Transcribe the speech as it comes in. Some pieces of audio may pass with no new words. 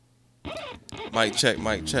Mic check,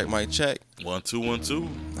 mic check, mic check. 1 2 1 2. All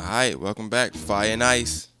right, welcome back. Fire and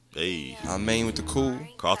Ice. Hey, I'm Maine with the cool.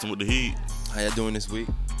 Carlton with the heat. How y'all doing this week?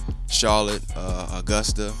 Charlotte,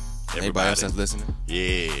 Augusta, everybody else that's listening.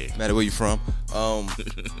 Yeah. No matter where you from.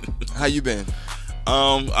 How you been?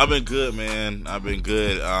 I've been good, man. I've been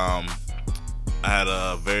good. I had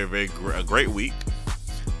a very great week.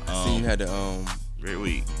 I see you had the Great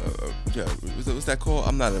week. yeah, what's that called?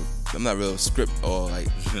 I'm not real script or like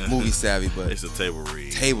movie savvy, but It's a table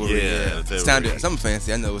read. table read. Yeah, a table sounded read. something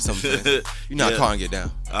fancy. I know it's something fancy. You know Yeah. I can't get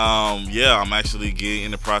down. Yeah, I'm actually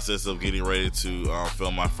in the process of getting ready to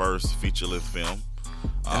film my first feature-length film.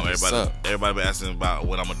 That's what's up. Everybody been asking about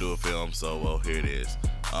when I'm gonna do a film, so well here it is.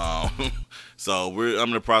 So I'm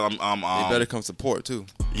in the process. They better come support too.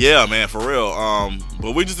 Yeah, man, for real.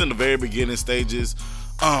 But we're just in the very beginning stages.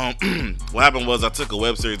 What happened was I took a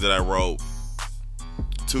web series that I wrote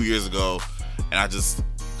 2 years ago, and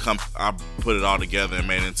I put it all together and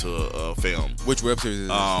made it into a film. Which web series is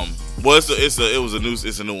this? Well, it's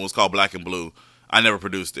a new one. It's called Black and Blue. I never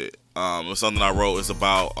produced it. It was something I wrote. It's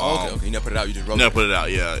about okay. You never put it out. You just wrote never it. put it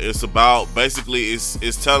out. Yeah, it's about basically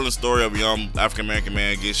it's telling the story of a young African American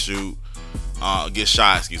man get shot. Get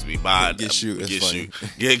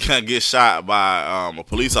shot by a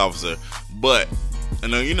police officer. But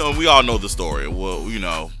we all know the story. Well,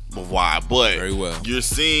 why. But Very well. you're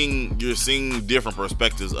seeing different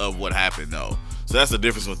perspectives of what happened though. So that's the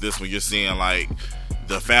difference with this one. You're seeing like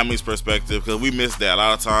the family's perspective, because we miss that a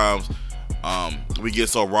lot of times. We get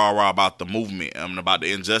so rah about the movement and about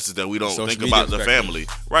the injustice that we don't Social think media about the perspective. family,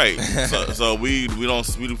 right? so we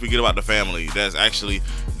forget about the family.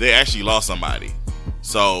 They actually lost somebody.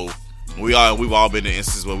 So we've all been in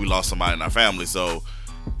instances where we lost somebody in our family. So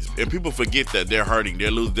and people forget that they're hurting,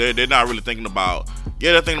 they're not really thinking about.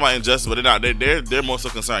 Yeah, they're thinking about injustice, but they're not. They're more so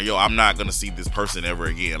concerned. Yo, I'm not gonna see this person ever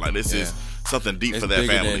again. Like this is something deep It's for that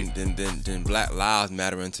bigger family. than Black Lives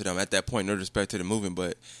Mattering to them at that point. No respect to the movement,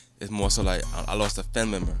 but it's more so like I lost a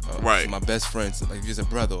family member, Right. my best friend, like if you're a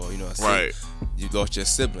brother or a sibling, Right. you lost your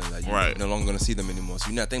sibling, like you're Right. no longer gonna see them anymore. So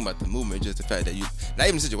you're not thinking about the movement, just the fact that you not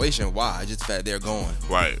even the situation, why, just the fact that they're gone.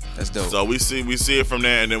 Right. That's dope. So we see it from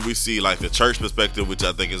there, and then we see like the church perspective, which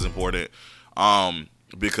I think is important,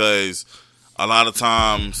 because a lot of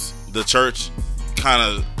times the church kind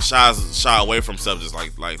of shy away from subjects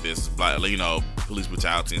like this, like police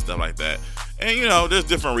brutality and stuff like that. And there's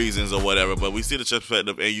different reasons or whatever, but we see the church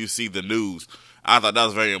perspective, and you see the news. I thought that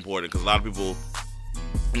was very important because a lot of people,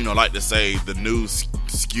 like to say the news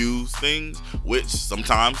skews things, which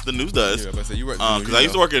sometimes the news does. Yeah, but so you work Because I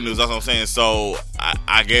used to work in the news, that's what I'm saying. So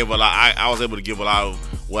I gave a lot. I was able to give a lot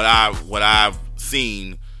of what I've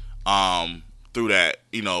seen through that,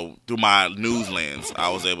 through my news lens. I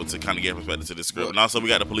was able to kind of get perspective to the script, and also we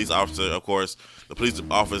got the police officer, of course, the police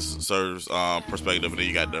officer's perspective, and then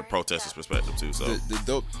you got the protesters' perspective too. So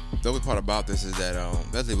the dope part about this is that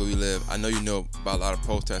especially where we live, I know you know about a lot of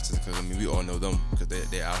protesters because we all know them because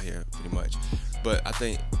they're out here pretty much. But I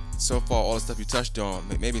think so far all the stuff you touched on,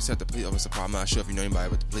 maybe except the police officer part, I'm not sure if you know anybody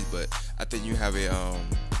with the police, but I think you have you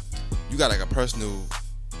got like a personal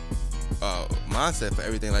mindset for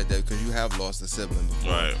everything like that because you have lost a sibling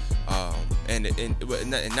before. Right. And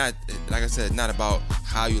not like I said, not about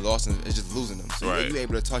how you lost them, it's just losing them. So Right. you're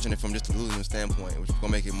able to touch on it from just a losing them standpoint, which is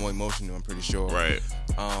gonna make it more emotional, I'm pretty sure. right.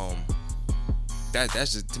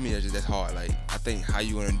 That's just, to me, that's hard. Like, I think how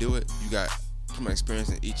you gonna do it, you got too much experience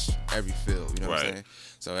in every field, you know what I'm Right. saying?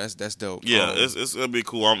 So that's dope. Yeah, it's gonna be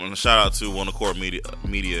cool. I'm gonna shout out to One Accord Media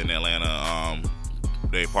in Atlanta.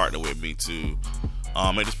 They partnered with me to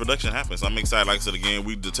make this production happen. So I'm excited. Like I said again,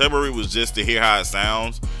 the table read was just to hear how it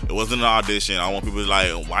sounds. It wasn't an audition. I want people to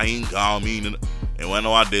like, why you ain't got me? It wasn't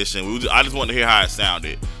no audition. I just wanted to hear how it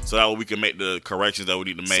sounded, so that way we can make the corrections that we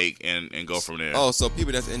need to make and go from there. Oh, so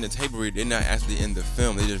people that's in the table read, they're not actually in the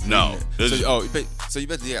film. They just No. reading it. So you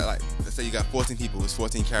basically got, like, let's say you got 14 people. It's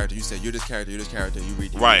 14 characters. You say you're this character. You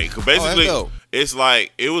read. Right, because basically that's dope. it's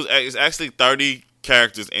like it's actually 30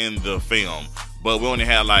 characters in the film, but we only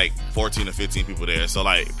had like 14 or 15 people there, so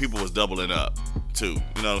like people was doubling up too.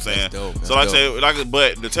 You know what I'm saying? That's dope. So like I say,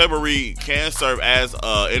 but the table read can serve as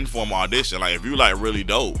an informal audition. Like if you like really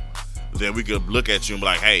dope, then we could look at you and be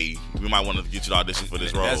like, hey, we might want to get you to audition for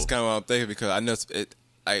this role. That's kind of what I'm thinking because I know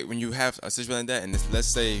like when you have a situation like that, and let's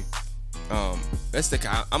say I'm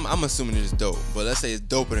assuming it's dope, but let's say it's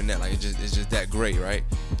doper than that. Like it's just that great, right?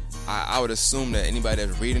 I would assume that anybody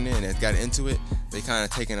that's reading it and that's got into it, they kind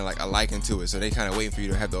of taking a liking to it, so they kind of waiting for you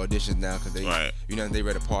to have the auditions now because they, Right. they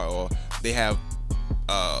read a part or they have,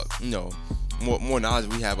 more knowledge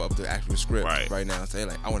we have of the actual script Right. now. Say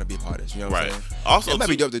like, I want to be a part of this. You know what I'm Right. saying? Also, that might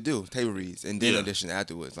be too- dope to do. Table reads and then Yeah. audition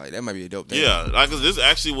afterwards. Like that might be a dope thing. Yeah, like 'cause this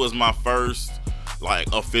actually was my first like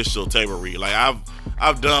official table read. Like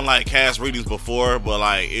I've done like cast readings before, but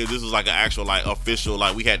like this was like an actual like official.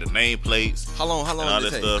 Like we had the nameplates. How long and all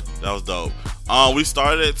did that it take? stuff. That was dope. We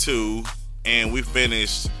started at 2 and we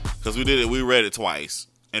finished because we did it. We read it twice,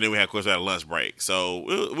 and then we had, of course, we had a lunch break. So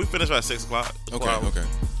we finished by 6 o'clock. Okay.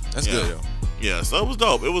 That's Yeah. good though. Yeah, so it was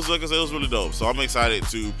dope. It was, like I said, it was really dope. So I'm excited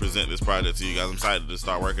to present this project to you guys. I'm excited to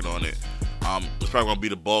start working on it. It's probably gonna be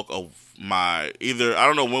the bulk of my either. I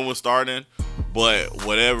don't know when we're starting, but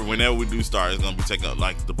whenever we do start, it's gonna be taking up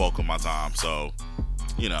like the bulk of my time. So,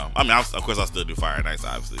 you know, I mean, of course, I still do Fire Nights,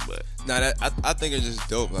 obviously, but Nah, I think it's just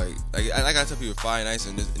dope. Like I tell people, Fire Nights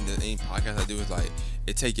and any podcast I do is like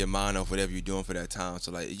it take your mind off whatever you're doing for that time.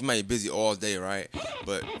 So like you might be busy all day, right?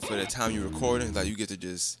 But for the time you're recording, like you get to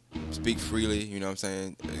just speak freely. You know what I'm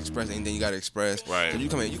saying? Express anything you gotta express. Right. So you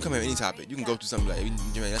come in with any topic. You can go through something like,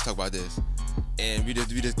 hey, man, let's talk about this, and we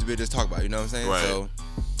just talk about it. You know what I'm saying? Right. So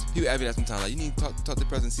people ask me that sometimes, like, you need to talk to the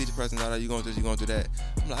person, see the person, you going through this, you going through that.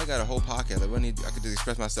 I'm like, I got a whole podcast. Like, I could just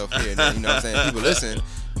express myself here, and then, you know what I'm saying? People listen,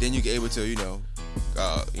 then you get able to,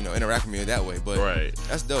 interact with me that way. But Right.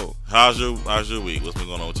 that's dope. how's your week? What's been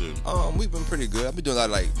going on with you? We've been pretty good. I've been doing a lot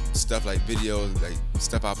of like stuff, like videos, like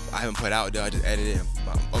stuff I haven't put out there. I just edited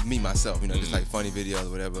of me myself, just like funny videos or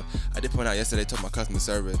whatever. I did point out yesterday, took my customer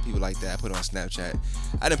service, people like that. I put it on Snapchat.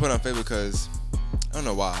 I didn't put it on Facebook because I don't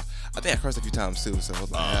know why. I think I cursed a few times too, so I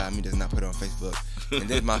was like, just not put it on Facebook. And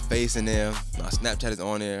then my face in there, my Snapchat is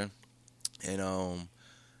on there, and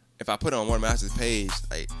if I put it on one of my master's page,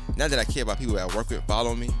 like, not that I care about people that I work with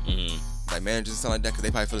follow me, like managers and stuff like that, because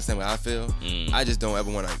they probably feel the same way I feel. I just don't ever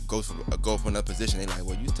want to go for another position. They like,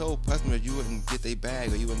 well, you told customers you wouldn't get their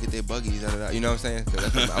bag or you wouldn't get their buggies, da, da, da. You know what I'm saying?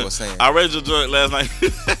 'Cause that's what I was saying. I read your joint last night.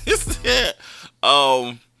 It said,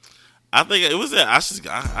 I think it was that I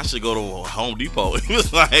should go to Home Depot. It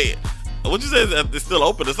was like, what you said, that it's still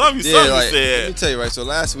open or something? Yeah, Something like, you said. let me tell you, right? So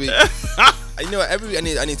last week, you know what? Every week I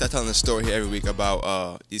need to start telling a story here every week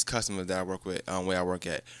about these customers that I work with, where I work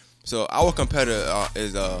at. So our competitor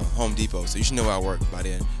is Home Depot, so you should know where I work by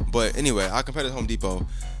then. But anyway, our competitor is Home Depot.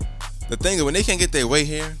 The thing is, when they can't get their way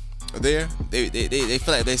here or there, they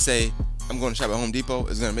feel like if they say, I'm going to shop at Home Depot,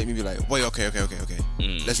 it's going to make me be like, wait, okay.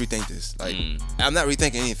 Let's rethink this. Like, I'm not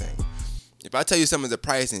rethinking anything. If I tell you something's a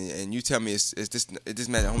price and you tell me it's this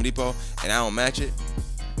match at Home Depot and I don't match it,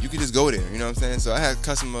 you can just go there. You know what I'm saying? So I had a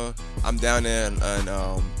customer. I'm down there in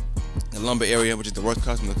the lumber area, which is the worst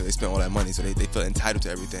customer because they spent all that money, so they feel entitled to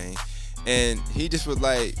everything. And he just was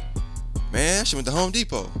like, man, I should went to Home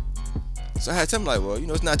Depot. So I had to tell him, like, well,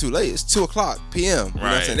 it's not too late. It's 2 o'clock p.m. You know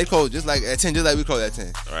what I'm saying? They close just like at 10, just like we close at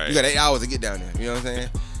 10. Right. You got 8 hours to get down there. You know what I'm saying?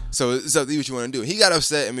 So it's up to you what you want to do. He got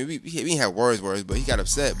upset. I mean, we didn't have words, but he got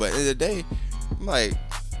upset. But at the end of the day, I'm like,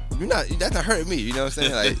 that's not hurting me. You know what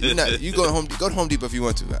I'm saying? Like, you go to Home Depot if you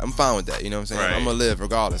want to. I'm fine with that. You know what I'm saying? Right. I'm gonna live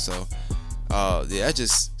regardless. So, I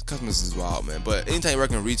just customers is wild, man. But anytime you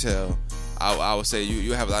work in retail, I would say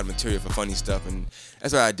you have a lot of material for funny stuff, and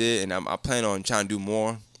that's what I did. And I plan on trying to do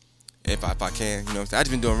more if I can. You know what I'm saying? I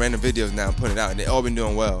just been doing random videos now and putting it out, and they all been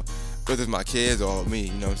doing well. Whether it's my kids or me,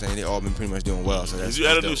 you know what I'm saying? They all been pretty much doing well. So Did you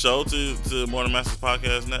add a new show to Morning Masters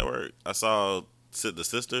Podcast Network? I saw the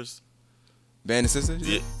Sisters. Band of Sisters?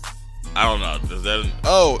 Yeah. I don't know. Is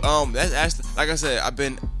that? That's actually, like I said,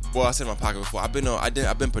 I said in my pocket before. I've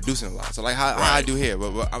been producing a lot. So like how I do here,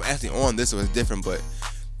 but I'm actually on this, so it's different. But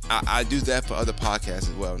I do that for other podcasts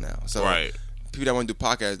as well now. So Right. people that want to do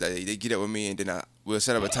podcasts, they get up with me, and then we'll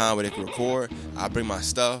set up a time where they can record. I bring my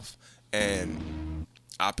stuff, and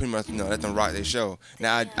I pretty much let them rock their show.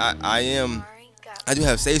 Now I do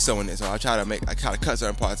have say so in it, so I try to cut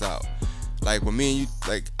certain parts out. Like when me and you,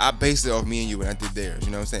 like I based it off me and you when I did theirs.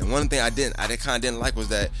 You know what I'm saying? One thing I kind of didn't like was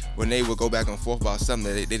that when they would go back and forth about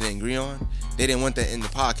something that they didn't agree on, they didn't want that in the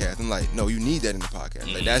podcast. I'm like, no, you need that in the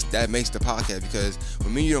podcast. Like that makes the podcast, because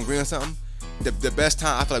when me and you don't agree on something, the best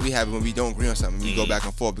time I feel like we have it when we don't agree on something. We go back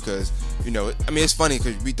and forth because it's funny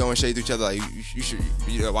because we throwing shade to each other. Like you should,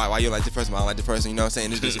 why you don't like this person, why I don't like this person. You know what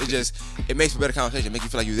I'm saying? It makes for better conversation. Make you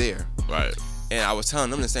feel like you're there. Right. And I was telling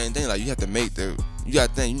them the same thing. Like you have to you got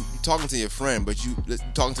to think you're talking to your friend, but you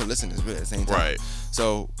talking to listeners really at the same time. Right.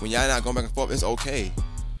 So when y'all not going back and forth, it's okay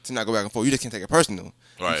to not go back and forth. You just can't take it personal.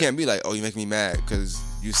 Right. You can't be like, oh, you make me mad because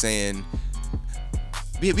you saying.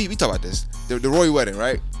 We talk about this. The Roy wedding,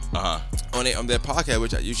 right? On their podcast,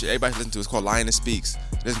 which everybody should listen to, it's called Lion Speaks.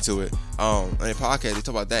 Listen to it. On their podcast, they talk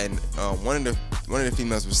about that, and one of the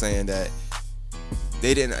females was saying that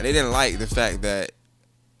they didn't like the fact that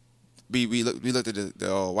we looked at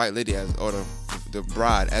the white lady or the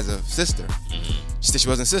bride as a sister. She said she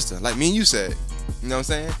wasn't a sister, like me and you said. You know what I'm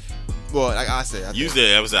saying? Well, like I said, you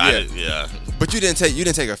said, But you didn't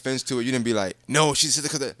take offense to it. You didn't be like, no, she's a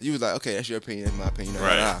sister, because you was like, okay, that's your opinion, that's my opinion.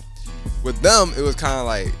 Right. With them, it was kind of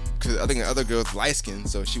like, because I think the other girl's light skinned,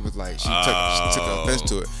 so she was like, she took offense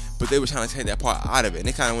to it. But they were trying to take that part out of it, and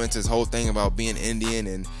they kind of went to this whole thing about being Indian,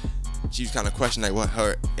 and she was kind of questioning like what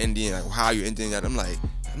her Indian, like how you Indian. I'm like,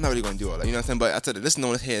 I'm not really gonna do all that, you know what I'm saying? But I said, listen, no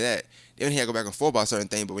one hear that. They don't hear go back and forth about certain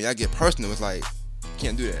things, but when y'all get personal, it's like, you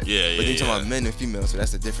can't do that. Yeah. But then you're talking about men and females, so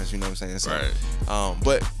that's the difference, you know what I'm saying? So, right.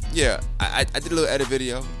 But yeah, I did a little edit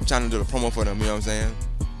video, trying to do a promo for them, you know what I'm saying?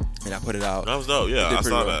 And I put it out. That was dope. Yeah, I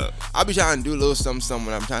saw that. I'll be trying to do a little something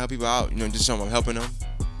when I'm trying to help people out, you know, just show them I'm helping them.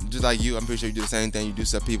 Just like you, I'm pretty sure you do the same thing. You do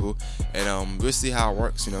stuff people, and we'll see how it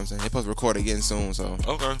works. You know what I'm saying? They're supposed to record again soon, so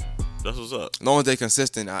okay, that's what's up. As long as they're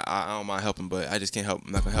consistent, I don't mind helping, but I just can't help.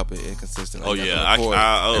 I'm not gonna help it inconsistent. Like,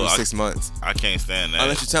 every 6 months. I can't stand that.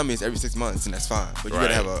 Unless you tell me it's every 6 months, and that's fine. But you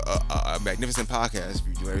gotta have a magnificent podcast if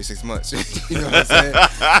you do every 6 months. You know what I'm saying?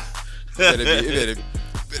 It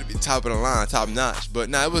better be top of the line, top notch. But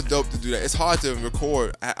it was dope to do that. It's hard to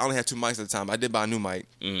record. I only had 2 mics at the time. I did buy a new mic.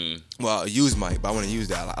 Well, a used mic, but I want to use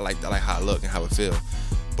that. I like how it look and how it feel.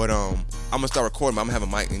 But I'm gonna start recording. But I'm gonna have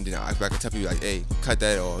a mic, and then I can tell people like, hey, cut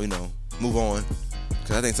that, or move on.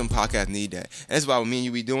 Because I think some podcasts need that. And that's why when me and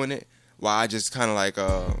you be doing it, why I just kind of like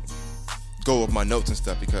go with my notes and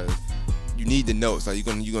stuff, because you need the notes. Like you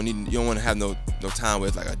don't want to have no time where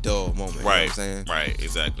it's like a dull moment. Right. You know what I'm saying? Right.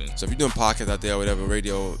 Exactly. So if you're doing podcasts out there or whatever,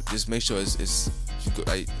 radio, just make sure it's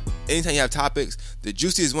like anytime you have topics, the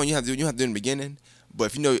juiciest one you have to do in the beginning. But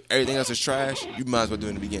if you know everything else is trash, you might as well do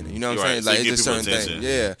it in the beginning. You know what I'm saying? So like it's just certain things.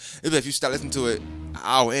 Yeah. If you start listening to it an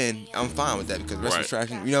hour in, I'm fine with that, because the rest is trash.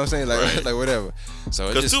 You know what I'm saying? Like like whatever. So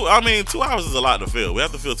it's just 2 hours is a lot to fill. We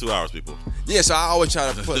have to fill 2 hours, people. Yeah. So I always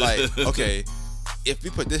try to put like, okay, if we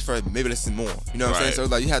put this first, maybe listen more. You know what I'm saying? So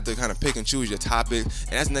like you have to kind of pick and choose your topic,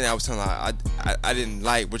 and that's nothing I was telling I didn't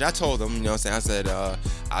like, which I told them. You know what I'm saying? I said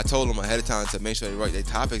I told them ahead of time to make sure they write their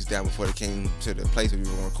topics down before they came to the place where we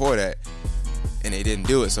were going to record at, and they didn't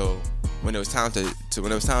do it. So when it was time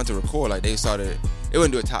to record, like they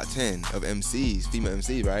wouldn't do a top 10 of MCs, female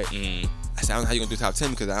MCs, right? I said, I don't know how you gonna do top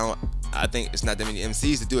 10, because I think it's not that many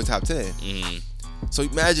MCs to do a top 10. So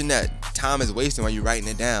imagine that time is wasting while you're writing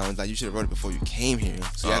it down. It's like you should have wrote it before you came here,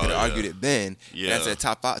 so you could have argued it then. Yeah. And I said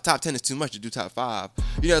top 10 is too much to do top 5.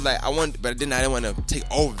 Like I didn't want to take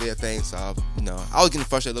over their thing. So I was getting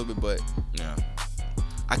frustrated a little bit, but yeah,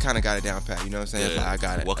 I kind of got it down pat. You know what I'm saying? Yeah. Like, I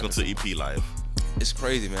got it. Welcome to EP life. It's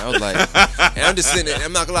crazy, man. I was like, and I'm just sitting there. And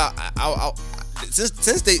I'm not gonna lie.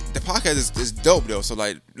 Since the podcast is dope though, so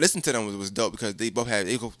like listening to them was dope, because they both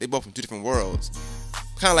from 2 different worlds.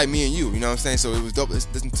 Kind of like me and you know what I'm saying? So it was dope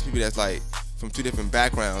listening to people that's like from 2 different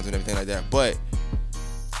backgrounds and everything like that. But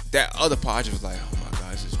that other part just was like, oh my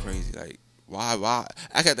God, this is crazy. Like, why?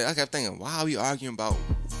 I kept thinking, why are we arguing about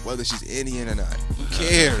whether she's Indian or not? Who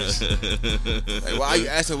cares? Like, why are you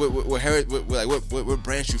asking what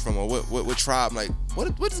branch you from, or what tribe? Like,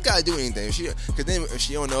 what does this guy do anything? Because then if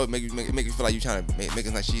she don't know, it make you feel like you trying to make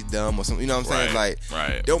it like she's dumb or something. You know what I'm saying?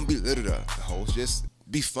 Like, don't belittle the host. Just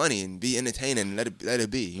be funny and be entertaining and let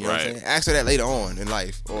it be. You know what I'm saying? Ask her that later on in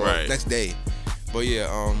life or next day. But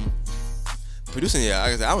yeah, producing, like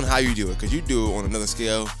I said, I don't know how you do it, because you do it on another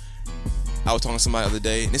scale. I was talking to somebody the other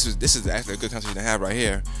day, and this is actually a good conversation to have right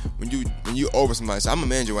here. When you over somebody, so I'm a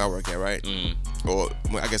manager where I work at, right? Or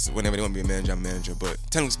I guess whenever they want to be a manager, I'm a manager. But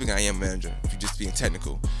technically speaking, I am a manager, if you're just being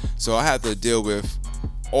technical. So I have to deal with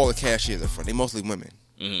all the cashiers up front. They're mostly women.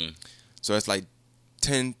 So it's like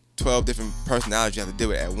 10, 12 different personalities you have to deal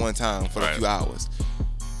with at one time for a few hours.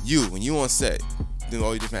 When you on set, doing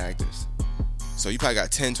all your different actors. So you probably got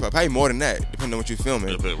 10, 12, probably more than that, depending on what you're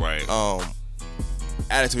filming.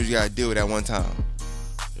 Attitudes you gotta deal with at one time.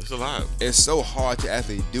 It's a lot. It's so hard to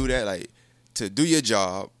actually do that, like to do your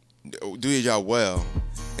job well,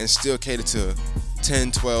 and still cater to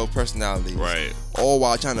 10, 12 personalities. Right. All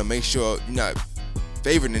while trying to make sure you're not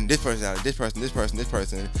favoring this personality, this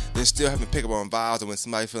person, then still having to pick up on vibes, or when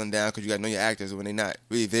somebody's feeling down, because you gotta know your actors, or when they're not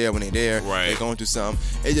really there, when they're there, they're going through something.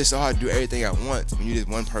 It's just so hard to do everything at once when you're just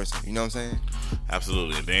one person. You know what I'm saying?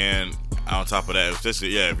 Absolutely. And then on top of that,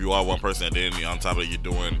 especially if you are one person, and then on top of it, you're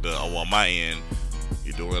doing on my end,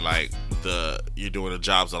 you're doing the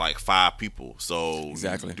jobs of like 5 people. So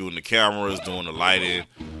exactly, you're doing the cameras, doing the lighting,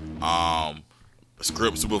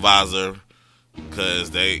 script supervisor,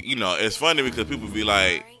 because they, it's funny because people be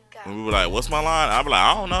like, when we were like, what's my line? I'm like,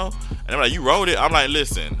 I don't know. And they're like, you wrote it? I'm like,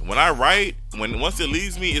 listen, when I write, once it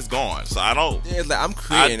leaves me, it's gone. So I don't. Yeah, it's like I'm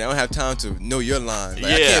creating. I don't have time to know your lines.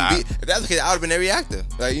 Like, Yeah, I can't be. If that's the case, I would have been every actor.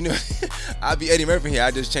 Like, you know, I'd be Eddie Murphy here.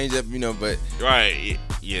 I just change up, you know. But Right.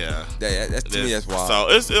 Yeah. that's to me, that's wild. So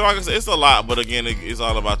it's like I said, it's a lot, but again, it's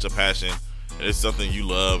all about your passion. And it's something you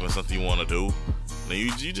love and something you want to do. And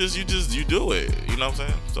you do it. You know what I'm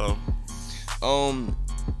saying? So.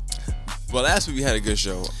 Well, last week we had a good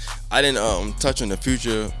show. I didn't touch on the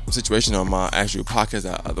future situation on my actual podcast,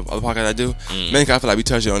 the other podcast I do. Mainly 'cause I feel like we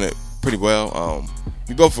touched on it pretty well.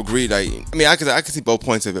 We both agreed. Like, I mean, I could see both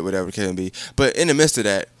points of it, whatever it can be. But in the midst of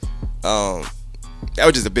that, that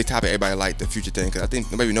was just a big topic. Everybody liked the future thing because I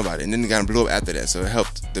think nobody knew about it, and then it kind of blew up after that. So it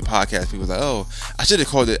helped the podcast. People was like, "Oh, I should have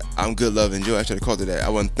called it I'm Good, Love, and Joy." I should have called it that. I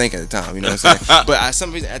wasn't thinking at the time, you know what I'm saying? But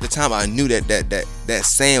some reason at the time I knew that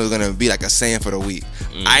saying was gonna be like a saying for the week.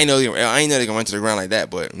 I ain't know they're gonna run to the ground like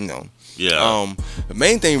that, but you know. Yeah. The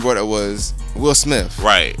main thing you brought up was Will Smith.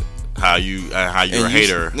 Right. How you're a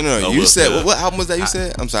hater. No. You said what album was that? You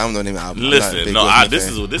said? I'm sorry, I don't know the name of the album.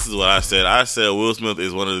 Listen, this is what I said. I said Will Smith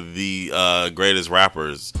is one of the greatest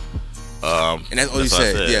rappers. And that's all you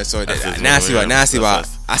said. Yeah. So now I see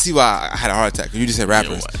why I had a heart attack. You just said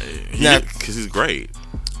rappers. Because he's great.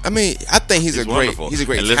 I mean, I think he's a great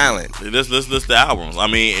talent. Let's list the albums. I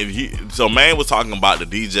mean, so Maine was talking about the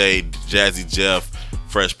DJ Jazzy Jeff,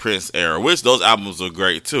 Fresh Prince era, which those albums are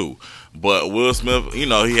great too. But Will Smith, you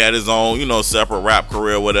know, he had his own, you know, separate rap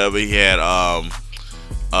career, whatever. He had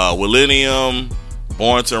Millennium,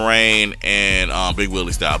 Born to Reign, and Big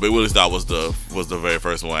Willie Style. Big Willie Style was the very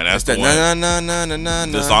first one. That's the one.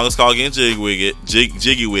 The song is called Getting Jiggy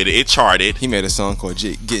with It. It charted. He made a song called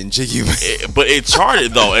Getting Jiggy with It. But it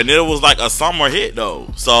charted though, and it was like a summer hit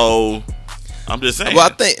though. So I'm just saying. Well,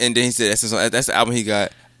 I think, and then he said that's the album he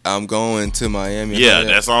got. I'm going to Miami. Yeah,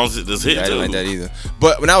 that song's this hit I too. didn't like that either.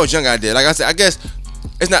 But when I was young, I did. Like I said, I guess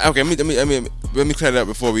it's not okay. Let me clear it up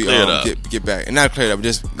before we get back. And not clear it up,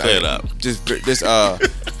 just clear it up. Just tell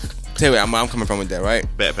you where I'm coming from with that, right?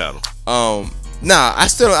 Back paddle. Nah, I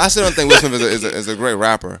still don't think Will Smith is a great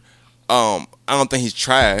rapper. I don't think he's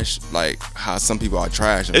trash like how some people are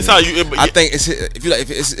trash. I think it's if you like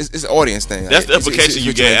it's an audience thing. That's the implication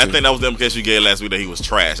you gave. I think that was the implication you gave last week that he was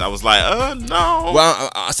trash. I was like, no. Well,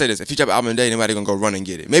 I say this: if you drop an album today, nobody gonna go run and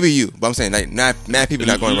get it. Maybe you, but I'm saying like not mad people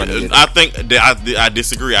not going to run and get it. I think I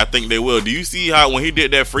disagree. I think they will. Do you see how when he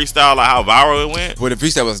did that freestyle, like how viral it went? Well, the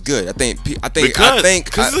freestyle was good. I think because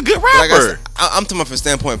he's a good rapper. Like I'm talking from a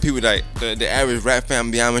standpoint of people like the average rap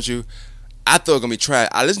fan. Be honest with you. I thought it was gonna be trash.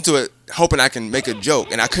 I listened to it hoping I can make a joke,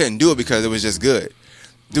 and I couldn't do it because it was just good.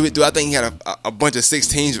 Do I think he had a bunch of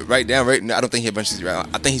 16s right down? Right? No, I don't think he had a bunch of 16s.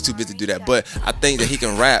 I think he's too busy to do that. But I think that he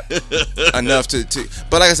can rap enough to.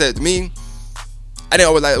 But like I said, to me, I didn't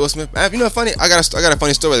always like Will Smith. You know what's funny? I got a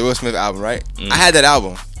funny story with the Will Smith album. Right? I had that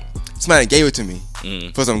album. Somebody gave it to me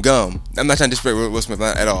for some gum. I'm not trying to disrespect Will Smith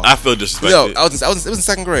at all. I feel disrespected. Yo, it was in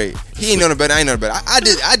second grade. He ain't know no better. I ain't know no better. I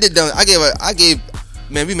did dumb. I gave.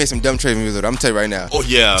 Man, we made some dumb trade music. I'm telling you right now. Oh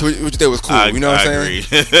yeah, which you think was cool. You know what I'm saying?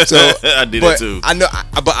 Agree. So I did it too.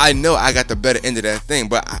 I know I got the better end of that thing.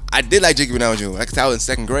 But I did like Jiggy when I was young. Like I said, I was in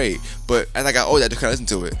second grade. But as I got older, I just couldn't listen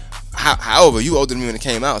to it. However, you older than me when it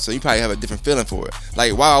came out, so you probably have a different feeling for it.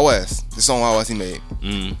 Like Wild West, the song Wild West he made.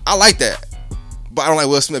 I like that, but I don't like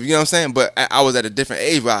Will Smith. You know what I'm saying? But I was at a different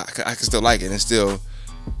age, but I could still like it and still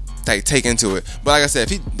take into it. But like I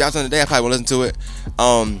said, if he drops on the day, I probably won't listen to it.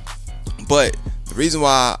 But the reason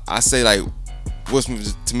why I say like Will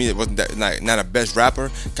Smith to me it wasn't that like not a best rapper.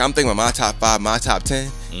 Cause I'm thinking about my top 5, my top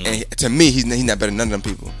 10, and to me he's not better than none of them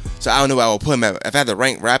people. So I don't know where I will put him at. If I had to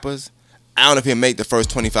rank rappers, I don't know if he'll make the first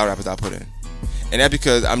 25 rappers I put in. And that's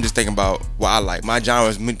because I'm just thinking about what I like. My genre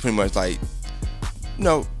is pretty much like, you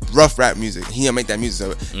know, rough rap music. He don't make that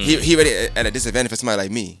music, so he already at a disadvantage for somebody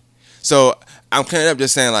like me. So I'm clearing up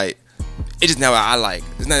just saying like it's just not what I like.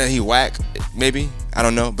 It's not that he whack, maybe. I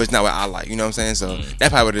don't know, but it's not what I like. You know what I'm saying? So that's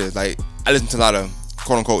probably what it is. Like I listen to a lot of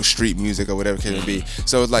quote unquote street music or whatever it can be.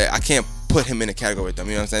 So it's like I can't put him in a category with them.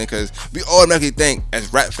 You know what I'm saying? Because we automatically think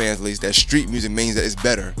as rap fans at least that street music means that it's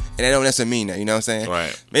better, and that don't necessarily mean that. You know what I'm saying?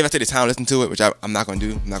 Right. Maybe if I take the time to listen to it, which I'm not gonna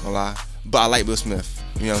do. I'm not gonna lie. But I like Will Smith.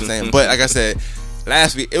 You know what I'm saying? But like I said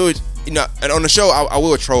last week, it was and on the show I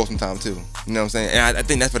will troll sometimes too. You know what I'm saying? And I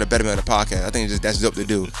think that's for the betterment of the podcast. I think that's dope to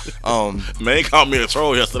do. Man called me a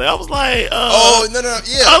troll yesterday. I was like, oh no,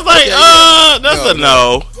 yeah. I was like, that's a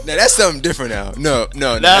no. Now that's something different now. No,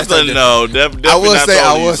 that's a no. I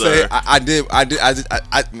will say, I did.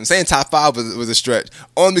 I'm saying top 5 was a stretch,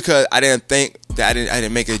 only because I didn't think that I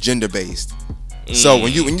didn't make it gender based. So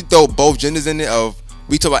when you throw both genders in there of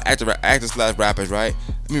we talk about actors slash rappers, right?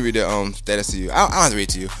 Let me read the status to you. I don't have to read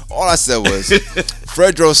to you. All I said was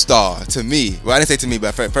Fredro Starr to me. Well, I didn't say to me,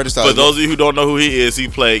 but Fredro Starr. For those of you who don't know who he is, he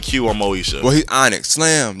played Q on Moesha. Well, he's Onyx.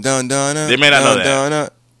 Slam. Dun dun dun. They may not know that. Dun, dun.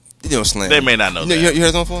 You know Slam. They may not know that. You heard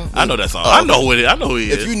that song before? I know that song. Oh, I know it. I know who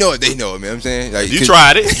he is. If you know it, they know it, man. I'm saying like, you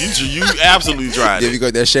tried it. You absolutely tried yeah, it. we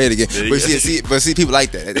got that shade again. But see, people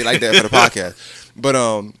like that. They like that for the podcast. But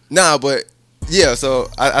but yeah. So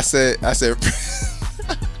I said.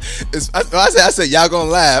 I said y'all gonna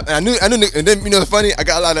laugh, and I knew, and then the funny, I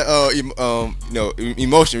got a lot of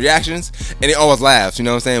emotion reactions, and they always laughs, you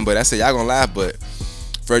know what I'm saying? But I said y'all gonna laugh, but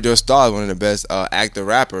Fredro Starr is one of the best actor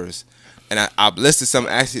rappers, and I listed some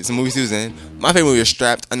movies he was in. My favorite movie is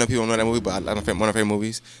Strapped. I know people don't know that movie, but I like one of my favorite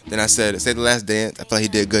movies. Then I said Say the Last Dance. I feel like he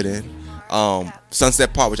did good in.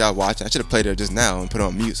 Sunset Park, which I was watching. I should have played it just now and put it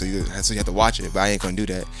on mute, so you have to watch it, but I ain't gonna do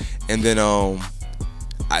that. And then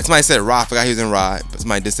somebody said Rod. I forgot he was in Rod, but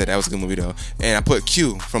somebody did say that was a good movie though. And I put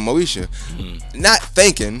Q from Moesha, not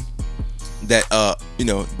thinking that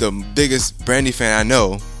the biggest Brandy fan I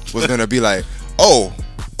know was gonna be like, oh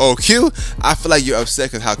Q. I feel like you're upset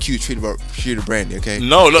because how Q treated Brandy. Okay, it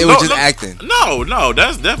was just acting. No,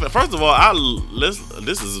 that's definitely. First of all,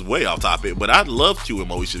 this is way off topic, but I love Q and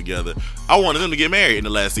Moesha together. I wanted them to get married in the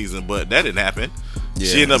last season, but that didn't happen. Yeah,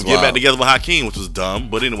 she ended up getting back together with Hakeem, which was dumb.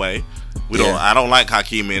 But anyway. I don't like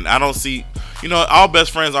Hakeem, and I don't see. All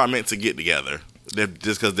best friends aren't meant to get together. They're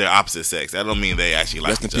just because they're opposite sex. That don't mean they actually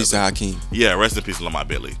like each other. Rest in peace to Hakeem. Yeah, rest in peace to Lamar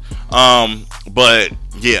Billy. But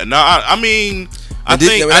yeah, no, I mean, I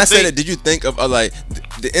think. Did you think of like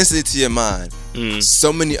the incident to your mind?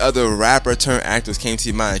 So many other rapper turned actors came to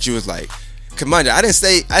your mind that you was like, come on, I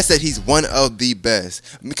said he's one of the best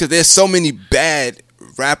because there's so many bad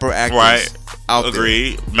rapper actors. Right.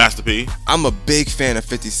 Agreed. Master P. I'm a big fan of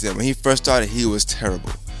 50 Cent. When he first started, he was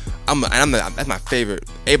terrible. That's my favorite.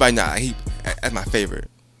 Everybody know that's my favorite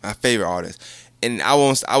artist. And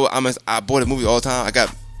I bought a movie all the time. I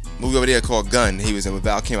got a movie over there called Gun. He was in with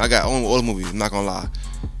Val Kim. I got all the movies. I'm not gonna lie.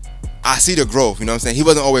 I see the growth. You know what I'm saying? He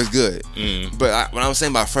wasn't always good. But when I was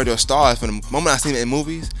saying about Fredro Starr, from the moment I seen him in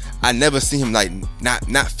movies, I never seen him like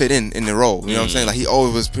not fit in the role. You know what I'm saying? Like he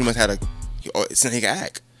always was pretty much he can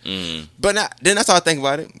act. But then that's how I think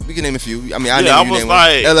about it. We can name a few. I mean, I was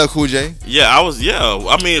like LL Cool J. Yeah, I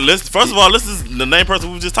mean, first of all, this is the main person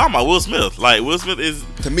we were just talking about, Will Smith. Like Will Smith is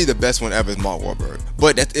to me the best one ever is Mark Wahlberg.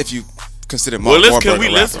 But that's if you consider Mark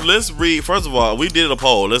Wahlberg let's read. First of all, we did a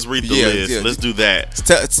poll. Let's read the list. Let's do that.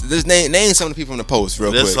 Let's name some of the people in the post real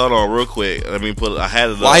quick. Hold on real quick. Let me I had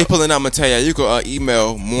it. While he pulling out, I'm gonna tell you can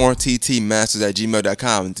email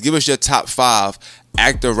moretttmasters@gmail.com. Give us your top 5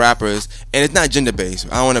 actor rappers, and it's not gender based.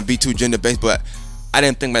 I don't want to be too gender based, but I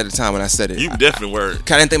didn't think about it at the time when I said it. You definitely were. I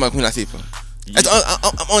didn't think about Queen Latifah. I'm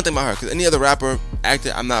only thinking about her because any other rapper,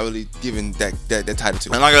 actor, I'm not really giving that title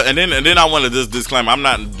to. And then I wanted this disclaimer. I'm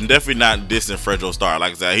definitely not dissing Fredro Starr.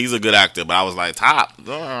 Like I said, he's a good actor, but I was like top.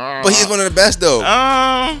 But he's one of the best though.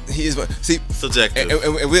 He is. See, subjective.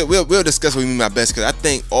 And we'll discuss what we mean by best because I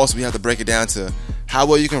think also we have to break it down to how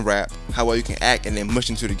well you can rap, how well you can act, and then mush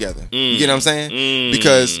them two together. You get what I'm saying?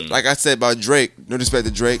 Because like I said about Drake, no disrespect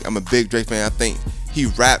to Drake, I'm a big Drake fan. I think he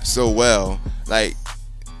raps so well. Like,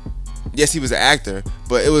 yes, he was an actor,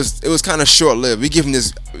 but it was kind of short lived. We give him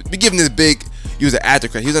this big. He was an actor.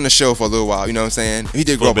 He was on the show for a little while. You know what I'm saying? He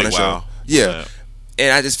did grow up on the show. Yeah.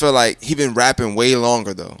 And I just feel like he been rapping way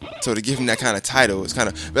longer though. So to give him that kind of title, it's kind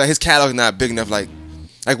of like his catalog not big enough. Like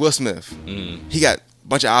Will Smith, he got a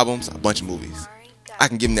bunch of albums, a bunch of movies. I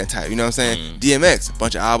can give him that title. You know what I'm saying? DMX, a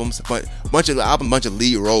bunch of albums, bunch of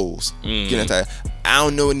lead roles. Give him that title. I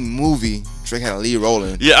don't know any movie Drake had a lead role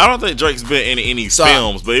in. Yeah, I don't think Drake's been in any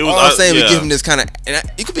films, but it was. All I'm saying, we give him this kind of, and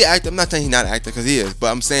he could be an actor. I'm not saying he's not an actor because he is, but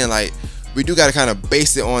I'm saying like we do got to kind of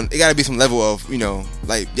base it on. It got to be some level of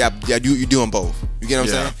like you doing both. You get what I'm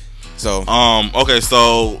saying? So okay,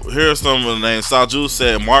 so here's some of the names. Saju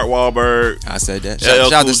said Mark Wahlberg. I said that.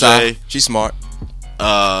 Shout out to Sal. She's smart.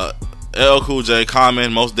 LL Cool J,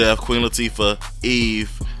 Common, Mos Def, Queen Latifah,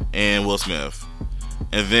 Eve, and Will Smith.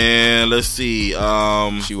 And then let's see.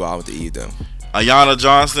 She wild with the Eve though. Ayana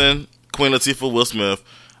Johnson, Queen Latifah, Will Smith.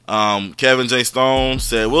 Kevin J. Stone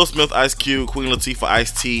said Will Smith, Ice Cube, Queen Latifah,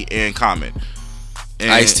 Ice-T, and Common.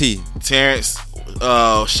 And Ice-T. Terrence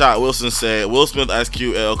Shot Wilson said Will Smith, Ice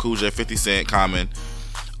Cube, LL Cool J, 50 Cent, Common.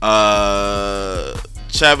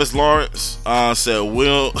 Travis Lawrence said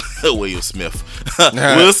William Smith.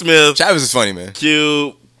 Will Smith. Travis is funny, man.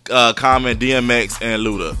 Cube, Common, DMX, and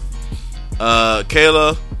Luda.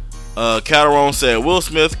 Kayla Calderon said Will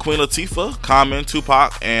Smith, Queen Latifah, Common,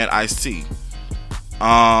 Tupac, and Ice-T.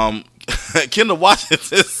 Kendall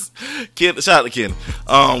Washington. Shout out to Ken.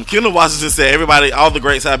 Kendall Washington said everybody, all the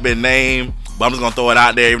greats have been named, but I'm just gonna throw it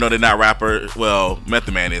out there, even though they're not rappers. Well,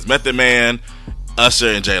 Method Man is Method Man, Usher,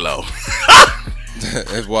 and J-Lo.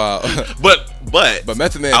 It's wild. But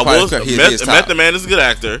Method Man, Method Man is a good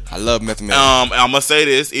actor. I love Method Man. I'm gonna say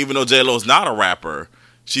this, even though J-Lo is not a rapper,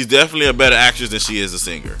 she's definitely a better actress than she is a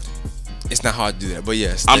singer. It's not hard to do that, but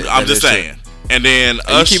yes, I'm just saying. True. And then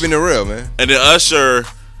Usher, you keeping it real, man. And then Usher,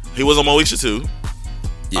 he was on Moesha too.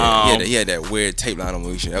 Yeah, he had that weird tape line on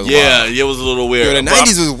Moesha. It was a little weird. Yo, the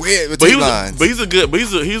 '90s was weird with tape lines. But he's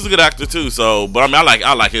a good actor too. So, but I mean,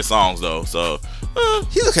 I like his songs though. So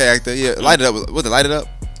he's okay actor. Yeah, Light It Up. Was it Light It Up?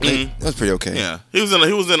 Mm-hmm. That was pretty okay. Yeah, he was in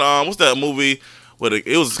what's that movie?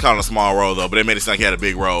 It was kind of a small role though, but they made it sound like he had a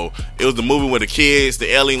big role. It was the movie where the kids,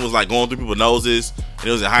 the alien was like going through people's noses, and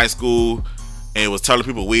it was in high school. And it was telling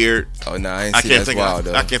people weird. Oh no, I can't think of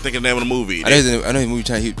the name of the movie. I know the movie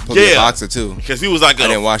trying to be a boxer too. Because he was like I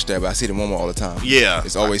didn't watch that, but I see the one all the time. Yeah.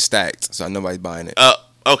 It's always stacked, so nobody's buying it.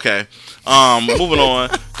 Okay. Moving on.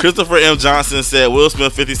 Christopher M. Johnson said Will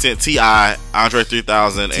Smith, 50 Cent, T.I., Andre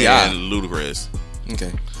 3000, and Ludacris.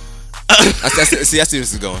 Okay. I see where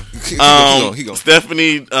this is going. Keep going.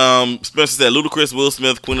 Stephanie Spencer said Ludacris, Will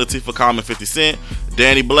Smith, Queen Latifah, Common, 50 Cent.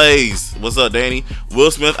 Danny Blaze, what's up, Danny?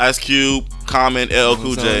 Will Smith, Ice Cube, Common, LL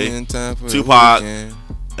Cool J, Tupac,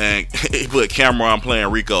 and he put Cameron playing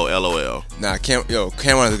Rico, LOL. Nah, Cameron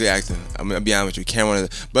is a good actor. I'm gonna be honest with you, Cameron.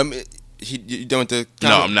 But you done with the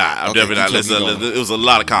comment? No, I'm not. I'm definitely not. It was a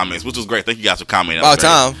lot of comments, which was great. Thank you guys for commenting. About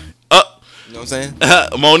time. You know what I'm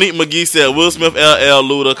saying? Monique McGee said Will Smith, LL,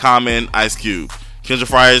 Luda, Common, Ice Cube. Kendra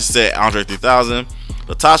Fryers said Andre 3000.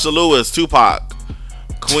 Latasha Lewis, Tupac,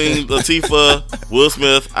 Queen Latifah, Will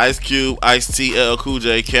Smith, Ice Cube, Ice-T, LL Cool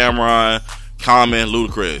J, Cameron, Common,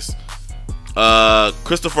 Ludacris.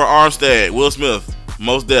 Christopher Armstead, Will Smith,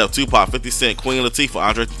 Mos Def, Tupac, 50 Cent, Queen Latifah,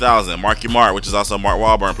 Andre 3000, Marky Mark, which is also Mark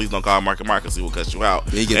Wahlberg. Please don't call him Marky Mark because he will cut you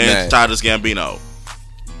out. And Childish Gambino.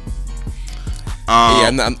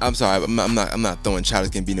 I'm sorry. I'm not throwing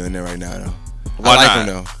Childish Gambino in there right now though. Why I like not? him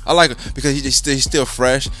though. I like him because he's still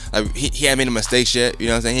fresh. Like he ain't made no mistakes yet. You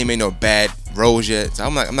know what I'm saying? He ain't made no bad roles yet. So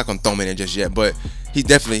I'm not gonna throw him in there just yet. But he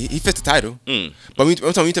fits the title. But when you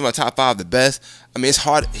talking about top 5 the best, I mean it's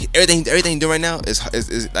hard. Everything he doing right now is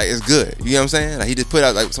good. You know what I'm saying? Like he just put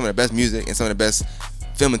out like some of the best music and some of the best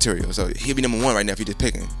film material. So he'll be number 1 right now if you just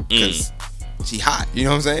pick him because he hot. You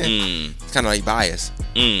know what I'm saying? It's kind of like biased.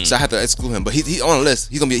 So I have to exclude him. But he's on the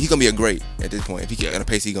list. He's gonna be a great at this point if he get on the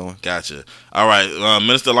pace he going. Gotcha. All right.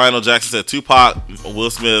 Minister Lionel Jackson said Tupac,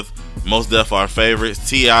 Will Smith, Mos Def are favorites.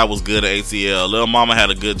 T.I. was good at ATL. Lil Mama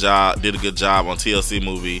did a good job on TLC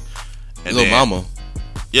movie. And Lil Mama.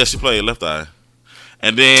 Yeah, she played Left Eye.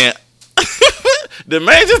 And then the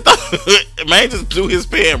man just threw his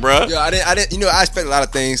pen, bro. Yeah, I didn't. You know, I expect a lot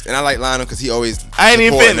of things, and I like Lionel because he always. I ain't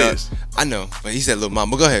even finished. I know, but he said Lil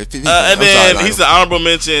Mama. Go ahead. And then he said honorable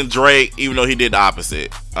mention Drake, even though he did the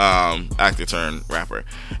opposite, actor turned rapper.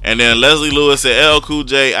 And then Leslie Lewis said LL Cool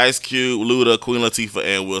J, Ice Cube, Luda, Queen Latifah,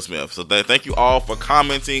 and Will Smith. So thank you all for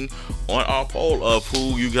commenting on our poll of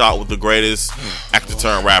who you got with the greatest actor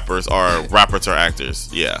turned rappers or rapper turned actors.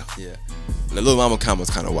 Yeah. The Lil Mama comment was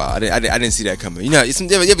kind of wild. I didn't see that coming. You know, you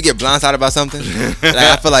ever get blindsided about something? Like,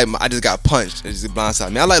 I feel like I just got punched. It's just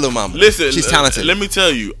blindsided me. I like Lil Mama. Listen, she's talented. Let me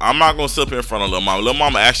tell you, I'm not gonna sit up in front of Lil Mama. Lil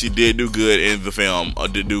Mama actually did do good in the film, or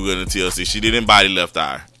did do good in TLC. She did Embody Left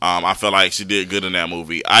Eye. I felt like she did good in that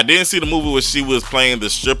movie. I didn't see the movie where she was playing the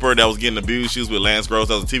stripper that was getting abused. She was with Lance Gross.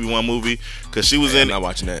 That was a TV One movie because she was in. I'm not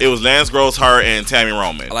watching that. It was Lance Gross, her, and Tammy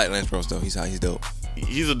Roman. I like Lance Gross though. He's dope.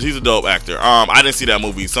 He's a dope actor. I didn't see that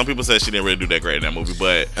movie. Some people said she didn't really do that great in that movie,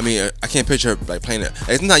 but I mean, I can't picture her like playing it.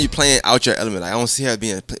 Like, sometimes you playing out your element. Like, I don't see her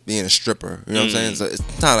being a stripper. You know what I'm saying? So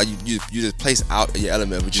it's not like you just place out your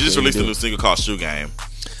element. She just released a new single called Shoe Game.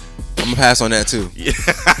 I'm gonna pass on that too. Yeah.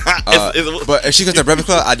 But if she comes to Breakfast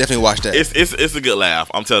Club, I definitely watch that. It's a good laugh.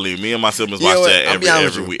 I'm telling you, me and my siblings watch that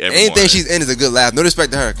every week. Anything morning. she's in is a good laugh. No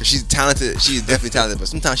respect to her because she's talented. She's definitely talented, but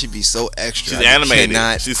sometimes she be so extra. She's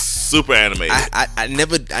animated. She's super animated. I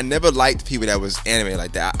never liked people that was animated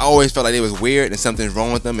like that. I always felt like it was weird and something's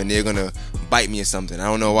wrong with them and they're gonna bite me or something. I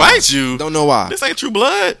don't know why. Bite you? Don't know why. This ain't True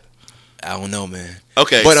Blood. I don't know, man.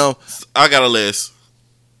 Okay, but I got a list.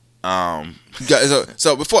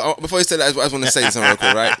 So before you say that, I just want to say something real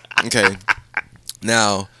quick, right? Okay.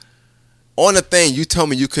 Now, on the thing you told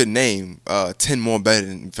me you could name 10 more better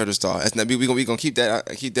than Federal Star. That's not, we gonna keep that.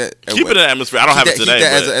 Keep it in the atmosphere. I don't have it today.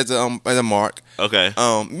 Keep that as a mark. Okay.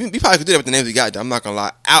 We probably could do that with the names we got. I'm not gonna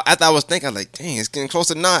lie. After I was thinking, I was like, dang, it's getting close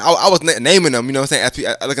to 9. I was naming them. You know what I'm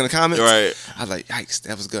saying? I look in the comments. Right. I was like, yikes,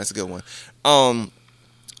 that was good. That's a good one.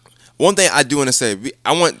 One thing I do want to say,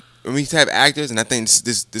 I want when we have actors, and I think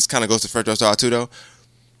this kind of goes to Fredro Starr too, though.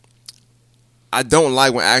 I don't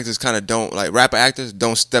like when actors kind of don't like rapper actors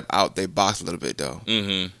don't step out they box a little bit though.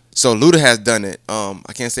 Mm-hmm. So Luda has done it. I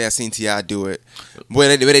can't say I've seen T.I. do it,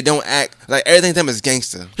 where they don't act like everything to them is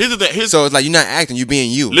gangster. Here's the thing. So it's like you're not acting, you being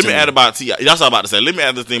you. Let me add about T.I. That's what I'm about to say. Let me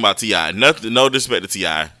add this thing about T.I. Nothing, no disrespect to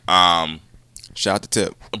T.I. Shout out to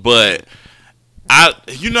Tip. But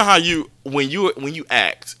you know how when you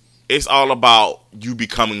act, it's all about you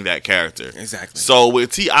becoming that character. Exactly. So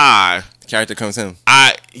with T.I., the character comes him.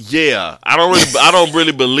 I don't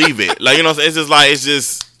really believe it. Like, you know what I'm saying? It's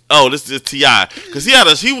just this is T.I. Because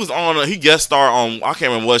he guest star on, I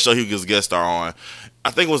can't remember what show he was guest star on.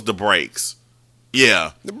 I think it was The Breaks.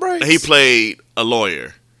 Yeah. The Breaks. And he played a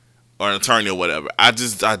lawyer or an attorney or whatever. I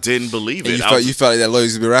didn't believe it. You felt like that lawyer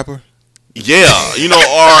used to be a rapper? Yeah.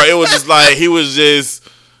 Or it was just like, he was just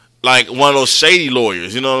like one of those shady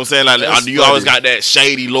lawyers. You know what I'm saying? Like, you always got that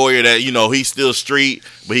shady lawyer that, he's still street,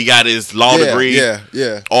 but he got his law degree.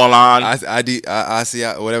 Yeah. Online. I see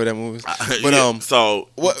whatever that movie is. But so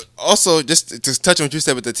what? Also, just to touch on what you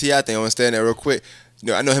said with the T.I. thing, I want to stand there real quick.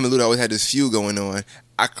 I know him and Luda always had this feud going on.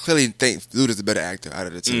 I clearly think Luda's the better actor out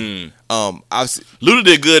of the two. Luda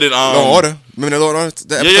did good in Law and Order. Remember the Law and Order?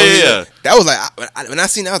 Yeah. That was like when I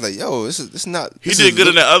seen that, I was like, yo, this is not. He did good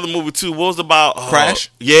in that other movie too. What was it about?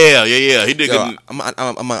 Crash. Yeah. He did good.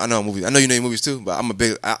 I know movies. I know you know your movies too, but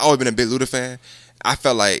I always been a big Luda fan. I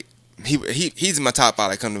felt like he's in my top 5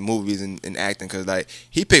 like come to movies and acting because like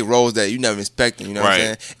he picked roles that you never expected. You know what I'm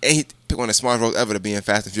saying? And he picked one of the smartest roles ever to be in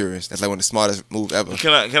Fast and Furious. That's like one of the smartest moves ever.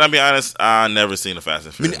 Can I be honest? I never seen a Fast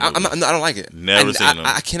and Furious. I don't like it. Never seen them.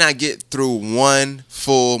 I cannot get through one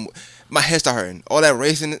full. My head start hurting. All that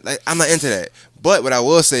racing, like I'm not into that. But what I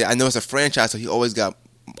will say, I know it's a franchise, so he always got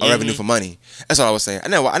revenue for money. That's all I was saying. I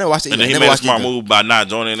never watched it. And then he made a smart move by not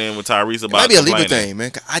joining in with Tyrese about. It might be a Libra thing,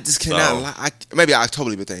 man. I just cannot. Maybe an October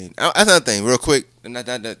Libra thing. That's another thing. Real quick, not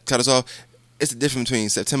that cut us off. It's the difference between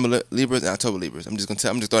September Libras and October Libras. I'm just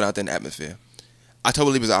throwing it out there in the atmosphere.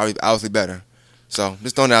 October Libras are obviously better. So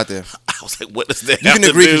just throwing it out there. I was like, what does that? You can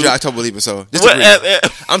agree because you're October Libra. So just agree.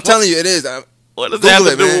 I'm telling you, it is. What does that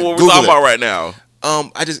have to do with what we're talking about right now?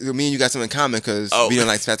 Me and you got something in common because we don't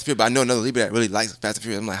like Fast and Furious, but I know another Libra that really likes Fast and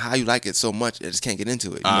Furious. I'm like, how you like it so much? I just can't get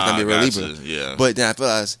into it. You must not be a real Libra. Yeah. But then I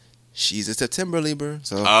realized she's a September Libra,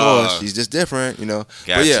 so of course she's just different,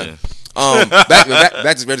 Gotcha. But yeah,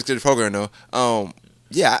 back to the program though.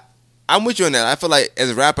 Yeah, I'm with you on that. I feel like as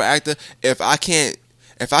a rapper actor, if I can't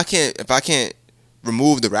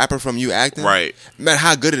remove the rapper from you acting, right? No matter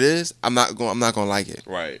how good it is, I'm not gonna like it,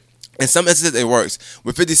 right? In some instances, it works.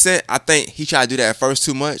 With 50 Cent, I think he tried to do that at first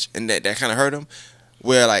too much, and that kind of hurt him.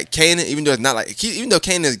 Where like Kanan, even though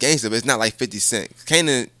Kanan is gangster, but it's not like 50 Cent.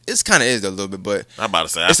 Kanan, it's kind of is though, a little bit, but I'm about to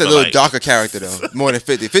say it's a little darker character though, more than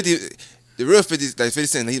 50. 50, the real 50, like 50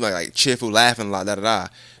 Cent, he's like cheerful, laughing a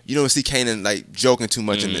lot, You don't see Kanan like joking too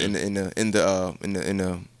much in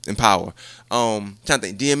Power. Trying to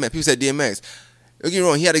think, DMX. People said DMX. Don't get me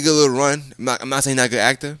wrong, he had a good little run. I'm not saying he's not a good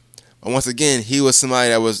actor. And once again, he was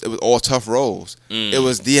somebody it was all tough roles. It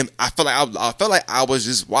was I felt like I was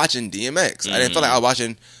just watching DMX. I didn't feel like I was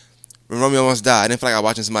watching when Romeo Almost Died. I didn't feel like I was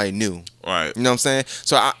watching somebody new. Right. You know what I'm saying?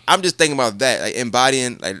 So I'm just thinking about that, like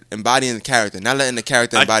embodying the character, not letting the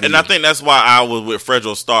character embody. I think that's why I was with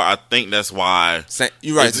Fredro Starr. I think that's why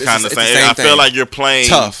you're right. It's kind of the same. I feel like you're playing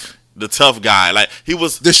tough. The tough guy, like he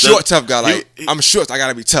was the short tough guy. Like I'm short, so I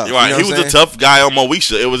gotta be tough. Right, you know he was the tough guy on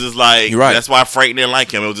Moesha. It was just like that's why Frank didn't like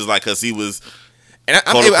him. It was just like because he was. And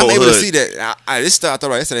I'm able to see that. This stuff I thought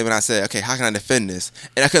about yesterday when I said, okay, how can I defend this?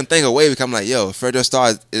 And I couldn't think of a way because I'm like, yo, Fredro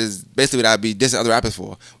Starr is basically what I'd be dissing other rappers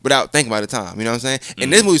for without thinking about the time. You know what I'm saying?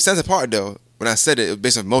 And this movie, Sunset Park, though, when I said it was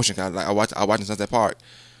based on emotion. Cause I watched Sunset Park.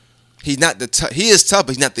 He's not he is tough,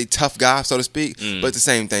 but he's not the tough guy, so to speak. But it's the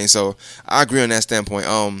same thing. So I agree on that standpoint.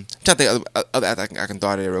 I'm trying to think of other actors I can throw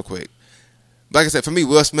out there real quick. But like I said, for me,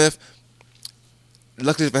 Will Smith,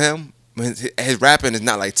 luckily for him, his rapping is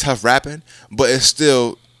not like tough rapping, but it's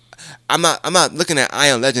still. I'm not looking at I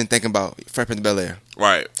Am Legend thinking about Fresh Prince of Bel-Air.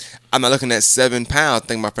 Right. I'm not looking at 7 Pounds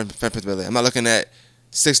thinking about Fresh Prince of Bel-Air. I'm not looking at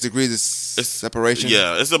 6 Degrees of Separation.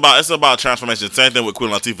 Yeah, it's about transformation. Same thing with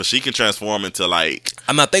Queen Latifah. She can transform into like.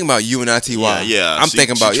 I'm not thinking about you and ITY. Yeah. I'm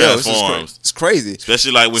thinking about it's crazy.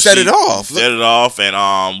 Especially like when set it off,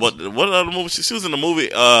 and what other movie? She was in the movie.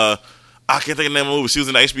 I can't think of the name of the movie. She was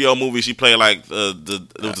in the HBO movie. She played like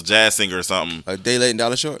it was a jazz singer or something. A Day Late and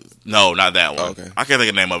Dollar Short? No, not that one. Okay. I can't think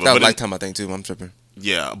of the name of it. That was Lifetime, I think, too. I'm tripping.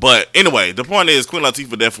 Yeah, but anyway, the point is Queen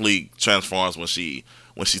Latifah definitely transforms when she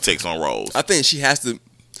takes on roles. I think she has to.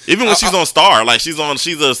 Even when she's on Star, like she's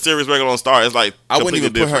a series regular on Star. It's like I wouldn't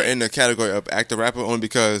even different. put her in the category of actor rapper only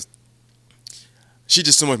because she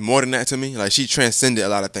just so much more than that to me. Like she transcended a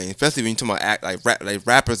lot of things, especially when you talk about like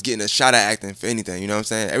rappers getting a shot at acting for anything. You know what I'm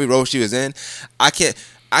saying? Every role she was in, I can't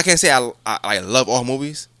say I love all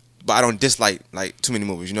movies, but I don't dislike like too many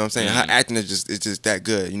movies. You know what I'm saying? Her acting is just that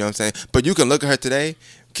good. You know what I'm saying? But you can look at her today.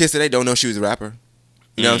 Kids today don't know she was a rapper.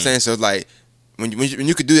 You know what I'm saying? So it's like when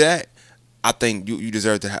you could do that, I think you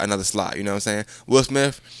deserve to have another slot. You know what I'm saying? Will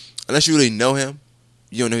Smith, unless you really know him,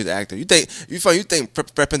 you don't know he's an actor. You think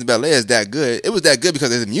Fresh Prince of Bel-Air is that good? It was that good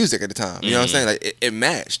because of the music at the time. You know what I'm saying? Like it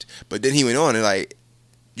matched. But then he went on and like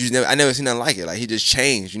I never seen nothing like it. Like he just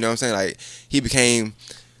changed. You know what I'm saying? Like he became.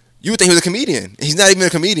 You would think he was a comedian. He's not even a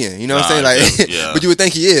comedian. You know what I'm saying? Like, yeah. But you would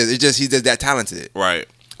think he is. It's just he's just that talented. Right.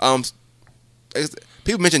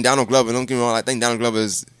 People mention Donald Glover. Don't get me wrong. I think Donald Glover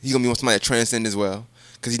he's gonna be somebody that transcend as well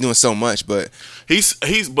because he's doing so much. But he's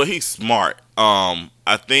smart.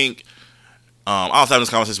 I think. I was having this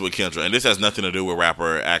conversation with Kendra, and this has nothing to do with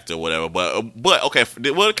rapper, actor, whatever. But okay,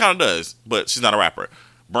 well, it kind of does. But she's not a rapper.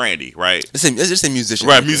 Brandy, right? It's just a musician,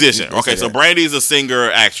 right? Musician. Okay, so Brandy is a singer,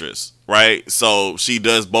 actress, right? So she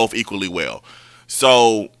does both equally well.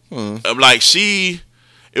 So, like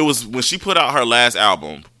it was when she put out her last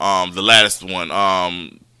album, the last one,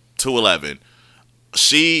 211.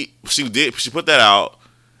 She put that out.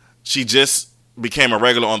 She just became a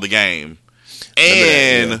regular on The Game,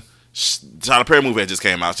 and Tyler Perry movie had just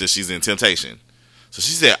came out. She's in Temptation, so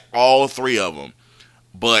she said all three of them.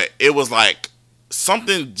 But it was like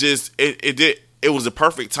something just it was the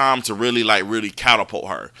perfect time to really catapult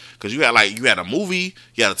her because you had a movie,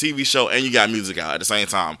 you had a TV show, and you got music out at the same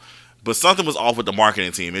time. But something was off with the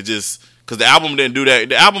marketing team. It just because the album didn't do that.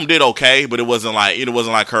 The album did okay, but it wasn't like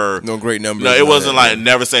her. No great numbers. No, it wasn't like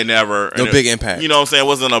Never Say Never. No big impact. You know what I'm saying? It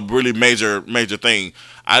wasn't a really major thing.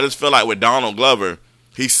 I just feel like with Donald Glover,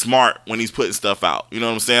 he's smart when he's putting stuff out. You know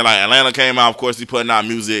what I'm saying? Like Atlanta came out, of course, he's putting out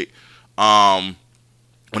music.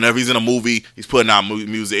 Whenever he's in a movie, he's putting out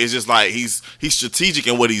music. It's just like he's strategic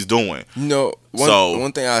in what he's doing.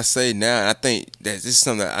 One thing I say now, and I think that this is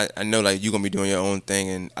something that I know like you're gonna be doing your own thing,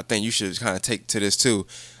 and I think you should kind of take to this too.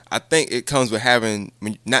 I think it comes with having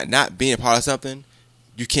not being a part of something.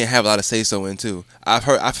 You can't have a lot of say so in too.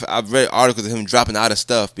 I've read articles of him dropping out of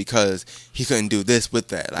stuff because he couldn't do this with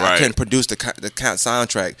that. Like, I couldn't produce the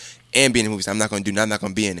soundtrack and be in the movie. So I'm not going to do. I'm not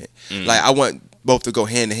going to be in it. Like I want both to go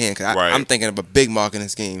hand in hand because I'm thinking of a big marketing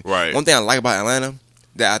scheme. Right. One thing I like about Atlanta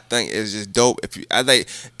that I think is just dope.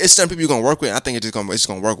 It's certain people you're gonna work with. I think it's just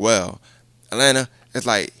gonna work well. Atlanta, it's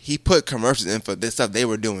like he put commercials in for this stuff they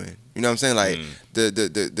were doing. You know what I'm saying? Like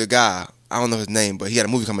the guy, I don't know his name, but he had a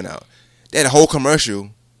movie coming out. They had a whole commercial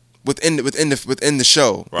within the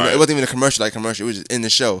show. Right. You know, it wasn't even a commercial. It was just in the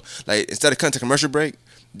show. Like instead of cutting to commercial break,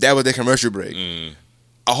 that was their commercial break. It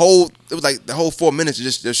was like the whole 4 minutes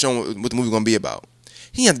just showing what the movie gonna be about.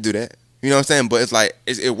 He didn't have to do that. You know what I'm saying? But it's like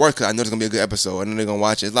it worked because I know it's gonna be a good episode. I know they're gonna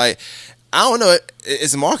watch it. It's like I don't know.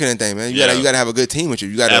 It's a marketing thing, man. You gotta have a good team with you.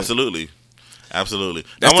 You gotta absolutely. That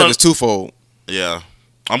stuff is twofold. Yeah,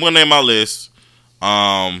 I'm gonna name my list.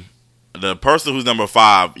 The person who's number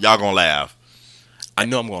 5, y'all gonna laugh. I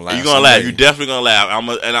know I'm gonna laugh. You're gonna laugh. You're definitely gonna laugh.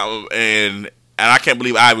 And I can't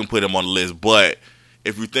believe I even put him on the list. But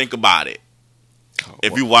if you think about it,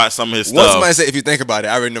 if you watch some of his stuff, once somebody say if you think about it,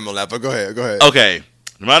 I already know I'm gonna laugh. But go ahead. Okay,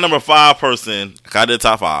 my number 5 person, I did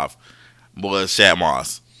top 5, was Shad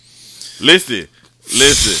Moss. Listen.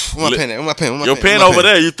 Where my pen? Your pen over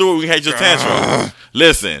there. You threw it. We had your tantrum.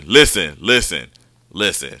 Listen.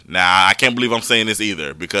 Now, I can't believe I'm saying this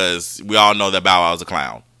either because we all know that Bow Wow is a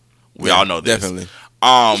clown. We all know this. Definitely.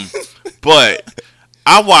 But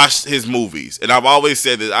I watched his movies, and I've always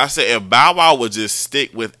said this. I said if Bow Wow would just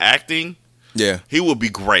stick with acting, he would be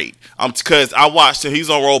great. Because I watched him. He's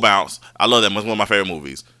on Roll Bounce. I love that. It's one of my favorite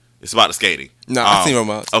movies. It's about the skating. No, I've seen Roll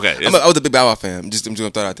Bounce. Okay. I was a big Bow Wow fan. I'm just gonna throw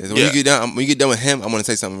it out there. So when you get done with him, I'm gonna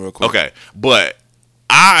say something real quick. Okay, but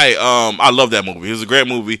I love that movie. It was a great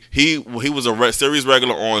movie. He was a series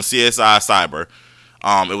regular on CSI Cyber.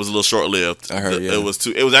 It was a little short lived. I heard. Yeah.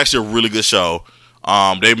 It was actually a really good show.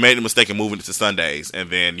 They made the mistake of moving it to Sundays,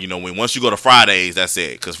 and then once you go to Fridays, that's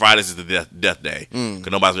it. Because Fridays is the death day.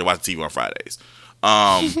 Because nobody's really watching TV on Fridays.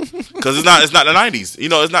 Because it's not the 90s.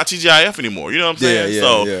 It's not TGIF anymore. You know what I'm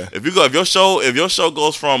saying? If your show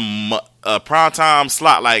goes from a prime time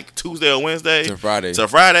slot like Tuesday or Wednesday to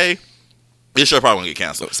Friday, your show probably gonna get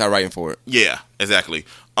canceled. Start writing for it. Yeah, exactly.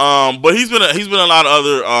 But he's been in a lot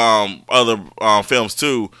of other films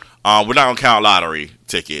too. We're not gonna count Lottery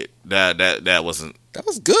Ticket. That wasn't. That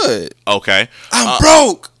was good. Okay. I'm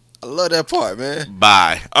broke. I love that part, man.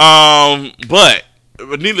 Bye. But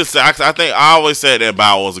needless to say, I think I always said that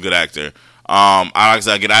Bow Wow was a good actor.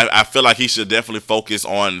 I feel like he should definitely focus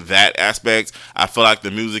on that aspect. I feel like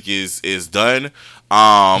the music is done.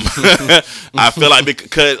 I feel like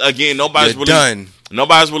because again, nobody's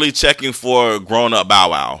really checking for grown up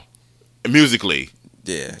Bow Wow musically.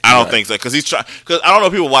 Yeah, I don't think so because I don't know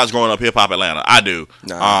if people watch Growing Up Hip Hop Atlanta. I do.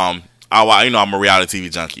 Nah. I'm a reality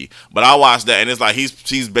TV junkie, but I watch that and it's like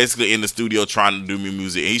he's basically in the studio trying to do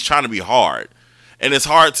music and he's trying to be hard, and it's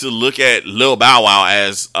hard to look at Lil Bow Wow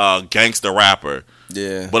as a gangster rapper.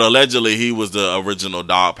 Yeah, but allegedly he was the original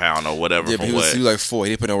Dog Pound or whatever. Yeah, but he was like 4.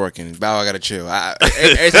 He didn't put no work in. Bow Wow gotta chill.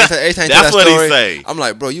 Every time that's what he say. I'm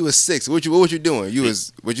like, bro, you was 6. What you doing?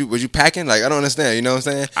 Was you packing? Like I don't understand. You know what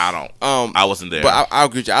I'm saying? I don't. I wasn't there. But I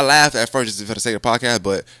agree with you. I laughed at first just for the sake of the podcast,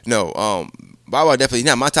 but no. Bow Wow definitely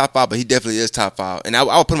not my top 5, but he definitely is top 5, and I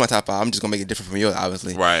will put him in my top 5. I'm just gonna make it different from yours,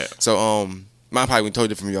 obviously. Right. So mine probably totally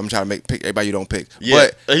different from you. I'm trying to pick everybody you don't pick.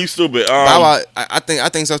 Yeah, but he's stupid. Bow Wow, I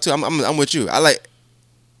think so too. I'm with you. I like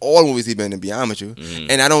all movies he been in, to be honest with you. Mm-hmm.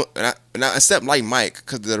 And I except like Mike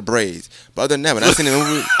because of the braids. But other than that, when I seen the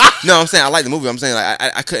movie, no, I'm saying I like the movie. I'm saying like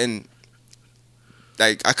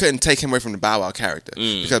I couldn't take him away from the Bow Wow character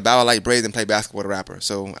because Bow Wow like braids and play basketball with a rapper.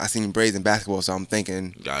 So I seen braids in basketball, so I'm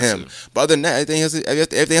thinking him. But other than that,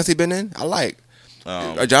 everything else he been in, I like.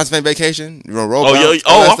 Johnson Vacation, I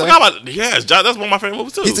forgot about that's one of my favorite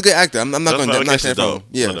movies too. He's a good actor. I'm not going to stand for him.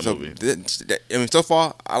 Yeah, so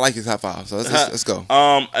far I like his top 5. So let's go.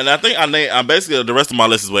 And I think I basically the rest of my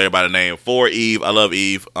list is where everybody named. 4 Eve. I love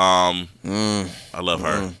Eve. I love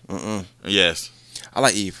her. Yes, I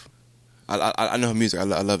like Eve. I know her music. I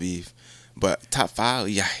love Eve. But top 5,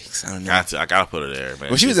 yikes! I don't know. I gotta put her there, man.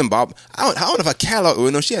 Well, she was in Bob. I don't know if I catalog. Well,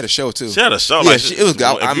 no, she had a show too. She had a show. Yeah, it was good.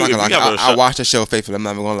 I'm not gonna lie. I watched the show faithfully. I'm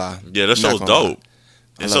not even gonna lie. Yeah, that show was dope.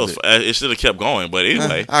 It should have kept going, but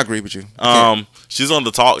anyway, I agree with you. She's on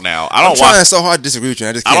The Talk now. I'm trying so hard to disagree with you.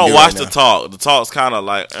 I don't watch The Talk. The Talk's kind of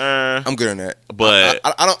like, I'm good on that, but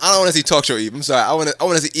I don't want to see talk show Eve. I'm sorry. I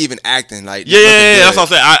want to see even acting like. Yeah, that's what I'm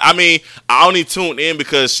saying. I mean, I only tuned in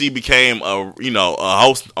because she became a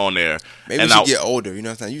host on there. Maybe she get older. You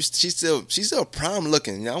know what I'm saying? She's still prime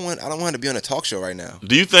looking. I don't want her to be on a talk show right now.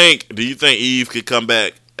 Do you think Eve could come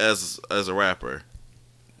back as a rapper?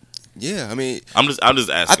 Yeah, I mean, I'm just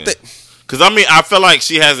asking. Because I feel like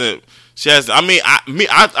she hasn't. I mean,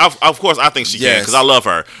 of course, I think she can because I love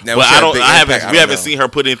her. Now, but we haven't seen her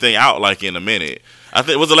put anything out like in a minute. I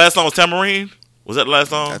think was the last song was Tamarine. Was that the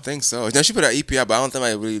last song? I think so. Now she put her EP out, but I don't think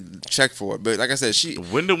I really checked for it. But like I said,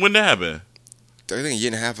 when that happened? I think a year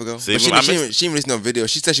and a half ago. See, but she didn't release no video.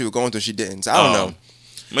 She said she was going through. She didn't. So I don't know.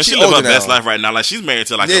 Man, she live her best life right now. Like she's married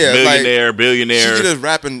to a millionaire, billionaire. She just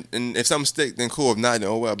rapping, and if something stick, then cool. If not, then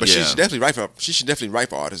oh well. But she should definitely write for. She should definitely write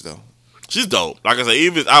for artists though. She's dope. Like I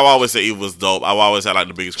said, I always say Eve was dope. I've always had like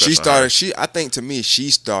the biggest crush on her. I think to me, she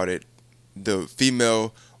started the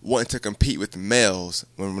female wanting to compete with the males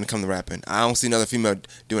when it comes to rapping. I don't see another female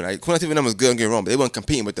doing it. Queen Latifah was good, don't get me wrong, but they weren't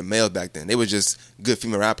competing with the males back then. They were just good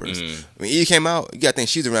female rappers. When Eve came out, you gotta think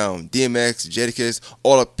she's around DMX, Jadakiss,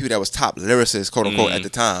 all the people that was top lyricists, quote unquote, at the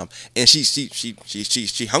time. And she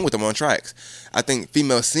hung with them on tracks. I think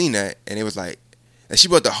females seen that and it was like, and she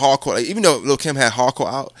brought the hardcore. Like, even though Lil' Kim had hardcore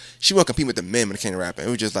out, she wasn't competing with the men when it came to rapping. It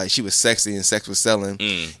was just like she was sexy and sex was selling.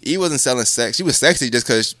 Eve wasn't selling sex. She was sexy just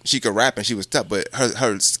because she could rap and she was tough. But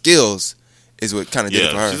her skills is what kind of did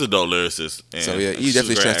it for her. She's a dope lyricist. So yeah, Eve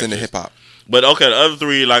definitely transcended hip hop. But okay, the other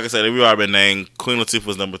 3, like I said, we already been named. Queen Latifah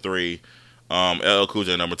was number 3, LL Cool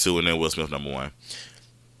J number 2, and then Will Smith number 1.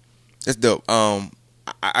 That's dope.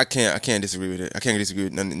 I can't disagree with it. I can't disagree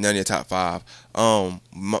with none of your top 5.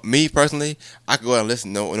 Me personally, I could go and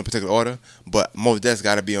listen in a particular order, but Mos Def's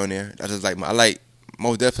got to be on there. I just I like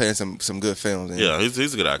Mos Def playing some good films. And yeah,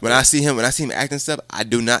 he's a good actor. When I see him acting stuff, I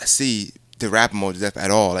do not see the rapper Mos Def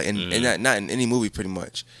at all. Like, and not in any movie, pretty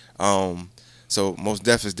much. So Mos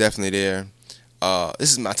Def is definitely there.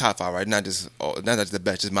 This is my top 5, right? Not just the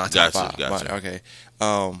best, just my top 5. Gotcha. Okay.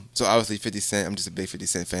 So obviously 50 Cent. I'm just a big 50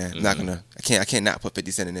 Cent fan. I'm not gonna. I can't not put 50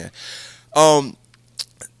 Cent in there.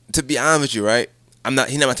 To be honest with you, right?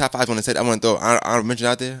 He's not my top 5. I want to throw honorable mention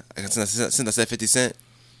out there. Since I said 50 Cent,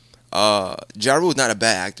 Ja Rule's not a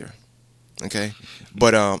bad actor. Okay,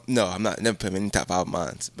 but no, I'm not. Never put him in the top 5 of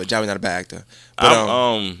mine. But Ja Rule's not a bad actor.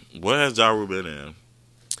 But what has Ja Rule been in?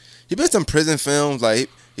 He been in some prison films like.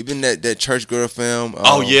 He been in that Church Girl film.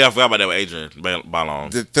 I forgot about that with Adrian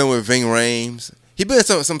Balon. The film with Ving Rhames. He been in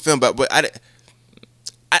some film, but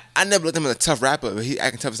I never looked at him as a tough rapper. But he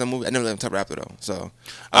acting tough in some movie. I never looked at him as a tough rapper though. So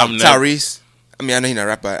Tyrese. I mean, I know he's not a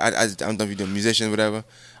rapper. I don't know if he's a musician or whatever.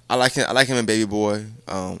 I like him. I like him in Baby Boy.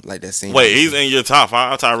 Like that scene. Wait, he's in your top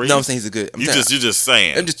 5, Tyrese? No, I'm saying he's a good. You just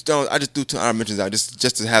saying. I just threw 2 honorable mentions out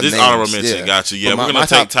just to have this names. honorable mention. Yeah. Got you. Yeah, we're gonna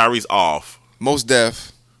take Tyrese off. Mos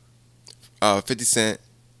Def, 50 Cent,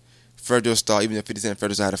 Fergal Star. Even though 50 Cent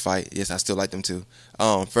and Fergal Star had a fight, yes, I still like them too.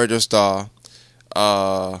 Fergal Star,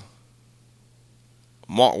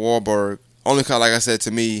 Mark Wahlberg. Only because, like I said,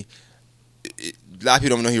 to me, a lot of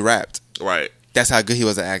people don't know he rapped. Right. That's how good he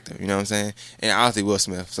was an actor. You know what I'm saying? And obviously Will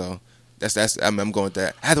Smith. So that's I'm going with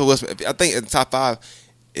that. I have to Will Smith. I think in the top 5,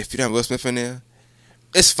 if you don't have Will Smith in there,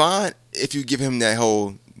 it's fine if you give him that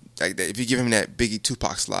whole like that. If you give him that Biggie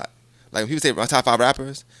Tupac slot, like when people say my top 5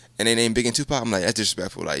 rappers and they name Biggie and Tupac, I'm like that's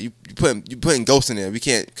disrespectful. Like you putting Ghost in there, we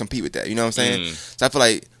can't compete with that. You know what I'm saying? So I feel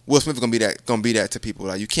like Will Smith is gonna be that to people.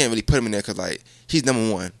 Like you can't really put him in there because like he's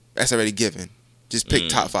number 1. That's already given. Just pick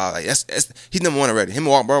top 5. Like he's number 1 already. Him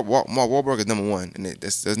and Mark Wahlberg is number 1, and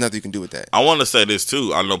there's nothing you can do with that. I want to say this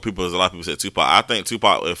too. I know there's a lot of people said Tupac. I think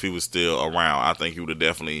Tupac, if he was still around, I think he would have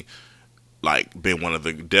definitely like been one of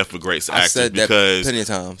the definitely great actors said that because plenty of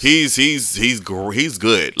times. He's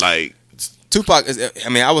good. Like Tupac is. I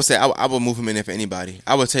mean, I would say I would move him in there for anybody.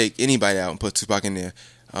 I would take anybody out and put Tupac in there.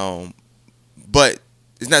 But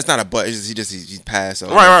it's not a but. It's just he passed.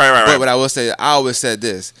 So. Right. But what I will say, I always said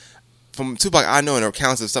this. From Tupac, I know in the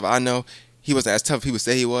accounts of stuff I know, he wasn't as tough as people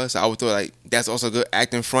say he was. So I would throw like that's also good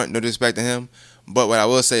acting front. No disrespect to him, but what I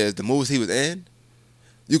will say is the movies he was in,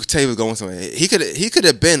 you could tell he was going somewhere. He could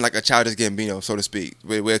have been like a Childish Gambino, so to speak,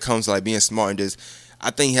 where it comes to like being smart and just.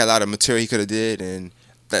 I think he had a lot of material he could have did and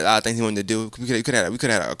a lot of things he wanted to do. We could have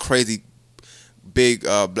had a crazy big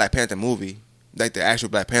Black Panther movie, like the actual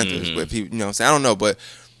Black Panthers. But people, you know, what I'm saying I don't know, but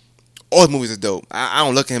all the movies are dope. I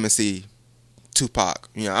don't look at him and see Tupac.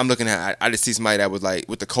 You know, I'm looking at I just see somebody that was like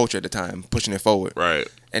with the culture at the time, pushing it forward. Right.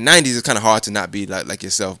 And 90s is kind of hard to not be like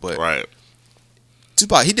yourself, but right.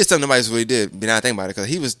 Tupac, he did something nobody else really did. But now I think about it, because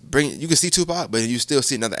he was bringing. You can see Tupac, but you still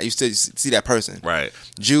see another. You still see that person. Right.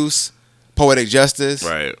 Juice, Poetic Justice.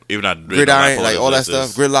 Right. Even not Gridiron, like all that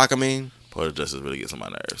stuff. Gridlock. I mean. Poetic Justice really gets on my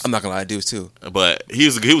nerves. I'm not gonna lie, dudes too. But he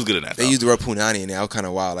was good in that. They used the word punani, and that was kind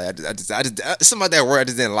of wild. Like I just something about that word I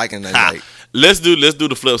just didn't like. And like, let's do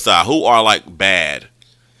the flip side. Who are like bad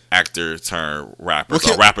actors turn rappers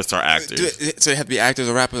or rappers turn actors? So they have to be actors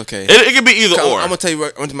or rappers. Okay, it can be either or. I'm gonna tell you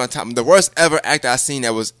one to my top. The worst ever actor I seen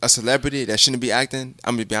that was a celebrity that shouldn't be acting.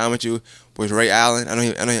 I'm gonna be honest with you. Was Ray Allen. I know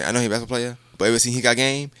he's a basketball player, but ever seen He Got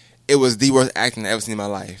Game? It was the worst acting I've ever seen in my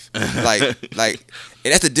life. like,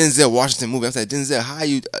 and that's the Denzel Washington movie. I'm saying, Denzel, how are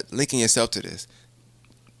you linking yourself to this?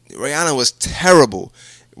 Ray Allen was terrible.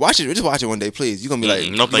 Watch it. Just watch it one day, please. You're gonna be like,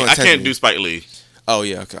 no, I can't do Spike Lee. Oh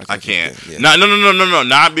yeah, okay. I can't. Yeah. No,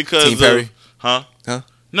 not because Team Perry. Huh? No, it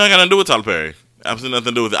got nothing to do with Tyler Perry. Absolutely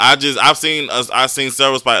nothing to do with it. I've seen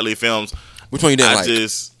several Spike Lee films. Which one you didn't like?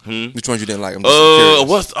 Which ones you didn't like? I'm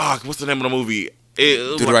just curious. What's the name of the movie?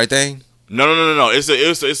 Do the Right Thing. No.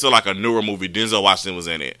 It's like a newer movie. Denzel Washington was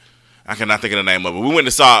in it. I cannot think of the name of it. We went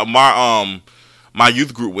and saw my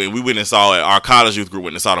youth group we went and saw it. Our college youth group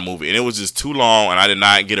went and saw the movie, and it was just too long, and I did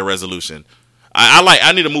not get a resolution.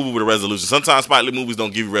 I need a movie with a resolution. Sometimes Spike Lee movies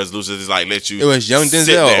don't give you resolutions. It's like let you. It was young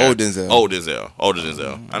Denzel or old Denzel? Older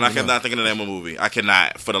Denzel. And I cannot think of the name of the movie. I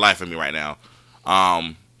cannot for the life of me right now.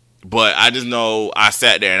 But I just know I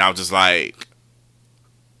sat there and I was just like,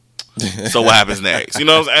 so what happens next? You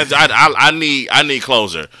know, I need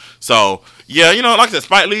closure. So yeah, you know, like I said,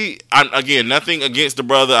 Spike Lee. Again, nothing against the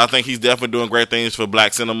brother. I think he's definitely doing great things for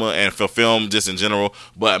black cinema and for film just in general.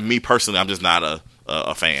 But me personally, I'm just not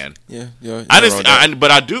a fan. Yeah.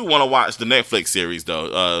 But I do want to watch the Netflix series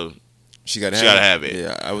though. She gotta have it.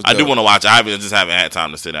 Yeah, I do want to watch it. I just haven't had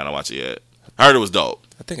time to sit down and watch it yet. I heard it was dope.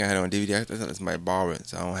 I think I had it on DVD. I thought it's my borrow it,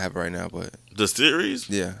 so I don't have it right now. But the series,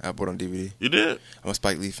 yeah, I bought it on DVD. You did? I'm a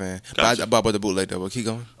Spike Lee fan, Gotcha. but I bought the bootleg though. But keep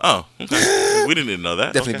going. Oh, okay. We didn't even know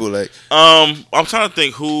that. Definitely bootleg. I'm trying to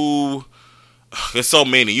think who. There's so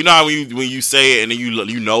many. You know how when you say it and then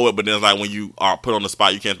you know it, but then it's like when you are put on the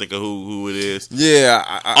spot, you can't think of who it is. Yeah,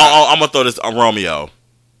 I'm gonna throw this on Romeo.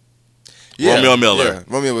 Yeah, Romeo Miller. Yeah.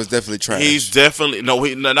 Romeo was definitely trash. He's definitely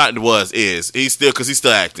is. He's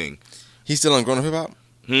still acting. He's still on Grown Up Hip Hop.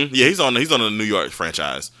 Yeah, he's on the New York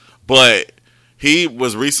franchise, but he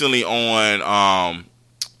was recently on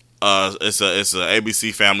it's a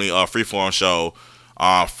ABC Family Freeform show.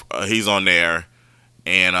 He's on there.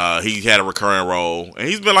 And he had a recurring role, and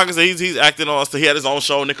he's been, like I said, he's acting on. So he had his own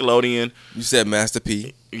show, Nickelodeon. You said Master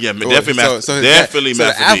P. Yeah, definitely Master. Definitely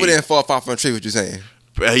Master P. The apple didn't fall far from the tree. What you saying?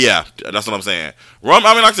 Yeah, that's what I'm saying. Like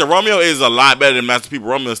I said, Romeo is a lot better than Master P. But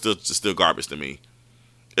Romeo is still garbage to me.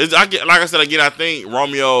 Like I said again, I think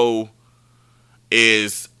Romeo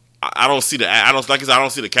is I don't see the I don't like I said, I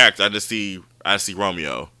don't see the character. I see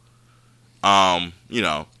Romeo. You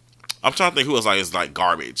know, I'm trying to think who else is like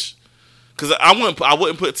garbage. Because I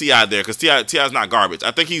wouldn't put T.I. there because T.I.'s not garbage. I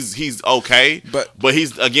think he's okay, but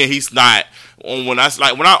he's not. When you watch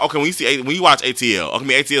ATL, I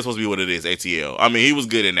mean ATL is supposed to be what it is. ATL. I mean he was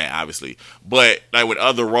good in that obviously, but like with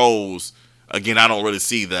other roles, again I don't really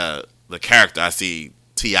see the character. I see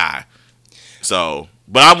T.I. So,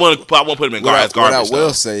 but I won't put him in garbage. What I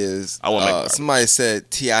will say is, I somebody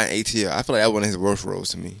said T.I. and ATL. I feel like that was one of his worst roles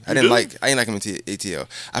to me. I didn't like him in ATL.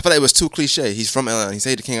 I feel like it was too cliche. He's from Atlanta. He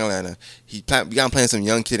said the king of Atlanta. We got him playing some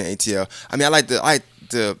young kid in ATL. I mean, I like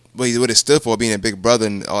what it stood for, being a big brother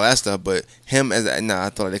and all that stuff. But him I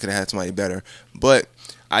thought they could have had somebody better. But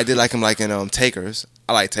I did like him in Takers.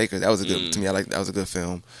 I like Takers. That was a good to me. That was a good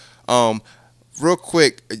film. Real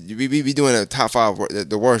quick, we be doing a top 5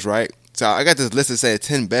 the worst, right? So I got this list that said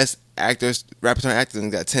 10 best actors, rapper turn actors,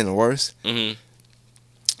 and got 10 worst.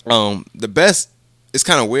 Mm-hmm. The best is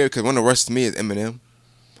kind of weird because one of the worst to me is Eminem.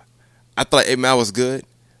 I thought 8 Mile was good,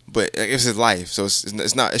 but it's his life, so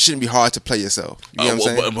it's not. It shouldn't be hard to play yourself. You know what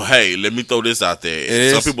I'm saying? But hey, let me throw this out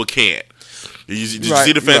there. Some people can't. Did you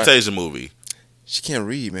see the Fantasia movie? She can't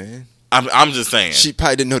read, man. I'm just saying. She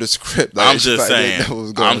probably didn't know the script. I'm just saying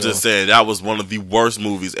that was one of the worst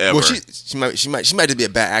movies ever. Well, she might just be a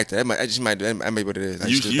bad actor. That might be what it is.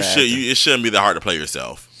 It shouldn't be that hard to play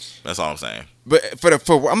yourself. That's all I'm saying. But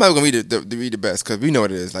I'm not gonna read the best because we know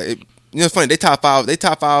what it is. Like it's funny. They top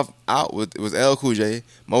five out. It was LL Cool J,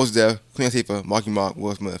 Mos Def, Queen Latifah, Marky Mark,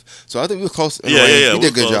 Will Smith. So I think we were close. Yeah. We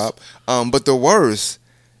did a good job. But the worst,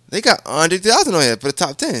 they got Andre 3000 on here for the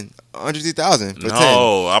top 10. Andre 3000 for 10.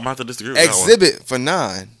 No, I'm about to disagree with Exhibit that one. for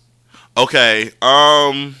 9. Okay.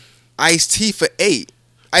 Ice-T for 8.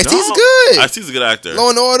 Ice-T's good. Ice-T's a good actor.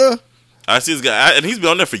 Law and Order. Ice-T's good, and he's been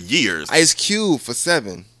on there for years. Ice Cube for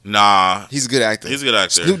 7. Nah, he's a good actor.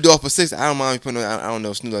 Snoop Dogg for 6. I don't mind putting. I don't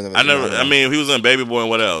know Snoop Dogg. I mean, he was in Baby Boy and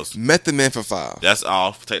what else? Method Man for 5. That's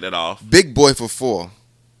off. Take that off. Big Boy for 4.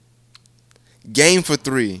 Game for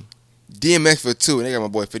 3. DMX for 2, and they got my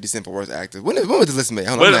boy 50 Cent for worst actor. When was this list made?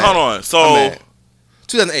 Hold on. So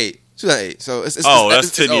 2008. So it's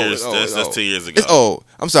 10 years. That's 10 years ago. It's old.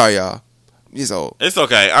 I'm sorry, y'all. It's old. It's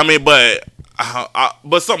okay. I mean, but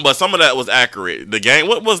some of that was accurate. The game.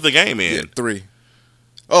 What was the game in? 3.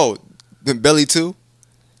 Oh, the Belly 2.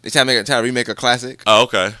 They try to remake a classic. Oh,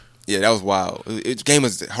 okay. Yeah, that was wild. The game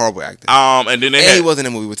was horrible acting. And then he was in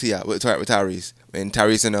a movie with T.I. with Tyrese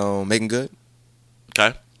and Making Good.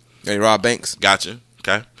 Okay. And Rob Banks. Gotcha.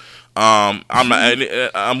 Okay. I'm not.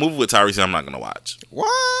 A movie with Tyrese I'm not gonna watch.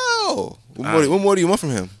 Wow. What more do you want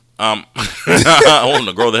from him? I want him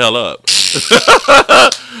to grow the hell up.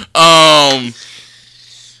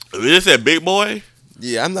 This that Big Boy.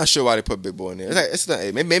 Yeah, I'm not sure why they put Big Boy in there. It's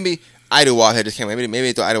not. Maybe Idlewild had just came. Maybe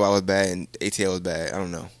they thought Idlewild was bad and ATL was bad. I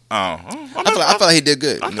don't know. I feel like he did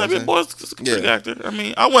good. I thought Big Boy was a good actor. I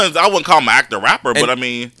mean, I wouldn't call him an actor rapper, but I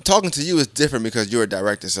mean, talking to you is different because you're a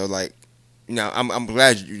director. So like, I'm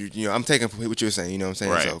glad I'm taking what you were saying. You know what I'm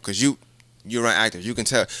saying? Right. So because you're an actor, you can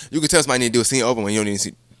tell somebody need to do a scene over when you don't need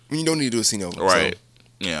to do a scene over. Right.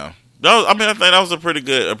 So. Yeah. I think that was a pretty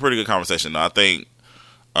good conversation. I think,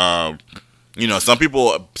 some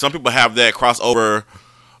people have that crossover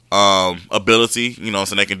ability,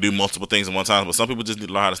 so they can do multiple things at one time. But some people just need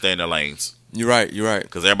to learn how to stay in their lanes. You're right.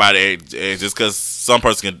 Because everybody, just because one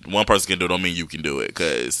person can do it, don't mean you can do it.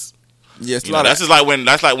 Because that's like when,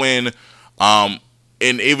 and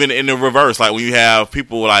even in the reverse, like when you have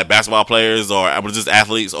people like basketball players or just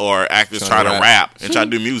athletes or actors trying to rap and try to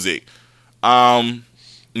do music. No,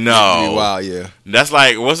 wow, yeah. That's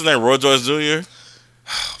like what's his name, Roy George Jr.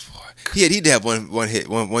 Oh, boy. He did have one hit,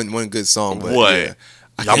 one good song. But what? Yeah,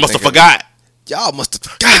 Y'all must have forgot. Y'all must have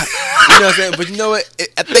forgot. You know what I'm saying? But you know what?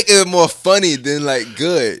 I think it was more funny than like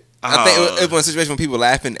good. I think it was a situation when people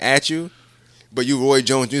laughing at you, but you Roy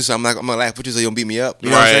Jones Jr., so I'm gonna laugh with you so you don't beat me up.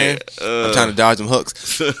 You know what I'm saying? I'm trying to dodge them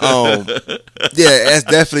hooks. Yeah,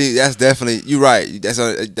 that's definitely you're right.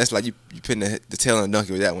 That's like you putting the tail on a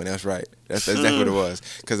donkey with that one. That's right. That's exactly what it was.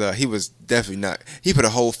 Because he was definitely not. He put a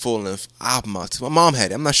whole full length album out too. My mom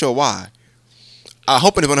had it. I'm not sure why. I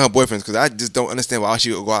hope it was one of her boyfriends because I just don't understand why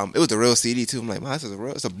she would go out. It was a real CD too. I'm like, man,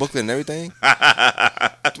 it's a booklet and everything.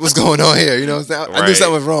 What's going on here? You know what I'm saying? I knew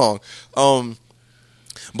something was wrong.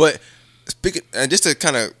 But speaking, and just to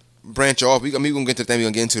kind of branch off, we're gonna get to the thing we're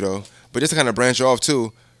gonna get into though. But just to kind of branch off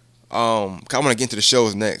too, I want to get into the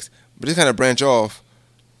shows next. But just kind of branch off.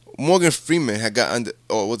 Morgan Freeman had got under,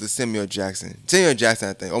 or was it Samuel Jackson? Samuel Jackson,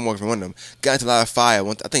 I think, or Morgan Freeman, one of them, got into a lot of fire.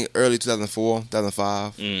 I think early 2004,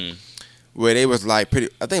 2005. where they was like pretty.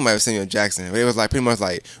 I think it might have Samuel Jackson. Where it was like pretty much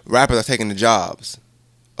like rappers are taking the jobs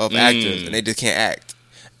of actors and they just can't act.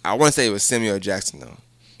 I want to say it was Samuel Jackson though,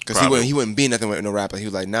 because he wouldn't be nothing with no rapper. He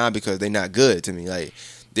was like, nah, because they not good to me. Like,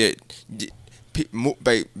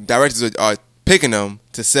 directors are picking them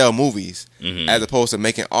to sell movies as opposed to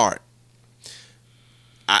making art.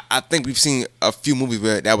 I think we've seen a few movies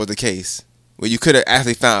where that was the case, where you could have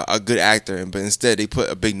actually found a good actor, but instead they put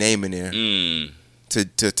a big name in there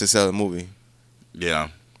to sell the movie. Yeah.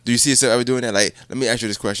 Do you see yourself ever doing that? Like, let me ask you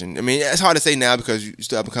this question. I mean, it's hard to say now because you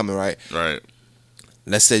still up and coming, right? Right.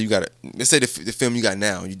 Let's say the film you got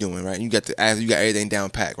now you're doing, right? You got everything down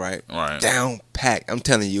packed, right? Right. Down packed. I'm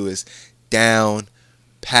telling you, it's down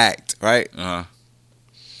packed, right?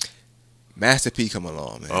 Master P come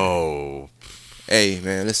along, man. Oh. Hey,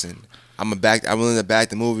 man, listen. I'm willing to back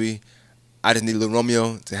the movie. I just need Lil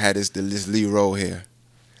Romeo to have this lead role here.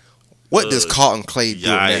 What does Carlton Clay do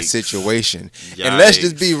in that situation? Yikes. And let's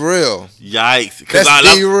just be real. Yikes.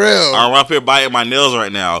 Let's be real. I'm up here biting my nails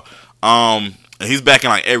right now. And he's backing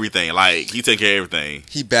like everything. Like, he take care of everything.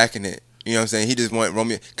 He backing it. You know what I'm saying? He just want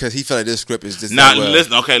Romeo because he felt like this script is just not well.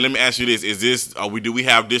 Listen, okay, let me ask you this. Is this do we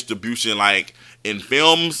have distribution like in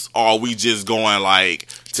films, or are we just going like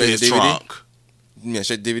to his trunk? Yeah,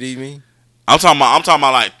 straight DVD, you mean? I'm talking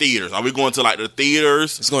about like theaters. Are we going to like the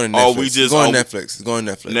theaters? It's going to Netflix. Or we just it's going to Netflix. It's going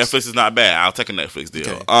to Netflix. Netflix is not bad. I'll take a Netflix deal.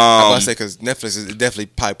 Okay. I was about to say because Netflix is definitely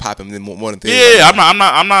probably popping more than theaters. Yeah,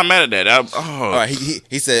 I'm not mad at that. All right,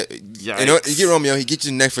 he said, you get Romeo, he get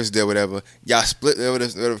you Netflix deal, whatever. Y'all split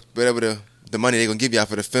whatever the money they're gonna give y'all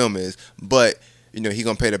for the film is, but you know he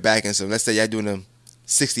gonna pay the back end. So let's say y'all doing a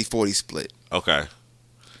 60-40 split. Okay.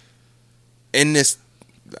 In this.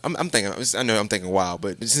 I'm thinking. I know I'm thinking wild,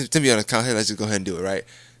 but to be honest, let's just go ahead and do it, right?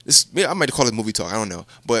 I might call it movie talk. I don't know,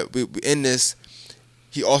 but in this,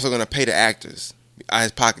 he also gonna pay the actors out of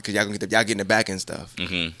his pocket because y'all getting the back end stuff.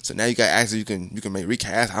 Mm-hmm. So now you got actors you can make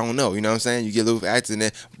recast. I don't know, you know what I'm saying? You get little actors in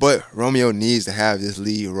there, but Romeo needs to have this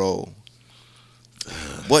lead role.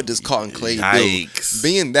 What does Carlton Clay do?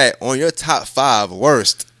 Being that on your top 5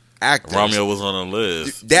 worst actors, Romeo was on the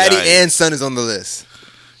list. Daddy and son is on the list.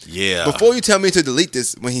 Yeah. Before you tell me to delete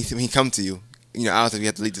this when he come to you, you know, I don't think you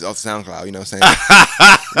have to delete this off the SoundCloud. You know what I'm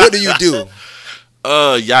saying? What do you do?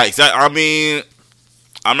 Yikes! I mean,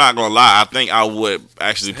 I'm not gonna lie. I think I would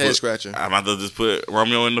actually head scratcher. I'm about to just put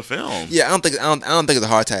Romeo in the film. Yeah, I don't think it's a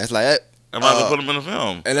hard task. Like I'm about to put him in the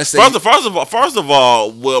film. And let's say first of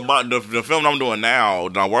all, well, the film I'm doing now,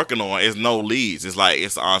 that I'm working on, is no leads. It's like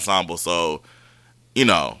it's an ensemble. So, you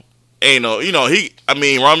know,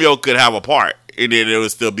 Romeo could have a part. And then it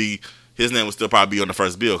would still be his name would still probably be on the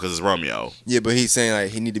first bill because it's Romeo. Yeah, but he's saying like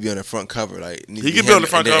he need to be on the front cover. Like he could be on the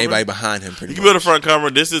front cover. Everybody behind him. He could be on the front cover.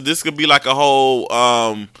 This could be like a whole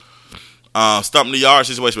stump in the yard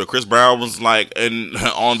situation where Chris Brown was like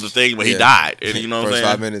on the thing when he died. And you know what I'm saying?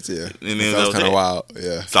 5 minutes, yeah. And then that was kind of wild.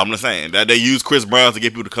 Yeah. So I'm just saying that they used Chris Brown to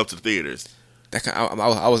get people to come to the theaters.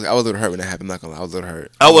 I was a little hurt when that happened. I'm not gonna lie, I was a little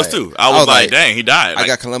hurt. I was too. I was like, dang, he died. I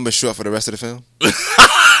got Columbus short for the rest of the film.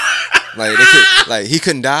 Like he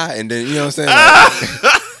couldn't die, and then you know what I'm saying. Like,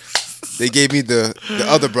 they gave me the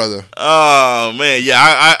other brother. Oh man, yeah.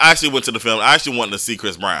 I actually went to the film. I actually wanted to see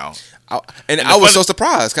Chris Brown, I was so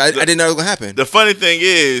surprised because I didn't know it was gonna happen. The funny thing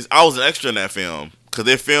is, I was an extra in that film because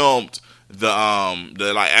they filmed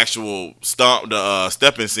the like actual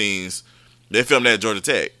stepping scenes. They filmed that at Georgia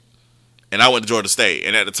Tech, and I went to Georgia State.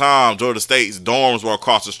 And at the time, Georgia State's dorms were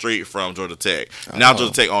across the street from Georgia Tech. Now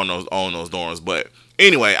Georgia Tech own those dorms, but.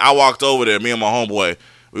 Anyway, I walked over there. Me and my homeboy,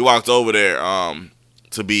 we walked over there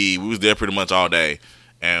we was there pretty much all day,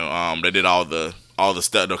 and they did all the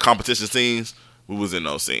stuff, the competition scenes. We was in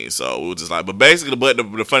those scenes, so we were just like. But basically,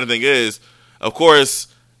 the funny thing is, of course,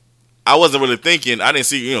 I wasn't really thinking. I didn't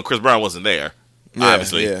see, Chris Brown wasn't there,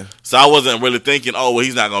 obviously. Yeah. So I wasn't really thinking, oh, well,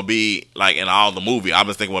 he's not gonna be like in all the movie. I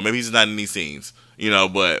was thinking, well, maybe he's not in these scenes.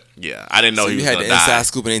 But yeah, I didn't know he was going to die. You had the inside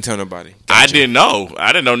scoop and ain't tell nobody. Gotcha. I didn't know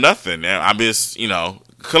nothing. I just,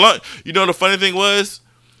 the funny thing was,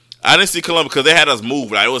 I didn't see Columbus because they had us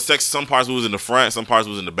move. Like, it was some parts was in the front, some parts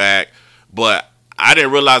was in the back. But I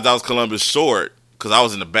didn't realize that was Columbus short because I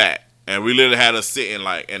was in the back. And we literally had us sitting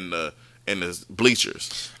like in the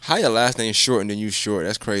bleachers. How your last name short and then you short?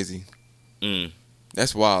 That's crazy.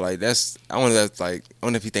 That's wild. Like I wonder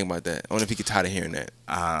if he think about that. I wonder if he get tired of hearing that.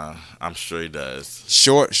 I'm sure he does.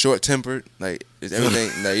 Short tempered. Like is everything.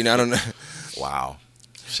 Like, I don't know. Wow.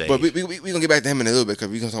 Shade. But we gonna get back to him in a little bit because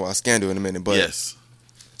we gonna talk about Scandal in a minute. But yes.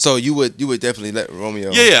 So you would definitely let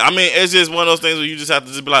Romeo. Yeah. I mean, it's just one of those things where you just have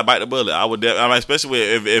to just be like bite the bullet. I would. Especially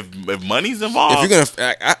if money's involved. If you're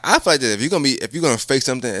gonna, I feel like that if you're gonna fake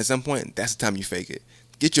something at some point, that's the time you fake it.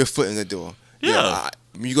 get your foot in the door. Yeah.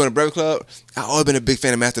 When you go to Breakfast Club, I've always been a big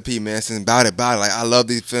fan of Master P, man. Since About It. Like, I love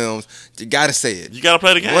these films. You gotta say it. You gotta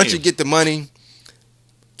play the game. Once you get the money,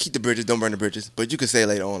 keep the bridges, don't burn the bridges. But you can say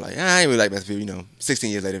later on, like, I ain't really like Master P.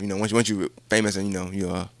 16 years later, once you're famous and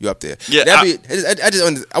you're up there. Yeah.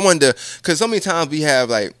 I wanted to, because so many times we have,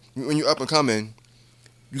 like, when you're up and coming,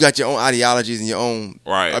 you got your own ideologies and your own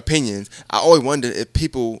opinions. I always wondered if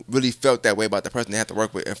people really felt that way about the person they have to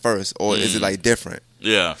work with at first, or is it like different?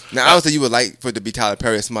 Yeah. Now, obviously, you would like for it to be Tyler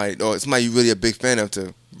Perry or somebody you're really a big fan of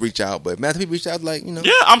to reach out, but Master P reached out, like,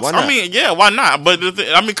 Yeah, why not? why not? But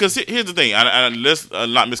because here's the thing, let's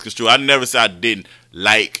not misconstrue. I never said I didn't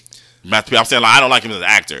like Master P. I'm saying, like, I don't like him as an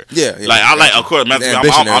actor. Yeah. Like, I like, of course, Master P.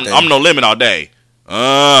 I'm No Limit all day.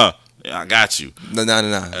 Yeah, I got you. No.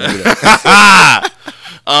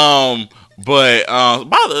 But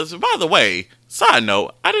by the way, side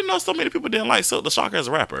note, I didn't know so many people didn't like Silk the Shocker as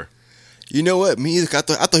a rapper. You know what? Me either. I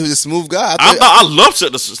thought he was a smooth guy. I love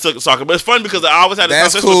Silk the Shocker, but it's funny because I always had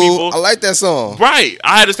this conversation with people. I like that song. Right.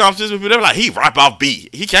 I had this conversation with people. They were like, he rap off beat.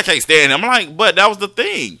 I can't stand him. I'm like, but that was the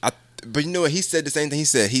thing. But you know what? He said the same thing. He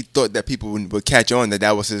said he thought that people would catch on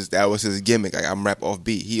that was his gimmick. Like, I'm rap off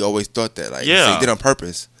beat. He always thought that. Like, he did it on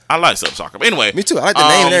purpose. I like Silk the Shocker. But anyway, me too. I like the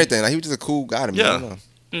name and everything. Like, he was just a cool guy to me. Yeah.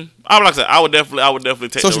 I don't know. I would definitely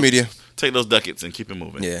take social media. Take those ducats and keep it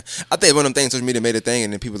moving. Yeah, I think one of them things, social media made a thing,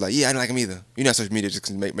 and then people were like, yeah, I didn't like him either. You know, social media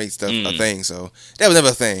just make stuff a thing. So that was never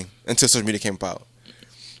a thing until social media came about.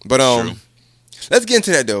 But True. Let's get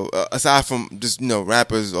into that though. Aside from just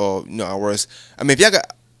rappers or our worst. I mean, if y'all got,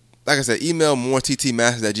 like I said, email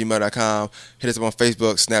morettmasters@gmail.com. Hit us up on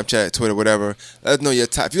Facebook, Snapchat, Twitter, whatever. Let us know your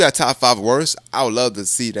top. If you got top 5 worst, I would love to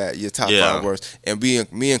see that, your top 5 worst. And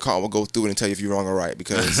me and Carl will go through it and tell you if you're wrong or right,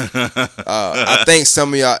 because I think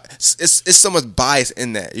some of y'all, it's so much bias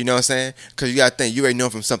in that. You know what I'm saying? Because you got to think you already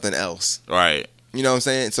know from something else. Right. You know what I'm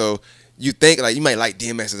saying? So you think, like, you might like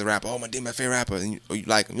DMX as a rapper. Oh, my DMX favorite rapper. And you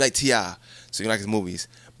like him. You like T.I., so you like his movies.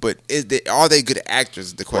 But are they good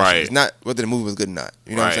actors? The question is not whether the movie was good or not.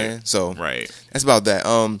 You know what I'm saying? So that's about that.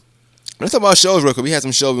 Let's talk about shows real quick. We had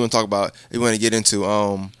some shows we want to talk about. We want to get into.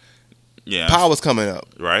 Power's coming up.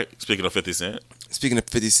 Right. Speaking of 50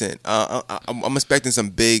 Cent. I'm expecting some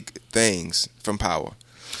big things from Power.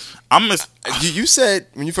 You said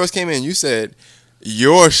when you first came in, you said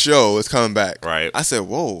your show is coming back. Right. I said,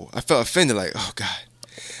 whoa. I felt offended. Like, oh God.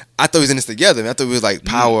 I thought we was in this together. I thought we was like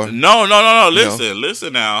Power. No.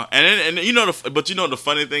 Listen now. And the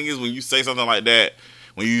funny thing is when you say something like that,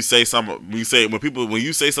 when you say something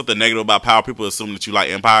negative about Power, people assume that you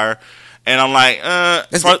like Empire. And I'm like,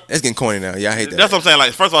 that's getting corny now. Yeah, I hate that. That's what I'm saying.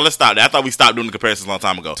 Like, first of all, let's stop that. I thought we stopped doing the comparisons a long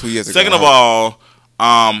time ago. 2 years ago. Second of all,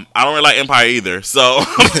 I don't really like Empire either. So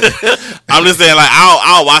I'm just saying, like,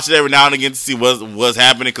 I'll watch it every now and again to see what's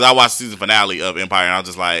happening, because I watched season finale of Empire and I was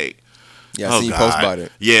just like, yeah, I seen you post about it.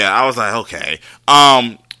 Yeah, I was like, okay.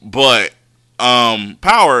 But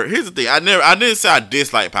Power, here's the thing. I didn't say I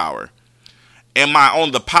dislike Power. Am I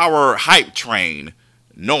on the Power hype train?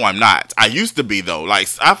 No, I'm not. I used to be though. Like,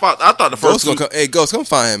 I thought the first Ghost, come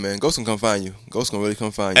find him, man. Ghost can come find you. Ghost can really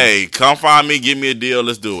come find you. Hey, come find me, give me a deal,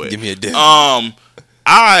 let's do it. Give me a deal.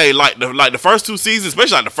 I like the first 2 seasons,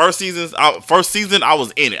 especially like the first season, I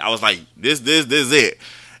was in it. I was like, this is it.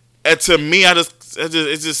 And to me, it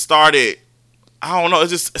just started. I don't know. It's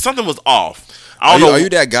just something was off. I don't know. Are you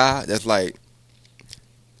that guy that's like,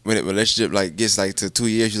 when a relationship like gets like to 2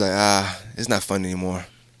 years, you're like, it's not fun anymore?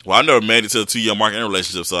 Well, I never made it to a 2-year mark in a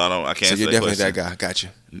relationship, so I can't. So you're say definitely that guy. Got you.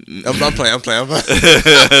 I'm playing. I'm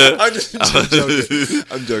just joking.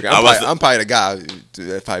 I'm joking. I'm probably the guy.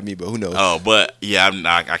 That's probably me, but who knows? Oh, but yeah,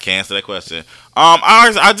 I can't answer that question.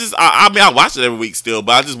 I watch it every week still,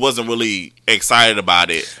 but I just wasn't really excited about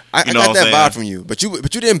it. I got that vibe from you, but you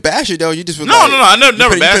didn't bash it though. You just was no. I never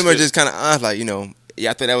bashed it. You pretty much just kind of honest, like, yeah,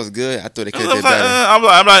 I thought that was good. I thought it could have been better. I'm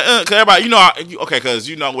like, cause everybody, because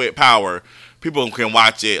with Power, people can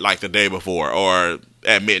watch it like the day before or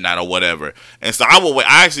at midnight or whatever. And so I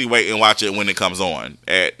actually wait and watch it when it comes on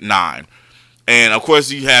at 9. And of course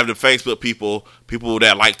you have the Facebook people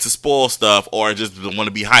that like to spoil stuff or just want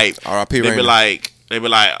to be hyped. R.I.P. They be like,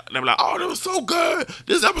 oh, that was so good.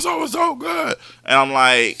 This episode was so good. And I'm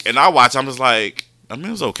like, and I watch, I'm just like, I mean,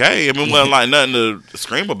 it was okay. I mean, it wasn't like nothing to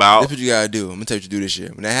scream about. That's what you gotta do. I'm gonna tell you what you do this year.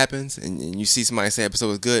 When that happens, and you see somebody say episode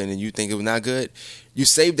was good, and then you think it was not good, you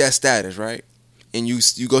save that status, right? And you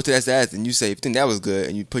go to that status, and you say, if you think that was good,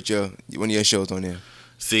 and you put one of your shows on there.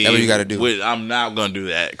 See, that's what you got to do. I'm not gonna do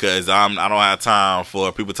that because I don't have time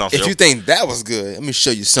for people talking. If you think that was good, let me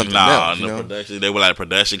show you something else. The production, they were like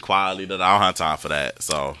production quality. That I don't have time for that.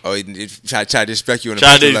 So you try to disrespect you on the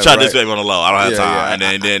try to level, right? disrespect me on the low. I don't have time,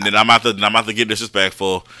 Yeah. and then I'm about to get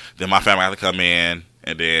disrespectful. Then my family have to come in,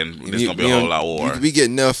 and then there's gonna be a whole lot more. We get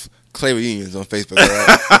enough Clay reunions on Facebook,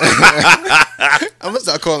 right? I'm gonna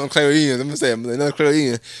start calling them Clay reunions. I'm gonna say another Clay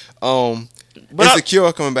reunion. But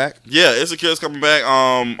Insecure coming back. Yeah, Insecure is coming back.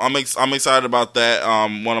 I'm excited about that.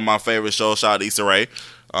 One of my favorite shows. Shout out to Issa Rae.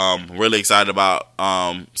 Really excited about.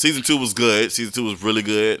 Season 2 was good. Season 2 was really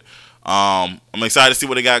good. I'm excited to see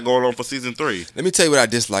what they got going on for season 3. Let me tell you what I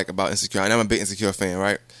dislike about Insecure. And I'm a big Insecure fan,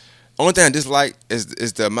 right? Only thing I dislike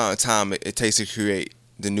is the amount of time it takes to create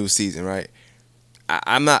the new season, right?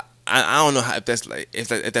 I don't know if that's like if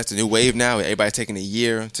that's the new wave now. Everybody's taking a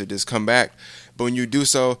year to just come back, but when you do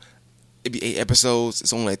so, it'd be 8 episodes.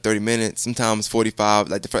 It's only like 30 minutes. Sometimes 45.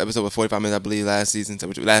 Like the first episode was 45 minutes, I believe. Last season,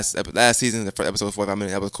 last season, the first episode was 45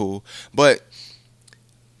 minutes. That was cool. But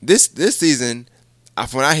this season,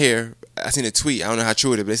 from what I hear, I seen a tweet. I don't know how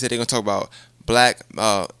true it is, but they said they're gonna talk about black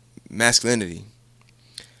masculinity.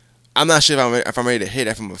 I'm not sure if I'm ready to hear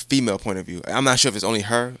that from a female point of view. I'm not sure if it's only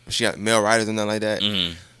her. If she got male writers and nothing like that.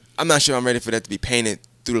 Mm-hmm. I'm not sure I'm ready for that to be painted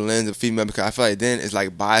through the lens of female because I feel like then it's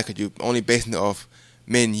like bias because you're only basing it off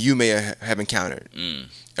men you may have encountered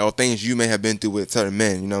or things you may have been through with certain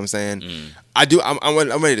men. You know what I'm saying?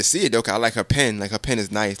 I'm ready to see it though. Cause I like her pen. Like her pen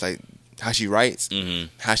is nice. Like how she writes,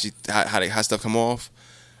 how stuff come off.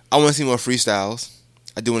 I want to see more freestyles.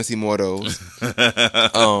 I do want to see more of those.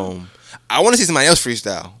 I want to see somebody else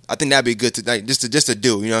freestyle. I think that'd be good to like just to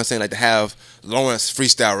do. You know what I'm saying? Like to have Lawrence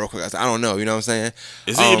freestyle real quick. I don't know. You know what I'm saying?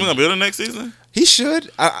 Is he even gonna be on the next season? He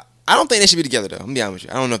should. I don't think they should be together though. I'm gonna be honest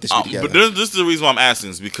with you. I don't know if they should be together. But this is the reason why I'm asking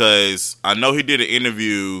is because I know he did an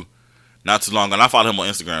interview not too long ago, and I followed him on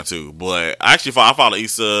Instagram too. But I follow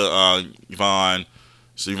Issa, Yvonne.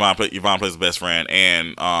 So Yvonne plays the best friend,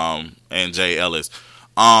 and Jay Ellis.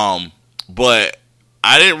 But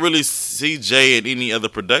I didn't really see Jay in any other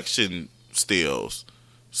production stills,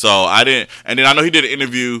 so I didn't. And then I know he did an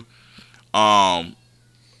interview a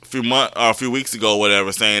few weeks ago, or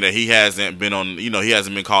whatever, saying that he hasn't been on. He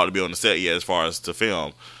hasn't been called to be on the set yet, as far as to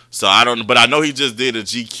film. So I don't. But I know he just did a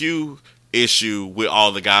GQ issue with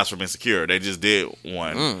all the guys from Insecure. They just did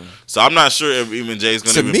one. So I'm not sure if even Jay's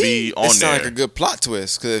going to even be on there. It sounds like a good plot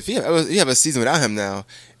twist because if you have a season without him now,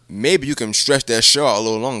 maybe you can stretch that show out a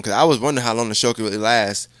little longer. Because I was wondering how long the show could really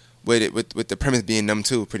last with the premise being them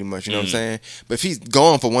two, pretty much. You know what I'm saying? But if he's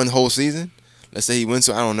gone for one whole season, let's say he wins,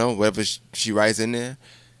 so I don't know, whatever she writes in there,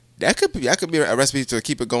 that could be a recipe to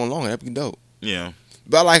keep it going longer. That'd be dope. Yeah.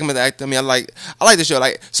 But I like him as an actor. I mean, I like the show.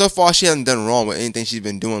 Like so far, she hasn't done wrong with anything she's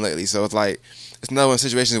been doing lately. So it's like it's another one of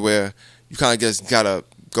those situations where you kind of just gotta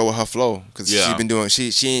go with her flow because she's been doing.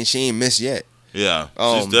 She ain't missed yet. Yeah,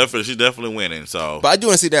 she's definitely winning. So, but I do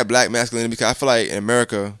want to see that black masculinity because I feel like in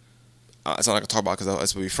America, it's not like I talk about because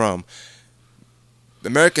that's where we're from.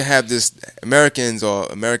 America have this Americans or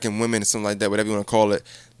American women or something like that, whatever you want to call it.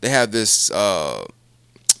 They have this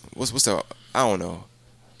what's the I don't know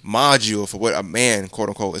module for what a man quote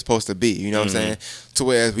unquote is supposed to be. You know what I'm saying? To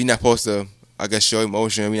where we not supposed to, I guess, show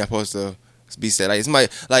emotion. We not supposed to be sad. Like somebody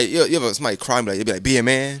like you have somebody crying, like you'll be like, be a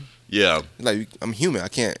man. Yeah, like I'm human. I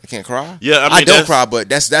can't cry. Yeah, I mean, I don't cry, but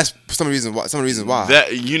that's some reasons why. Some reasons why.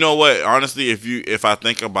 That you know what? Honestly, if I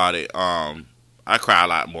think about it, I cry a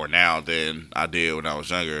lot more now than I did when I was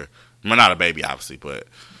younger. I'm not a baby, obviously, but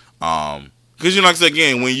because like I said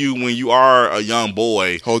again, when you are a young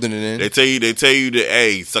boy holding it in, they tell you that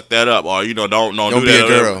hey, suck that up, or don't do be that. A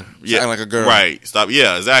girl. Yeah, acting like a girl. Right. Stop.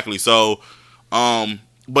 Yeah, exactly. So,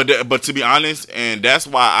 But to be honest, and that's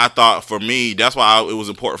why I thought for me, that's why it was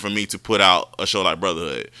important for me to put out a show like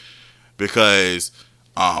Brotherhood, because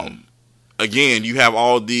again, you have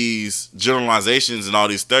all these generalizations and all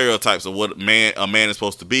these stereotypes of what a man is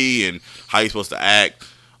supposed to be and how he's supposed to act,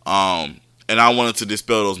 and I wanted to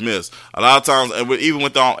dispel those myths. A lot of times, even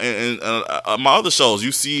with my other shows,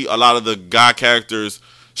 you see a lot of the guy characters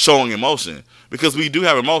showing emotion. Because we do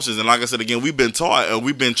have emotions, and like I said again, we've been taught and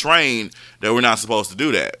we've been trained that we're not supposed to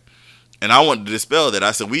do that. And I wanted to dispel that.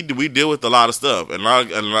 I said we deal with a lot of stuff, and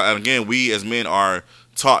again, we as men are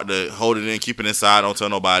taught to hold it in, keep it inside, don't tell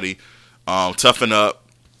nobody, toughen up,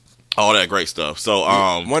 all that great stuff. So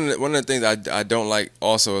one of the things I don't like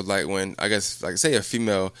also is like when I guess like say a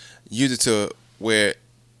female use it to where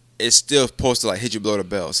it's still supposed to like hit you below the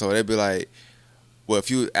belt. So they'd be like, well, if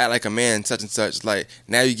you act like a man, such and such, like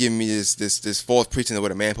now you're giving me this false preaching of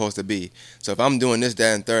what a man's supposed to be. So if I'm doing this,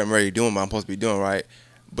 that, and third, I'm already doing what I'm supposed to be doing, right?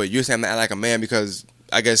 But you're saying I'm not act like a man because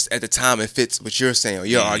I guess at the time it fits what you're saying or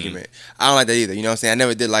your argument. I don't like that either. You know what I'm saying? I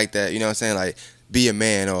never did like that. You know what I'm saying? Like, be a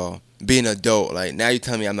man or be an adult. Like, now you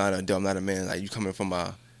tell me I'm not an adult, I'm not a man. Like, you coming from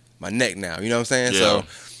my neck now. You know what I'm saying? Yeah. So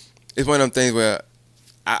it's one of them things where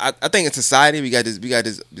I think in society we got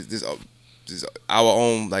this our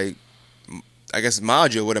own, like, I guess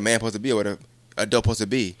module what a man supposed to be or what a adult supposed to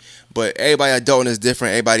be. But everybody adulting is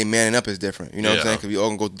different. Everybody manning up is different. You know what I'm saying? Because we all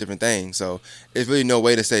gonna go through different things. So it's really no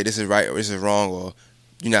way to say this is right or this is wrong or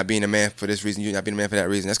you're not being a man for this reason, you're not being a man for that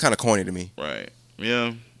reason. That's kind of corny to me. Right.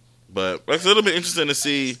 Yeah. But like I said, it'll be interesting to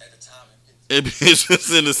see. It'd be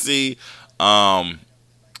interesting to see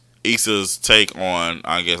Issa's take on,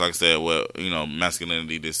 I guess, like I said, well,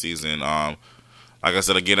 masculinity this season. Like I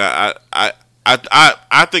said again, I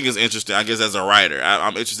think it's interesting. I guess as a writer,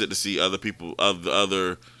 I'm interested to see other people of the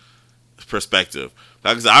other perspective.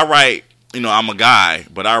 Like I said, I write. I'm a guy,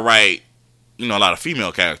 but I write. A lot of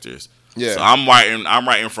female characters. Yeah. So I'm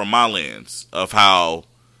writing from my lens of how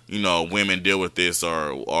women deal with this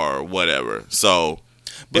or whatever. So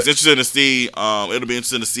it's interesting to see. It'll be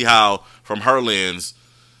interesting to see how from her lens,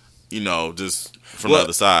 just from the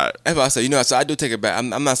other side. That's what I say. So I do take it back.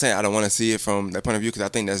 I'm not saying I don't want to see it from that point of view because I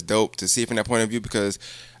think that's dope to see it from that point of view because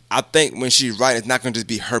I think when she's writing, it's not going to just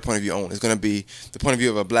be her point of view only. It's going to be the point of view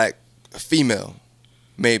of a black female,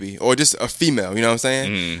 maybe, or just a female. You know what I'm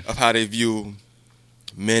saying? Of how they view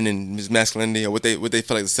men and masculinity or what they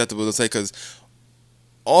feel like acceptable to say. Because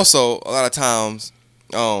also a lot of times,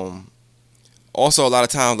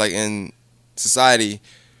 like in society,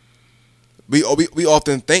 we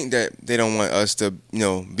often think that they don't want us to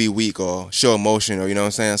be weak or show emotion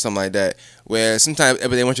or something like that. Where sometimes that's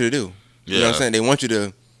what they want you to do. Yeah. You know what I'm saying? They want you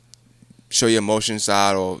to show your emotion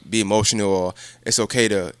side or be emotional or it's okay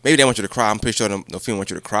to maybe they want you to cry. I'm pretty sure no film want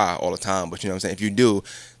you to cry all the time, but you know what I'm saying? If you do,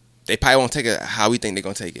 they probably won't take it how we think they're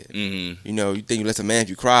gonna take it. Mm-hmm. You think you less a man if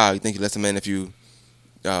you cry. You think you less a man if you,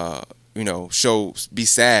 be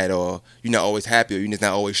sad or you're not always happy or you're just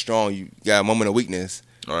not always strong. You got a moment of weakness.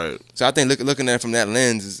 All right. So I think looking at it from that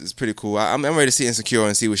lens is pretty cool. I'm ready to see Insecure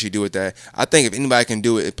and see what she do with that. I think if anybody can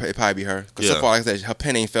do it, it probably be her. Because so far, like I said, her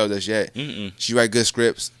pen ain't failed us yet. Mm-mm. She write good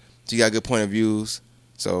scripts. She got good point of views.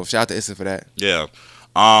 So shout out to Issa for that. Yeah.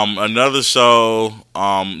 Another show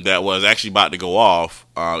that was actually about to go off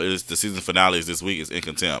is the season finale is this week. Is In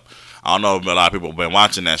Contempt. I don't know if a lot of people have been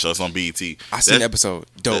watching that show. It's on BET. I seen the episode.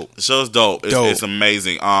 Dope. The show's dope. It's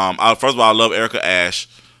amazing. First of all, I love Erica Ash.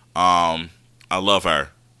 I love her.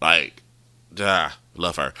 Like,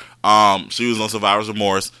 love her. She was on Survivor's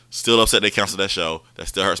Remorse. Still upset they canceled that show. That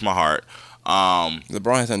still hurts my heart.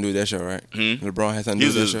 LeBron has something to do with that show, right? LeBron has something to do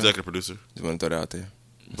with that show. He's the executive producer. Just want to throw that out there.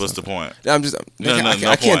 What's the point? I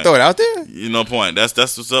can't throw it out there. No point. That's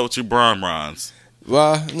what's up with you, Bronze.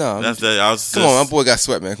 Well, no. That's that. Come on, my boy got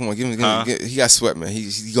sweat, man. Come on, give him. He got sweat, man.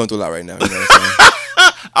 He's going through a lot right now. You know what I'm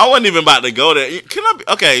saying? I wasn't even about to go there. Can I be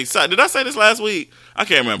okay? So did I say this last week? I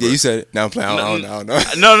can't remember. Yeah, you said it. Now I'm playing. I don't know.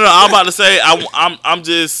 No. I'm about to say I'm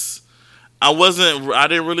just. I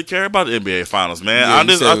didn't really care about the NBA Finals, man. Yeah,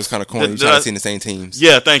 you said it was kind of corny. You tried to see the same teams.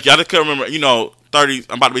 Yeah, thank you. I just couldn't remember. 30.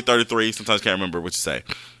 I'm about to be 33. Sometimes I can't remember what you say.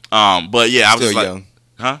 But yeah, I was still just young. Like,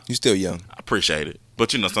 huh? You still young. I appreciate it,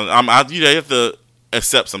 but you have to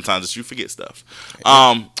accept sometimes that you forget stuff. But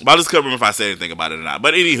I just couldn't remember if I said anything about it or not.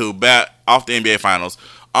 But anywho, back off the NBA Finals.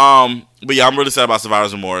 But yeah, I'm really sad about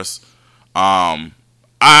Survivor's Remorse. I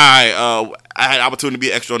had the opportunity to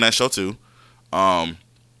be extra on that show too.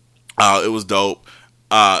 It was dope.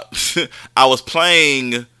 I was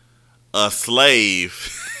playing a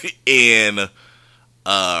slave in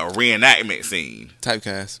a reenactment scene.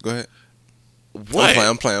 Typecast. Go ahead. What?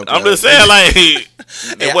 I'm playing. I'm just saying, like,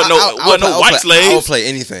 it wasn't no white slaves. I will play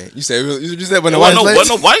anything. You said wasn't no white slaves?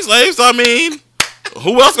 Wasn't no white slaves. I mean,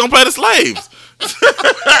 who else gonna play the slaves?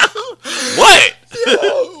 What?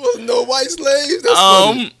 Wasn't no white slaves. That's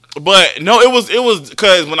funny. But no, it was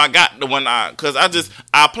because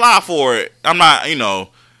I applied for it. I'm not,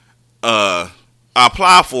 I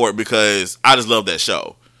applied for it because I just love that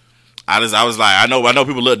show. I was like, I know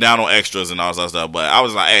people look down on extras and all that stuff, but I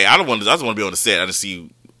was like, hey, I just want to be on the set. I just see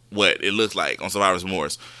what it looks like on Survivor's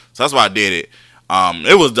Remorse. So that's why I did it.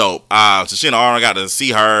 It was dope. Tashina Arnold, got to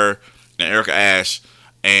see her and Erica Ash,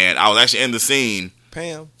 and I was actually in the scene.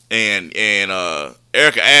 Pam. And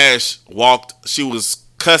Erica Ash walked. She was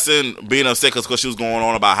cussing, being upset because she was going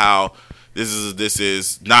on about how this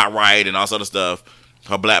is not right and all sort of stuff.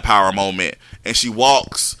 Her Black Power moment, and she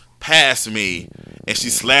walks past me and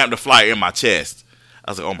she slammed the flyer in my chest.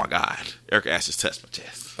 I was like, oh my God, Erica Ash just touched my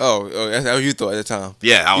chest. Oh, that's what you thought at the time.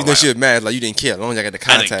 Yeah, I was you know like, she was mad, like you didn't care. As long as I got the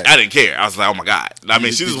contact. I didn't care. I was like, oh my God. I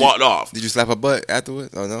mean, she just walked off. Did you slap her butt afterwards?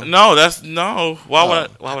 Oh no. No. Why would I?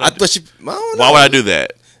 Why would I? I thought she. I don't know. Why would I do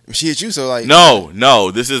that? She hit you, so like.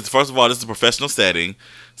 No. This is first of all, this is a professional setting.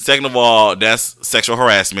 Second of all, that's sexual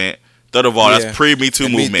harassment. Third of all, that's pre-Me Too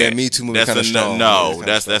movement. That Me Too movement. That's no.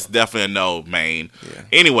 That's definitely a no, man. Yeah.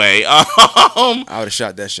 Anyway, I would have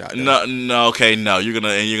shot that shot. Though. No. Okay, no. You're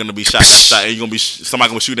gonna be shot. And you're gonna be somebody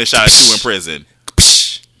gonna shoot that shot at you in prison.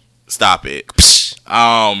 Stop it.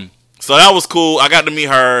 So that was cool. I got to meet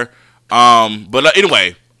her. But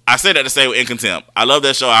anyway, I say that to say In Contempt. I love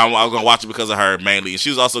that show. I was gonna watch it because of her mainly. And she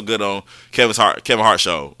was also good on Kevin Hart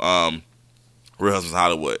show. Real Husbands of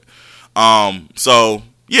Hollywood. So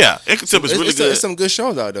yeah, In Contempt is really good. It's some good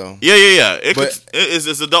shows out though. Yeah.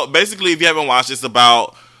 It's adult. Basically, if you haven't watched, it's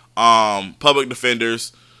about public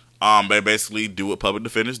defenders. They basically do what public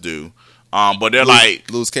defenders do. But they're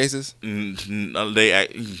lose cases. They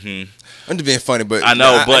act. I'm just being funny, but I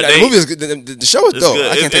know. But the movie is good. The show is dope.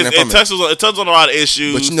 Good. I can't take that from it. It touches on a lot of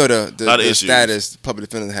issues. But you know the status public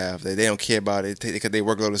defenders have. They don't care about it because their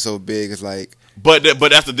workload is so big. It's like. But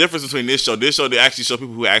that's the difference between this show. This show, they actually show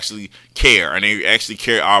people who actually care, and they actually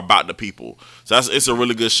care about the people. So it's a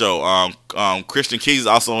really good show. Christian Keys is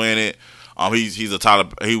also in it. He used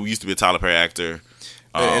to be a Tyler Perry actor.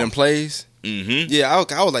 And in plays. Mm-hmm. Yeah, I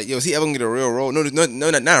was like, yo, is he ever gonna get a real role? No,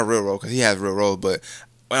 not a real role because he has a real role. But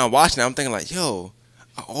when I'm watching it, I'm thinking like, yo,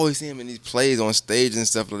 I always see him in these plays on stage and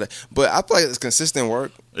stuff like that. But I feel like it's consistent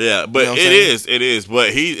work. Yeah, but it is. But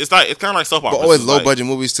it's kind of like soap opera. But always low budget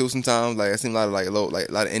movies too. Sometimes like I seen a lot of a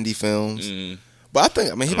lot of indie films. Mm-hmm. But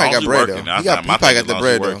I mean, he probably got bread though. He probably got the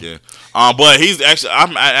bread though. But he's actually,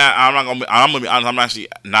 I'm actually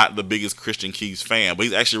not the biggest Christian Keys fan, but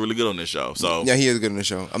he's actually really good on this show. So yeah, he is good on the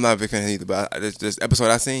show. I'm not a big fan either, but this episode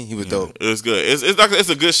I seen, he was dope. It was good. It's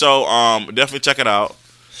a good show. Definitely check it out.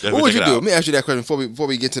 What would you do? Let me ask you that question before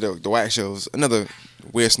we get to the whack shows. Another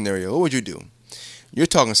weird scenario. What would you do? You're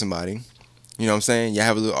talking to somebody, you know what I'm saying? You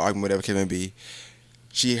have a little argument, whatever it may be.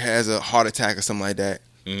 She has a heart attack or something like that,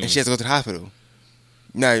 and she has to go to the hospital.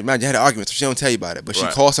 Now, imagine you had an argument, so she don't tell you about it, but she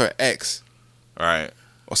calls her ex, right,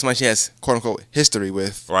 or somebody she has quote unquote history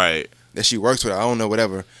with, right, that she works with, I don't know,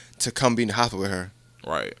 whatever, to come be in the hospital with her,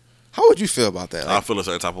 right. How would you feel about that? I feel a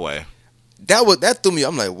certain type of way. That threw me.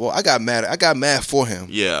 I'm like, well, I got mad for him.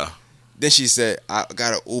 Yeah. Then she said, I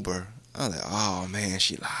got an Uber. I was like, oh man,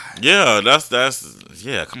 she lied. Yeah, that's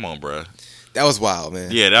yeah. Come on, bro. That was wild,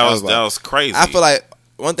 man. Yeah, that was crazy. I feel like.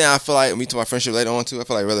 One thing I feel like, when we talk about friendship later on too, I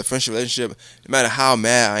feel like whether friendship, relationship, no matter how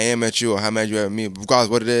mad I am at you or how mad you are at me, regardless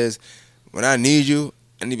of what it is, when I need you,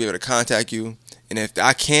 I need to be able to contact you. And if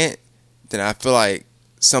I can't, then I feel like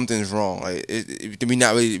something's wrong. Like we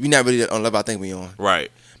not really on the level I think we on.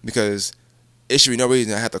 Right. Because it should be no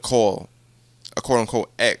reason I have to call a quote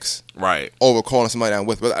unquote ex. Right. Over calling somebody I'm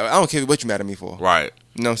with. But I don't care what you mad at me for. Right.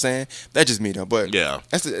 You know what I'm saying? That's just me though. But yeah,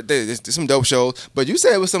 there's some dope shows. But you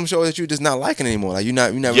said it was some shows that you just not liking anymore. Like you're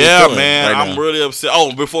not really man. Right I'm really upset.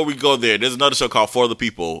 Oh, before we go there, there's another show called For the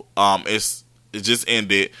People. It just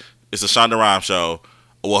ended. It's a Shonda Rhimes show.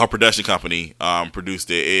 Well, her production company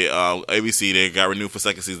produced it. ABC, they got renewed for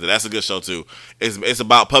second season. That's a good show too. It's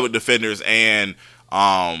about public defenders and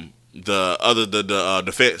the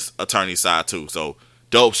defense attorney side too. So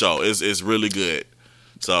dope show. It's really good.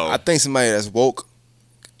 So I think somebody that's woke.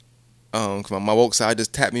 My woke side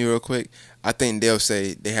just tapped me real quick. I think they'll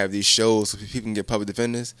say they have these shows so people can get public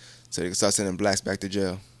defenders so they can start sending blacks back to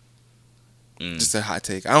jail. Just a hot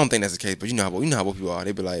take. I don't think that's the case, but you know how woke people are.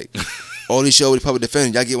 They be like, all these shows with public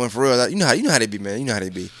defenders, y'all get one for real. You know how they be, man. You know how they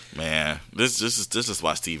be. Man, this is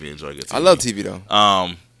watch TV and enjoy good TV. I love TV though.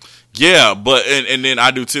 Yeah, but and then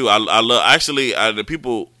I do too. I love the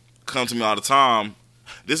people come to me all the time.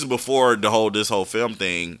 This is before this whole film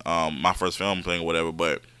thing, my first film thing or whatever,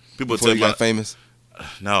 but people before you got famous?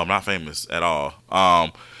 No, I'm not famous at all.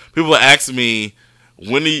 People ask me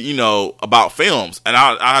when about films, and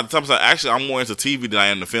I had to say, actually I'm more into TV than I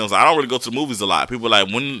am into films. I don't really go to the movies a lot. People are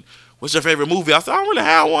like, what's your favorite movie? I said I don't really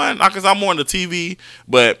have one because I'm more into TV.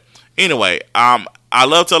 But anyway, I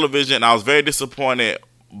love television. And I was very disappointed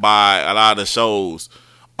by a lot of the shows,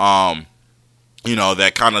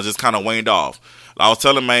 that kind of waned off. I was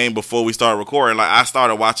telling Maine before we started recording, like I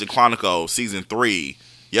started watching Quantico season 3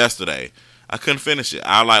 yesterday. I couldn't finish it.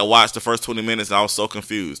 I watched the first 20 minutes and I was so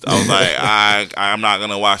confused. I was like, I'm not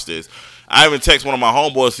gonna watch this. I even texted one of my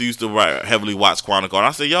homeboys who used to heavily watch Quantico, and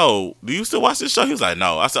I said, "Yo, do you still watch this show?" He was like,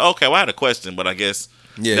 "No." I said, "Okay, well, I had a question, but I guess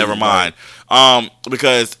never mind." Right.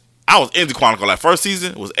 Because I was into Quantico. Like first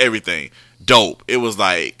season was everything dope. It was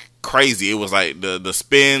like crazy. It was like the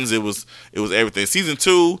spins. It was everything. Season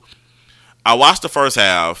 2, I watched the first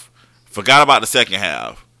half, forgot about the second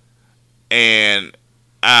half, and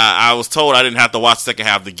I was told I didn't have to watch the second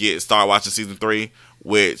half to start watching season 3.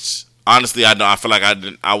 Which honestly, I feel like I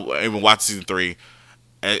didn't. I even watched season 3.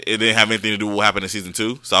 It didn't have anything to do with what happened in season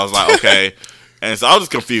 2. So I was like, okay. And so I was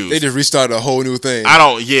just confused. They just restarted a whole new thing.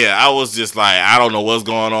 I was just like, I don't know what's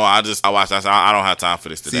going on. I watched. I said, I don't have time for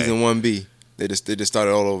this today. Season 1B. They just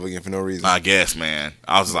started all over again for no reason. I guess, man.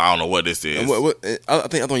 I was just like, I don't know what this is. And I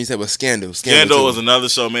think the one you said was Scandal. Scandal was another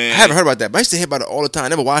show, man. I haven't heard about that, but I used to hear about it all the time. I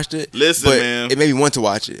never watched it. Listen, but man. It made me want to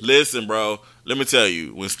watch it. Listen, bro. Let me tell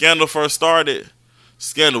you. When Scandal first started,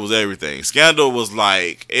 Scandal was everything. Scandal was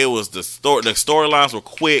like, it was the storylines were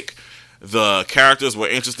quick. The characters were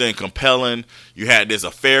interesting and compelling. You had this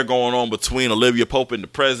affair going on between Olivia Pope and the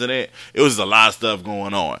president. It was a lot of stuff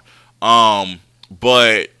going on.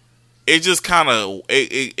 But it just kind of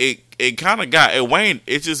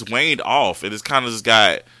it just waned off. It just kind of just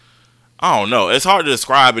got, I don't know. It's hard to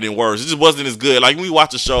describe it in words. It just wasn't as good. Like when you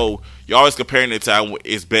watch a show, you're always comparing it to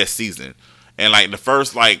its best season. And like the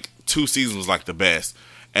first like 2 seasons was like the best.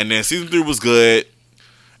 And then season 3 was good.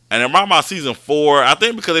 And around my season 4, I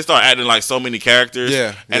think because they started adding like so many characters.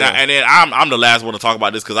 Yeah. And then I'm the last one to talk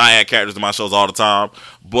about this because I add characters to my shows all the time.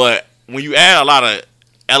 But when you add a lot of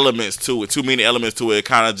elements to it, too many elements to it, it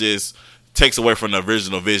kind of just takes away from the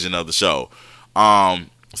original vision of the show.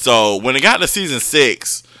 So when it got to season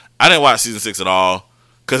 6, I didn't watch season 6 at all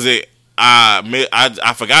because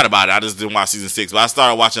I forgot about it. I just didn't watch season 6. But I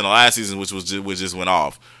started watching the last season, which just went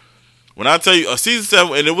off. When I tell you, season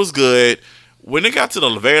 7, and it was good. When it got to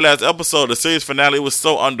the very last episode, the series finale, it was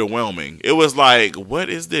so underwhelming. It was like, what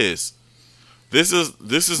is this? This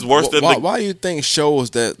is worse than. Why do you think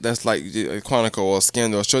shows that's like Chronicle or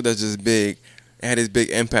Scandal, a show that's just big and had this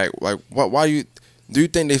big impact? Like, why do you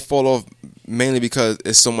think they fall off mainly because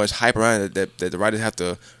it's so much hype around it that the writers have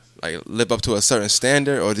to like live up to a certain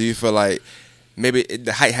standard, or do you feel like maybe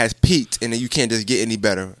the hype has peaked and then you can't just get any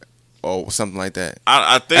better? Or something like that.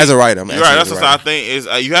 I think as a writer, you're right. That's what I think is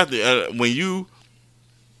you have to when you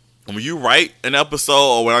write an episode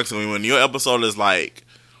or when your episode is like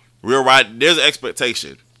real writing, there's an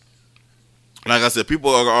expectation. Like I said, people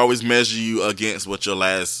are always measure you against what your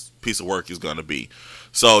last piece of work is going to be.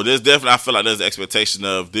 So there's definitely, I feel like there's an expectation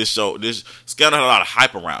of this show. This Scandal had a lot of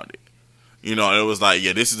hype around it. You know, it was like,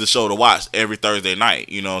 yeah, this is the show to watch every Thursday night.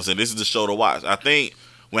 You know what I'm saying? This is the show to watch. I think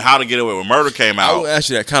when How to Get Away with Murder came out, I would ask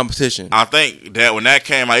you that competition. I think that when that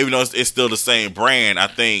came out, even though it's still the same brand, I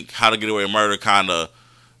think How to Get Away with Murder kind of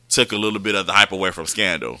took a little bit of the hype away from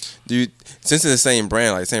Scandal. Since it's the same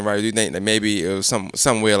brand, like same writer, do you think that maybe it was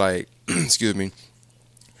somewhere like, excuse me,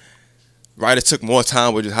 writers took more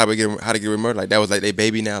time with just How to Get Away with Murder? Like that was like they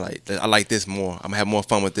baby now. Like I like this more. I'm gonna have more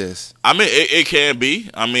fun with this. I mean, it can be.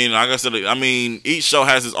 I mean, like I said, each show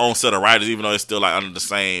has its own set of writers, even though it's still like under the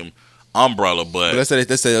same umbrella. But let's say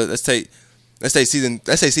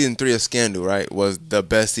season 3 of Scandal, right, was the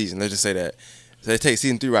best season. Let's just say that. So they take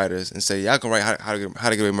season 3 writers and say, y'all can write How to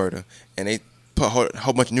Get Away with Murder, and they put a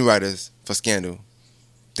whole bunch of new writers for Scandal.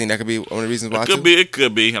 Think that could be one of the reasons why? It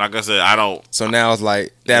could be. Like I said, I don't. So now it's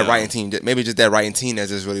like that writing team, maybe just that writing team that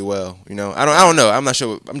does really well. You know, I don't know. I'm not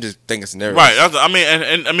sure. I'm just thinking scenarios. Right. I mean,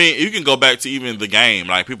 and I mean, you can go back to even the game.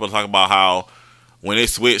 Like people talk about how when it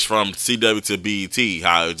switched from CW to BET,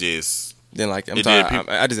 how it just didn't like it.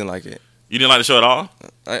 I just didn't like it. You didn't like the show at all?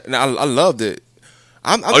 I loved it.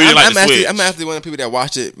 I'm actually one of the people that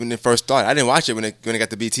watched it when it first started. I didn't watch it when it got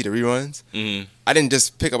to BT, the reruns. Mm-hmm. I didn't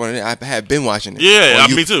just pick up on it. I had been watching it. Yeah,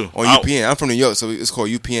 me too. On UPN. I'm from New York, so it's called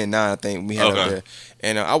UPN 9, I think we had up there.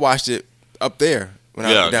 And I watched it up there.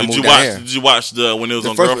 Did you watch when it was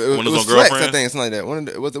on Girlfriends? Flex, I think something like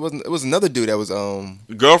that. It was another dude that was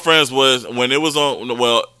Girlfriends was when it was on.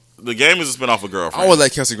 Well, the game is a spinoff of Girlfriends. I always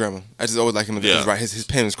like Kelsey Grammer. I just always like him. His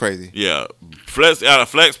pen was crazy. Yeah, Flex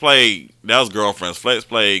played, that was Girlfriends. Flex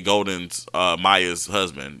played Golden's Maya's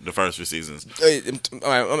husband the first few seasons. All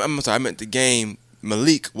right, I'm sorry. I meant the game.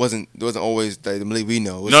 Malik wasn't always the Malik we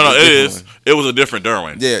know. It was a different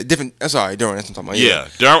Derwin. Yeah, different. That's all right, Derwin. That's what I'm talking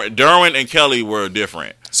about. Yeah, Derwin and Kelly were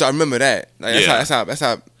different. So I remember that. Like, that's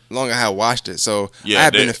how long I had watched it. So I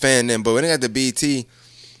had been a fan then. But when it got to BT,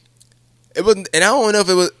 it wasn't. And I don't know if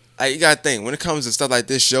it was. Like, you gotta think when it comes to stuff like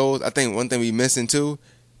this shows. I think one thing we missing too,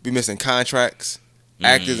 we missing contracts,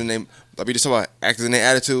 actors and they. Like we just talk about actors and their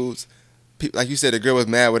attitudes. People, like you said, the girl was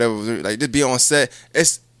mad. Whatever. Like just be on set.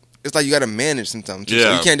 It's like you gotta manage sometimes. Too. Yeah.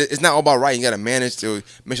 So you can't. It's not all about writing. You gotta manage to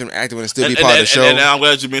make sure the actor will still be part of the show. And I'm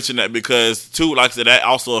glad you mentioned that because too, like I said, that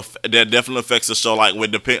definitely affects the show. Like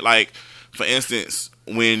with for instance,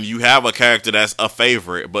 when you have a character that's a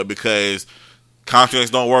favorite, but because contracts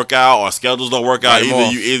don't work out or schedules don't work out,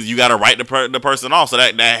 either you got to write the person off, so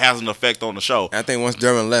that has an effect on the show. And I think once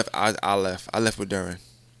Duran left, I left. I left with Duran.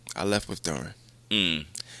 And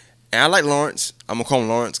I like Lawrence. I'm gonna call him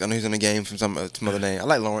Lawrence. I know he's in the game from some other name. I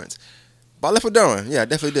like Lawrence, but I left with Duran. Yeah, I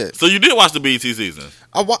definitely did. So you did watch the BET season?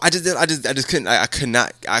 I just did. I just couldn't. I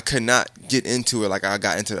could not get into it like I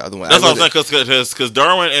got into the other one. That's what I'm saying, because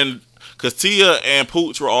Derwin and because Tia and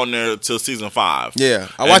Pooch were on there till season 5. Yeah,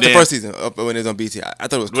 I watched the first season when it was on BT. I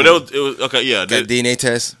thought it was cool. But it was okay. Yeah, got DNA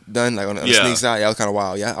test done like on the sneak side. Yeah, it was kind of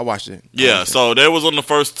wild. Yeah, I watched it. Yeah, so there was on the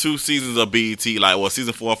first 2 seasons of BET,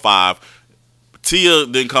 season 4 and 5. Tia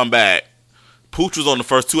didn't come back. Pooch was on the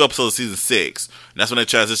first 2 episodes of season 6. And that's when they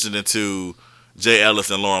transitioned into Jay Ellis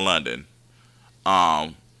and Lauren London.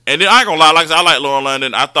 And then I ain't gonna lie, like I said, I like Lauren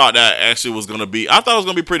London. I thought that actually was gonna be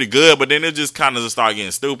pretty good, but then it just kind of just started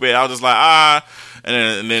getting stupid. I was just like,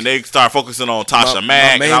 and then they started focusing on Tasha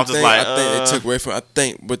Mack, and I was just like, I think it took away from. I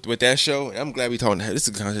think with that show, and I'm glad we talking. This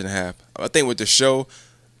is a conversation and a half. I think with the show,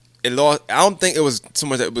 it lost. I don't think it was so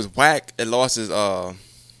much that it was whack. It lost its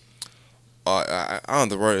I don't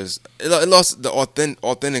know the word is. It lost the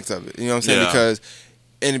authentics of it. You know what I'm saying? Yeah. Because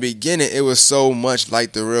in the beginning, it was so much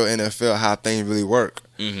like the real NFL, how things really work.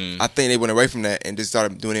 Mm-hmm. I think they went away from that and just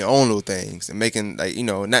started doing their own little things and making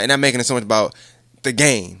not making it so much about the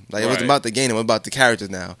game. Like it wasn't about the game; it was about the characters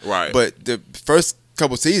now. Right. But the first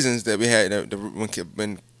couple seasons that we had,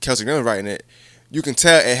 when Kelsey Grammer was writing it, you can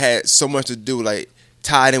tell it had so much to do, like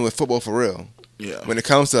tied in with football for real. Yeah. When it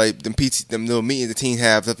comes to like them little meetings the teams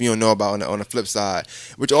have, stuff you don't know about on the flip side,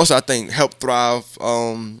 which also I think helped thrive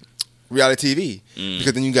reality TV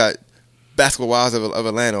because then you got Basketball Wives of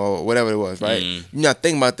Atlanta or whatever it was, right? You're not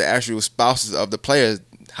thinking about the actual spouses of the players,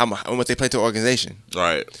 how much they play to the organization.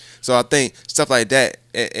 Right. So I think stuff like that,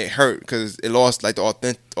 it hurt because it lost like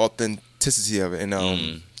the authenticity of it.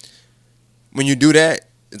 And when you do that,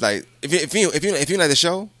 it's like if you like the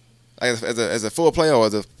show, like as a full player or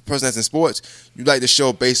as a person that's in sports, you like the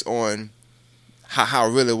show based on how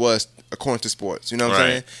it really was according to sports. You know what I'm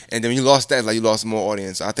saying? And then when you lost that, like you lost more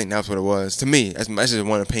audience. I think that's what it was. To me, that's just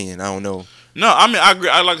one opinion. I don't know. No, I mean I agree.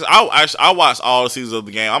 I watched all the seasons of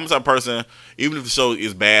the game. I'm the type of person, even if the show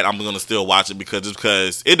is bad, I'm gonna still watch it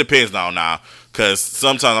because it depends now. Because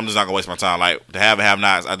sometimes I'm just not gonna waste my time. Like the have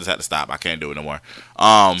nots, I just had to stop. I can't do it no more.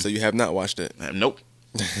 So you have not watched it? Nope.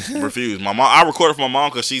 Refuse. My mom. I record it for my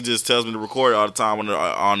mom because she just tells me to record it all the time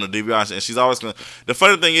on the DVR, and she's always gonna. The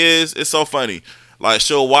funny thing is, it's so funny. Like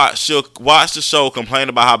she'll watch the show, complain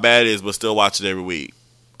about how bad it is, but still watch it every week.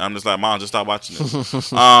 I'm just like, Mom, just stop watching it.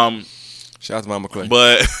 Shout out to Mama Clay.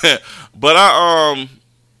 But I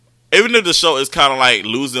even if the show is kind of like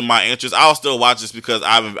losing my interest, I'll still watch this because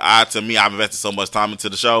I've invested so much time into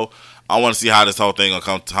the show. I want to see how this whole thing gonna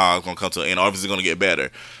come to an end, or if it's gonna get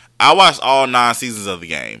better. I watched all 9 seasons of the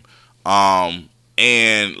game,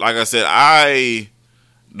 and like I said,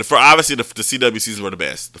 obviously the CW seasons were the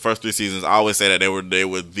best. The first 3 seasons, I always say that they were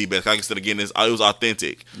the best. Like I said again, it was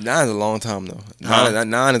authentic. 9 is a long time though.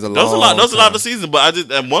 9 is a long. Those a lot of seasons, but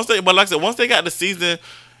once they got to season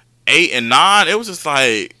 8 and 9, it was just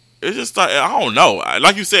like I don't know.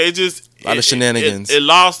 Like you said, a lot of shenanigans. It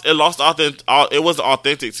wasn't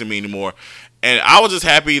authentic to me anymore, and I was just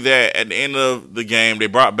happy that at the end of the game they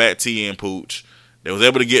brought back T and Pooch. They was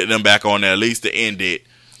able to get them back on there at least to end it.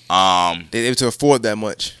 They able to afford that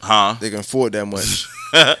much. They can afford that much.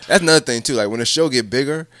 That's another thing too. Like when a show get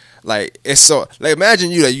bigger, like it's so like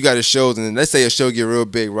imagine you got a show and then let's say a show get real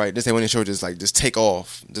big, right? Let's say when the show just take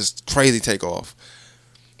off, just crazy take off,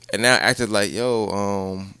 and now acted like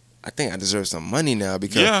I think I deserve some money now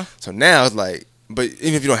because so now it's like. But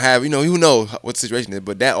even if you don't have, you know what the situation is,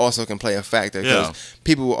 but that also can play a factor because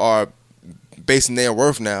people are basing their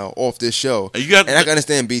worth now off this show. And I can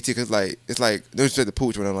understand BT because it's like no respect to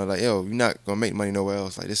Pooch when I'm like, yo, you're not gonna make money nowhere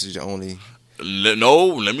else. Like this is your only. No,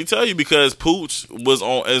 let me tell you because Pooch is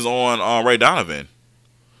on Ray Donovan.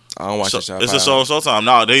 I don't watch the show. It's a show on Showtime.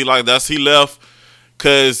 No, he left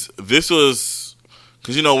because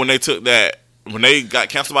when they got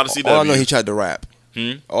canceled by the CW. All I know he tried to rap.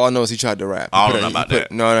 All I know is he tried to rap. I don't know about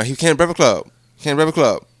that. No, he came to Breakfast Club. Came to the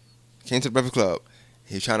Breakfast Club.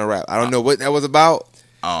 He was trying to rap. I don't know what that was about.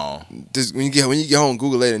 Oh, just when you get home,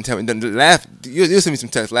 Google it and tell me. Laugh. You'll send me some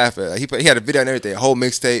text. Laugh at it. He had a video and everything, a whole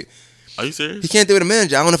mixtape. Are you serious? He can't do it with a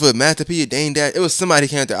manager. I don't know if it was Master P or Dane Dash. It was somebody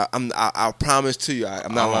he came to. I promise to you,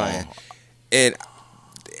 I'm not lying. And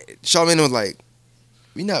Charlamagne was like,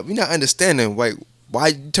 "We not understanding. Like, why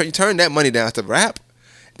you turn that money down to rap?"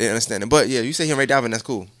 They understand it. But yeah, you say him right down, and that's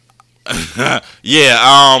cool.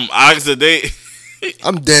 Yeah. Like I said,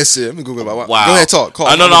 I'm dead serious. Let me Google it. Wow. Go ahead, talk. Call.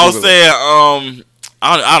 I know. I was saying.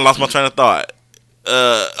 I lost my train of thought.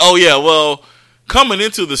 Oh yeah. Well, coming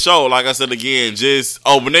into the show, like I said again,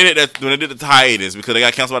 when they did the hiatus because they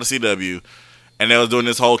got canceled by the CW, and they was doing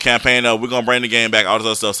this whole campaign of we're gonna bring the game back, all this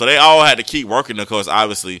other stuff. So they all had to keep working, of course,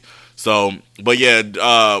 obviously. So, but yeah,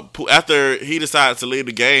 after he decided to leave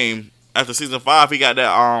the game after season 5, he got that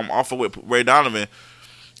offer with Ray Donovan.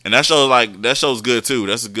 And that show's good too.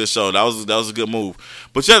 That's a good show. That was a good move.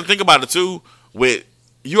 But you have to think about it too.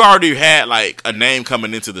 You already had like a name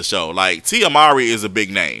coming into the show. Like Tia Mowry is a big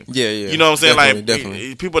name. Yeah. You know what I'm saying?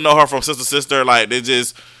 Definitely. People know her from Sister Sister. Like they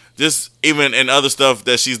just even in other stuff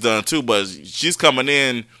that she's done too. But she's coming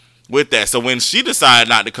in with that. So when she decided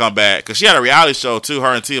not to come back, because she had a reality show too.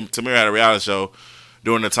 Her and Tamira had a reality show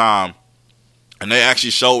during the time, and they actually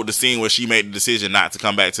showed the scene where she made the decision not to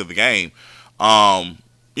come back to the game.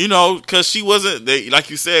 You know, because she wasn't, like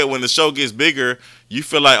you said, when the show gets bigger, you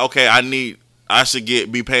feel like, okay, I should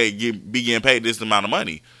be getting paid this amount of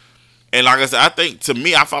money. And like I said,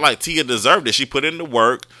 I felt like Tia deserved it. She put in the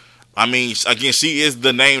work. I mean, again, she is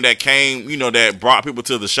the name that came, that brought people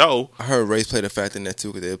to the show. I heard race played a factor in that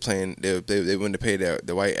too, because they were playing, they wanted to pay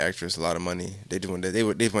the white actress a lot of money. They wanted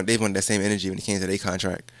that same energy when it came to their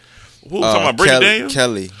contract. Who talking about Brittany Daniels?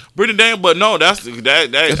 Kelly. Brittany Daniels, but no, that's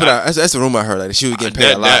the rumor I heard. Like she was getting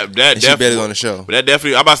paid a lot. That she barely on the show. But that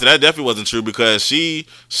definitely wasn't true because she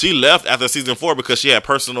left after season 4 because she had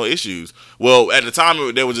personal issues. Well, at the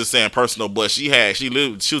time they were just saying personal, but she was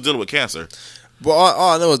dealing with cancer. Well,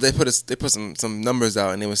 all I know is they put some numbers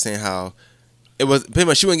out and they were saying how it was pretty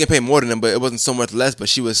much she wouldn't get paid more than them, but it wasn't so much less. But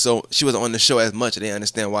she wasn't on the show as much. They didn't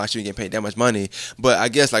understand why she was getting paid that much money. But I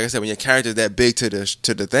guess, like I said, when your character's that big to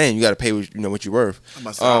the thing, you got to pay what you're worth.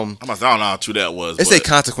 I don't know how true that was. They say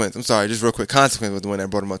Consequence. I'm sorry, just real quick. Consequence was the one that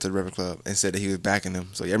brought him up to the River Club and said that he was backing him.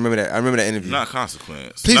 So yeah, I remember that interview. Not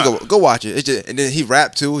Consequence. Please go watch it. And then he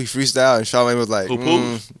rapped too. He freestyled, and Charlamagne was like,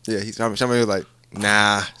 yeah. Charlamagne was like,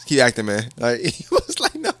 nah, keep acting, man. Like he was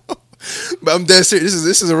like, no. But I'm dead serious.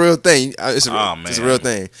 This is a real thing. It's a real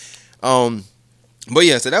thing. But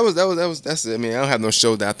yeah, so that's it. I mean, I don't have no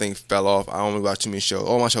show that I think fell off. I only watch too many shows.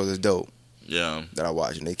 All my shows is dope. Yeah. That I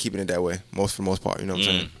watch, and they keeping it that way for the most part. You know what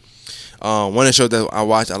I'm saying? One of the shows that I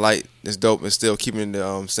watch, I like, it's dope, and still keeping it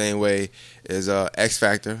the same way is X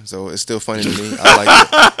Factor. So it's still funny to me. I like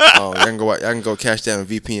it. I can go catch that on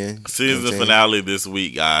VPN. Season finale this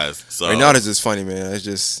week, guys. So Renato is funny, man. It's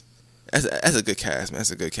just. That's a good cast, man.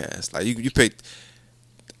 That's a good cast. Like you picked.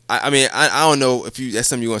 I mean, I don't know if that's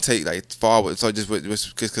something you're gonna take like forward. So just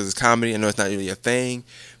because it's comedy, I know it's not really a thing,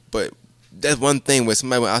 but that's one thing when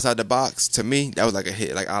somebody went outside the box. To me, that was like a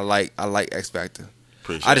hit. Like I like X Factor.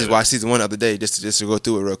 I just watched season 1 the other day just to go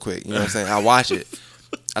through it real quick. You know what I'm saying? I watch it.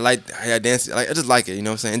 I dance. I just like it. You know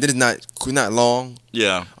what I'm saying? And then it's not long.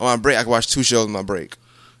 Yeah. On my break, I can watch 2 shows on my break.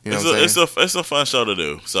 You know what I'm saying? It's a fun show to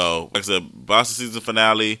do. So like I said, Boston season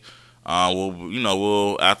finale.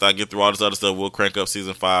 We'll after I get through all this other stuff, we'll crank up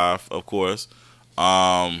season 5, of course.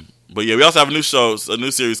 But yeah, we also have a new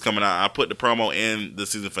series coming out. I put the promo in the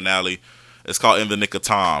season finale. It's called In the Nick of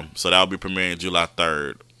Time, so that'll be premiering July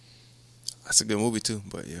 3rd. That's a good movie too,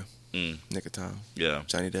 but yeah, Nick of Time. Yeah,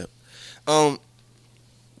 Johnny Depp.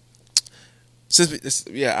 Since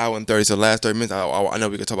hour and 30, so the last 30 minutes, I know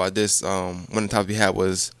we could talk about this. One of the topics we had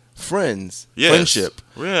was friends, friendship,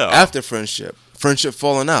 after friendship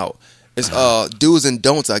falling out. It's do's and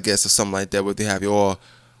don'ts, I guess, or something like that. What they have, or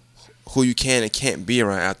who you can and can't be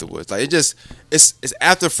around afterwards. Like it's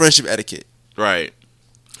after friendship etiquette, right?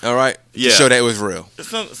 All right, yeah. To show that it was real.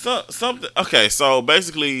 Something. Okay, so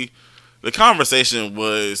basically, the conversation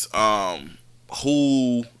was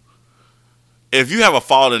who, if you have a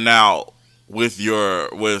falling out with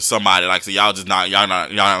somebody, like so y'all not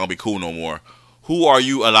gonna be cool no more. Who are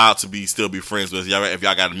you allowed to still be friends with if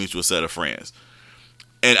y'all got a mutual set of friends?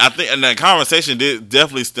 And I think, and that conversation did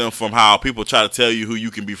definitely stem from how people try to tell you who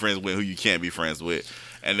you can be friends with, who you can't be friends with.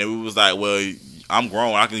 And then we was like, well, I'm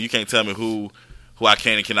grown. You can't tell me who I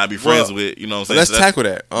can and cannot be friends with. You know what I'm saying? Let's tackle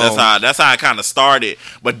that. That's how I kind of started.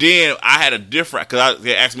 But then I had a different, because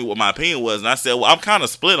they asked me what my opinion was, and I said, well, I'm kind of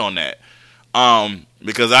split on that.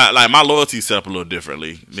 Because my loyalty set up a little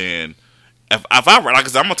differently than if I ride, like I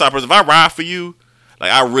said, I'm a type of person. If I ride for you,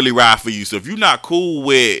 like I really ride for you. So if you're not cool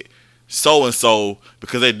with so and so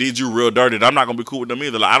because they did you real dirty, I'm not gonna be cool with them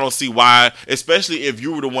either. Like I don't see why, especially if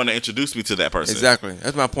you were the one to introduce me to that person. Exactly,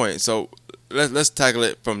 that's my point. So let's tackle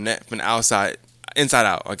it from the outside, inside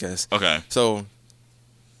out, I guess. Okay. So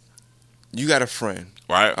you got a friend,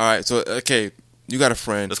 right? All right. So okay, you got a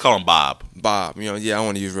friend. Let's call him Bob. Bob. I don't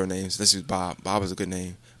want to use real names. Let's use Bob. Bob is a good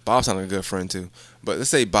name. Bob sounds like a good friend too. But let's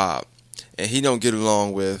say Bob. and he don't get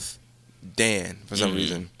along with Dan for some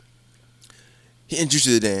reason. He introduced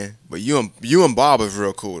you to Dan, but you and Bob is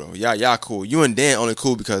real cool though. Y'all cool. You and Dan only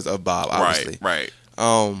cool because of Bob, obviously. Right.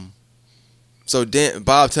 So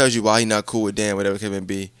Bob tells you why he not cool with Dan, whatever it may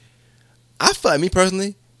be. I feel like, me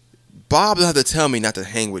personally, Bob doesn't have to tell me not to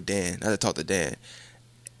hang with Dan, not to talk to Dan.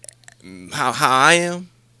 How I am,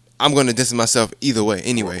 I'm gonna distance myself either way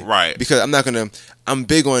anyway. Right. Because I'm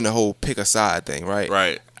big on the whole pick a side thing, right?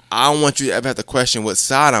 Right. I don't want you to ever have to question what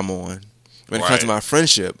side I'm on when it comes to my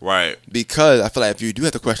friendship. Right. Because I feel like if you do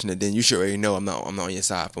have to question it, then you should already know I'm not on your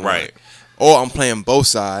side. For right. One. Or I'm playing both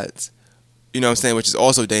sides. You know what I'm saying? Which is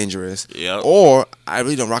also dangerous. Yeah. Or I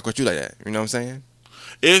really don't rock with you like that. You know what I'm saying?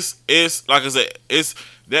 It's like I said, it's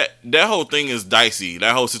that whole thing is dicey.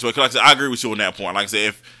 That whole situation. Like I said, I agree with you on that point. Like I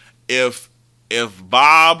said, if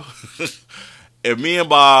Bob, if me and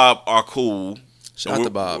Bob are cool, shout out to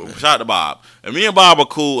Bob. Man. Shout out to Bob. If me and Bob are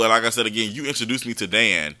cool, and like I said again, you introduced me to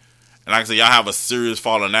Dan, and like I said, y'all have a serious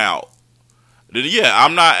falling out. Then yeah,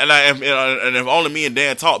 I'm not, and if only me and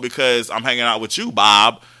Dan talk because I'm hanging out with you,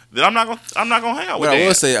 Bob. Then I'm not gonna hang out with Dan. I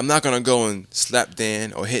will say, I'm not gonna go and slap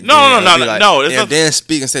Dan or hit Dan. No. If Dan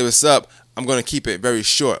speak and say what's up, I'm gonna keep it very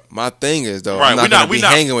short. My thing is though, right, I'm not gonna be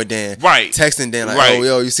hanging with Dan, right? Texting Dan like, right. oh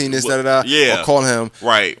yo, you seen this, da da da, yeah, or call him,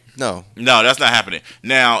 right? No, that's not happening.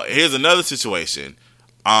 Now here's another situation.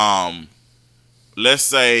 Let's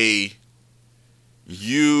say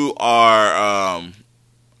you are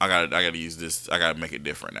I gotta use this. I gotta make it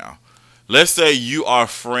different now. Let's say you are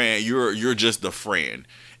friend. You're just a friend.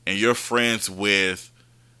 And you're friends with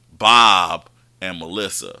Bob and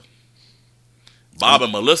Melissa. Bob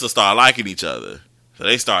and Melissa start liking each other, so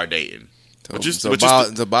they start dating.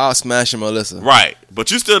 Bob smashing Melissa, right? But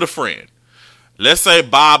you still the friend. Let's say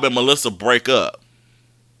Bob and Melissa break up.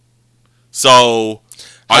 So,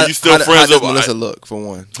 are you still friends? How does Melissa look for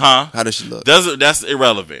one? Huh? How does she look? That's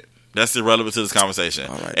irrelevant. That's irrelevant to this conversation.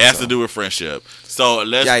 All right, it has to do with friendship. So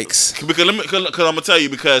let's yikes. Because I'm gonna tell you,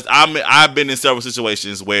 because I've been in several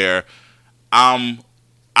situations where I'm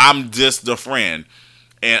just the friend,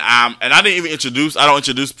 and I didn't even introduce. I don't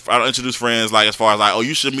introduce friends like as far as like, oh,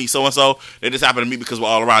 you should meet so and so. They just happen to meet because we're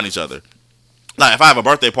all around each other. Like if I have a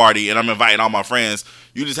birthday party and I'm inviting all my friends,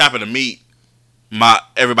 you just happen to meet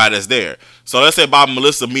everybody that's there. So let's say Bob and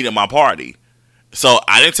Melissa meet at my party. So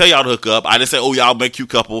I didn't tell y'all to hook up. I didn't say, oh, y'all make cute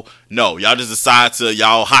couple. No, y'all just decide to,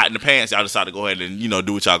 y'all hot in the pants. Y'all decide to go ahead and,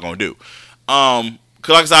 do what y'all gonna do. Cause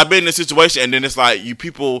like I said, I've been in this situation, and then it's like you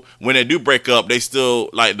people, when they do break up, they still,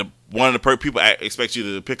 like, one of the people expect you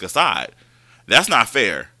to pick a side. That's not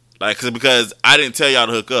fair. Like, because I didn't tell y'all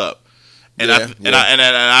to hook up. And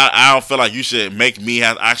I don't feel like you should make me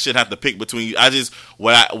I should have to pick between you.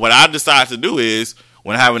 What I decide to do is,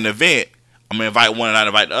 when I have an event, I'm gonna invite one and not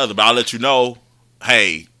invite the other, but I'll let you know,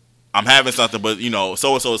 hey, I'm having something, but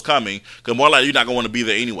so-and-so is coming, because more likely you're not going to want to be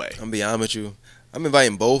there anyway. I'm going to be honest with you. I'm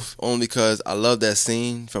inviting both only because I love that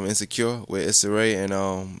scene from Insecure where Issa Rae and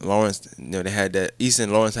Lawrence, they had that, Issa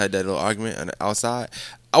and Lawrence had that little argument on the outside.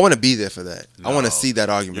 I want to be there for that. No, I want to see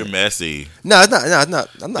that argument. You're messy. No, it's not. I'm not.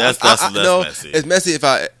 I'm not. That's messy. It's messy if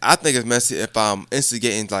I think it's messy if I'm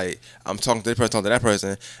instigating, like, I'm talking to this person, talking to that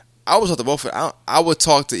person. I would talk to both. I would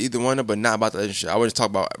talk to either one of them, but not about the relationship. I would just talk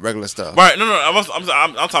about regular stuff. Right? No. I'm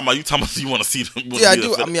talking about you. Talking about you want to see them. Yeah, I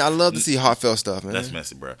do. I mean, I love to see heartfelt stuff, man. That's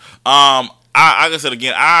messy, bro. Like I said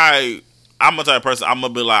again, I'm a type of person. I'm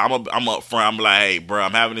gonna be like, I'm up front. I'm like, hey, bro,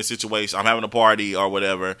 I'm having this situation. I'm having a party or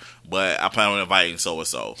whatever, but I plan on inviting so and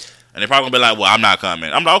so. And they're probably gonna be like, well, I'm not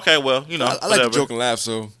coming. I'm like, okay, well, I like to joke and laugh,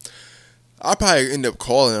 so I'll probably end up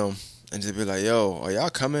calling them and just be like, yo, are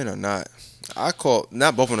y'all coming or not? I call,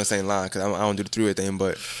 not both on the same line because I don't do the three-way thing,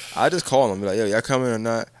 but I just call them, be like, yo, y'all coming or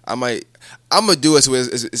not? I'm going to do it so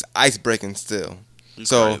it's ice-breaking still.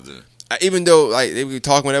 So, even though, like, they be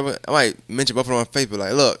talking whatever, I might mention both of them on Facebook,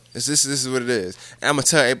 like, look, this is what it is. And I'm going to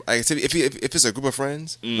tell everybody, like, if it's a group of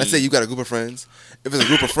friends, let's say you got a group of friends, if it's a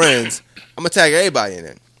group of friends, I'm going to tag everybody in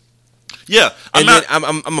it. Yeah. I'm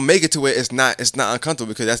going to make it to where it's not uncomfortable,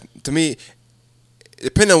 because that's, to me,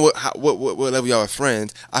 depending on what level y'all are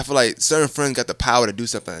friends, I feel like certain friends got the power to do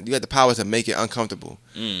something. You got the power to make it uncomfortable.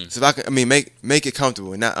 So if I can, make it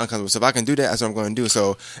comfortable and not uncomfortable. So if I can do that, that's what I'm going to do.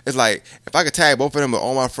 So it's like, if I could tag both of them, but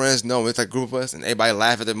all my friends know it's like a group of us, and everybody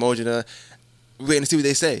laugh at the emoji, we waiting to see what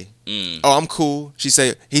they say. Oh, I'm cool. He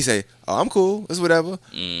say, oh, I'm cool. It's whatever.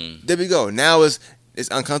 There we go. Now it's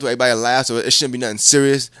uncomfortable. Everybody laughs, so it shouldn't be nothing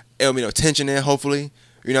serious. It'll be no tension there, hopefully.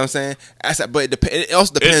 You know what I'm saying? But it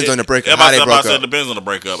also depends on the breakup. How they broke up. It depends on the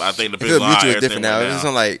breakup. I think it depends on how mutually everything different now. It's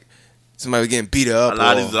not like somebody was getting beat up. You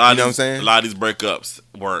know what I'm saying? A lot of these breakups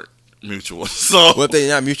weren't mutual. So Well, if they're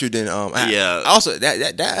not mutual, then Yeah. Also,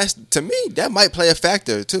 that's to me that might play a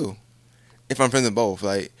factor too. If I'm friends with both,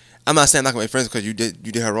 like I'm not saying I'm not gonna be friends because you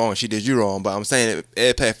did her wrong, she did you wrong, but I'm saying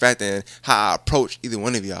it play a factor in how I approach either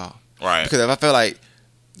one of y'all. right. Because if I feel like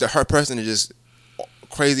the hurt person is just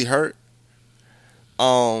crazy hurt,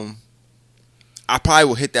 I probably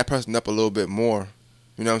will hit that person up a little bit more.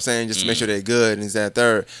 You know what I'm saying? Just to make sure they're good and that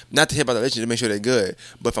third. Not to hit about the relationship, to make sure they're good.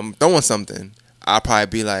 But if I'm throwing something, I'll probably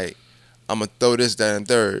be like, I'm gonna throw this, that, and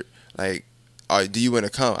third. Like, do you want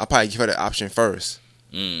to come? I'll probably give her the option first,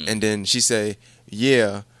 and then she say,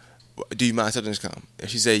 yeah. Do you mind accepting this come? If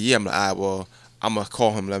she say yeah, I'm like, all right, well, I'm gonna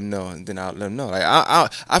call him, let him know, and then I'll let him know. Like, I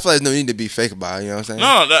feel like there's no need to be fake about it. You know what I'm saying?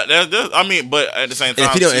 No, that I mean, but at the same time,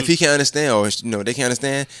 And if he can't understand, or they can't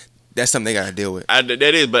understand, that's something they gotta deal with. that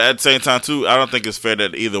is, but at the same time too, I don't think it's fair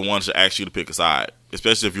that either one should ask you to pick a side,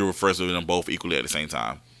 especially if you're friends with them both equally at the same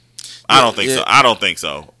time. I don't think so. I don't think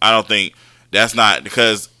so. I don't think that's not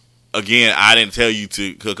because again, I didn't tell you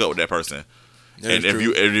to hook up with that person. And if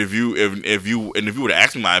you would have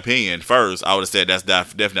asked me my opinion first, I would have said that's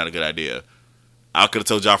definitely not a good idea. I could have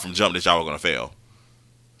told y'all from jump that y'all were gonna fail.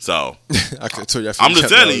 So I could have told y'all. I'm just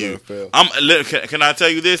telling you. Can I tell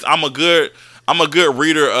you this? I'm a good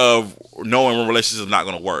reader of knowing when relationships are not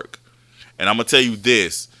gonna work, and I'm gonna tell you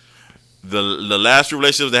this: the last few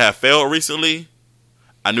relationships that have failed recently,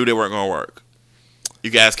 I knew they weren't gonna work. You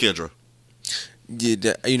can ask Kendra. Yeah,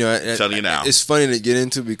 Telling you now. It's funny to get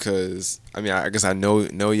into because I mean I guess I know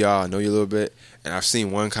y'all, I know you a little bit, and I've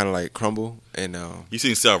seen one kind of like crumble, and You've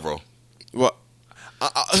seen several. Well,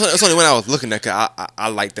 it's only when I was looking at, cause I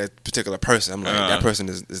like that particular person. I'm like that person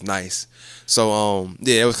is nice. So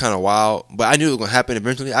yeah, it was kind of wild, but I knew it was gonna happen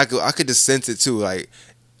eventually. I could just sense it too. Like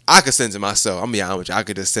I could sense it myself. I'm gonna be honest with you. I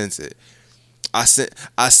could just sense it. I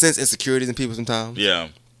sense insecurities in people sometimes. Yeah.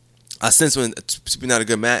 I sense when people not a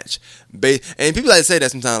good match. And people like to say that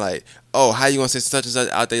sometimes, like, oh, how you gonna say such and such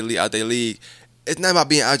out their league? It's not about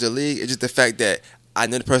being out your league. It's just the fact that I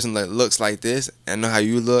know the person that looks like this, and I know how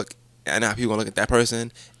you look, and I know how people gonna look at that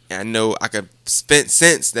person, and I know I could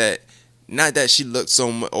sense that not that she looks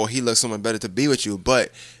so much or he looks so much better to be with you, but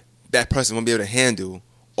that person won't be able to handle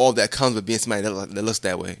all that comes with being somebody that looks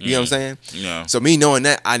that way. You know what I'm saying? Yeah. So me knowing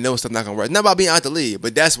that, I know stuff not gonna work. It's not about being out the league,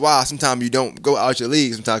 but that's why sometimes you don't go out your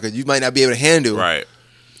league sometimes because you might not be able to handle. Right.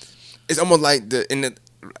 It's almost like even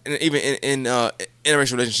in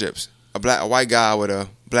interracial relationships, a white guy with a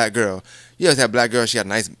black girl. You always have a black girl. She got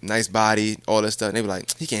a nice body, all this stuff. And they be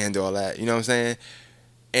like, he can't handle all that. You know what I'm saying?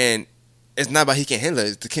 And it's not about he can't handle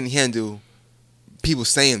it. It's can he handle people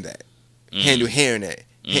saying that, handle hearing that.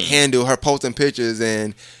 Handle her posting pictures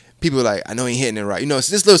and people like, I know he ain't hitting it right. You know, it's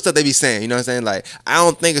this little stuff they be saying. You know what I'm saying? Like, I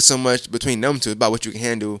don't think it's so much between them two. It's about what you can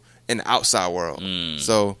handle in the outside world.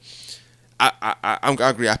 So, I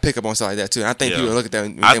agree. I pick up on stuff like that too. And I think people look at that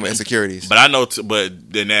when they think about insecurities. But I know,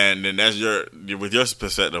 but then that's with your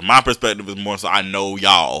perspective. My perspective is more so I know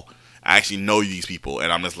y'all. I actually know these people,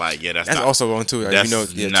 and I'm just like, yeah, that's not, also wrong too. Like, that's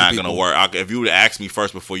not going to work. If you would have asked me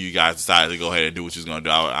first before you guys decided to go ahead and do what you was going to do,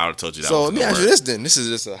 I would have told you that. So let me ask you this then. This is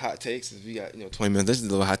just a hot take since we got 20 minutes. This is a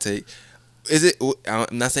little hot take. Is it? I'm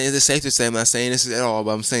not saying is it safe to say. I'm not saying this at all.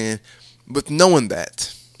 But I'm saying, with knowing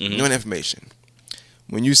that, knowing information,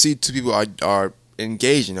 when you see two people are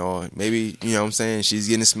engaging, or maybe you know what I'm saying, she's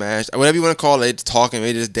getting smashed, or whatever you want to call it, talking,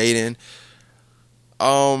 maybe just dating.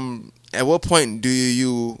 At what point do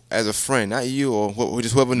you, as a friend, not you or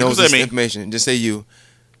just whoever knows this information, just say you,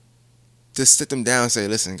 just sit them down and say,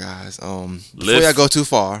 listen, guys, before y'all go too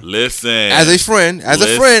far, listen, as a friend,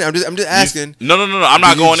 I'm just asking. No, I'm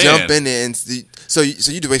not going in. Jump in there and so you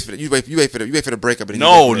just wait for the breakup. And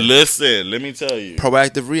no, listen, let me tell you,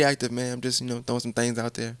 proactive, reactive, man. I'm just throwing some things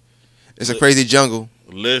out there. It's a crazy jungle.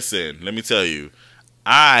 Listen, let me tell you,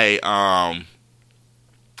 I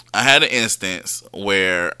had an instance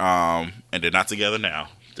where, and they're not together now.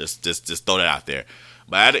 Just throw that out there.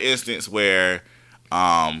 But I had an instance where,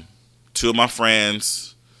 two of my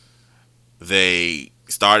friends, they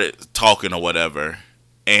started talking or whatever,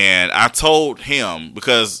 and I told him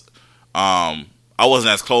because, I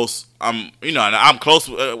wasn't as close. I'm close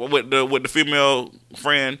with the female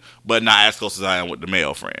friend, but not as close as I am with the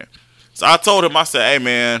male friend. So I told him, I said, hey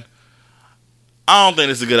man, I don't think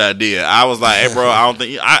this is a good idea. I was like, hey, bro, I don't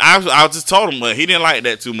think... I just told him, but he didn't like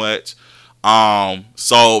that too much.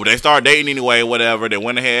 So they started dating anyway, whatever. They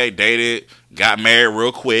went ahead, dated, got married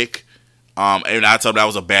real quick. And I told him that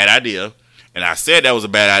was a bad idea. And I said that was a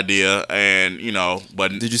bad idea, and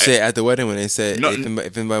but did you say it at the wedding when they said no,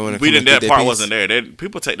 if anybody want to? We didn't. That part wasn't there.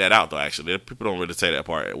 People take that out though. Actually, people don't really say that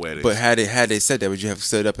part at weddings. But had they said that, would you have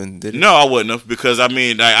stood up and did it? No, I wouldn't have, because I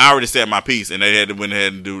already said my piece, and they had to went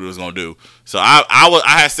ahead and do what it was gonna do. So I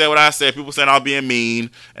had said what I said. People saying I was being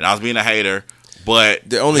mean and I was being a hater,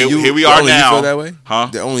 but here we are now. You feel that way? Huh?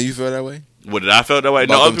 The only you feel that way? What, did I feel that way?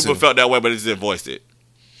 No, other people felt that way, but they just didn't voice it.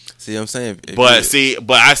 See what I'm saying? But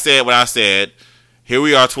I said what I said. Here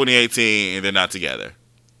we are, 2018, and they're not together.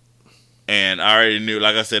 And I already knew,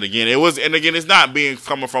 like I said, again, it's not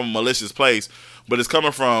coming from a malicious place, but it's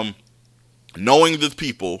coming from knowing the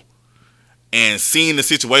people and seeing the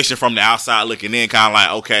situation from the outside looking in, kind of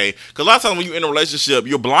like, okay, because a lot of times when you're in a relationship,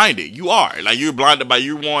 you're blinded. You are. Like, you're blinded by,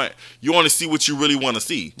 you want to see what you really want to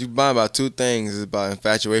see. You're blind about two things. It's about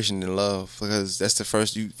infatuation and love, because that's the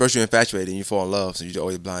first you're infatuated and you fall in love, so you're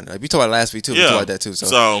always blinded. Like we talked about last week too. Yeah. We talked about that too.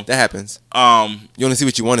 So that happens. You only see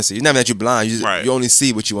what you want to see. It's not that you're blind. You only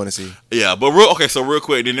see what you want to see. Yeah, but real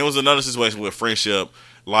quick, then there was another situation with friendship,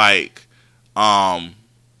 like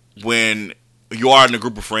when you are in a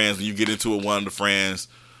group of friends and you get into it with one of the friends,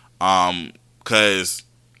 because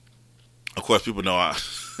of course people know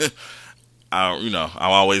I'm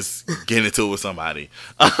always getting into it with somebody.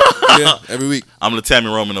 Yeah, every week. I'm the Tammy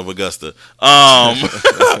Roman of Augusta. But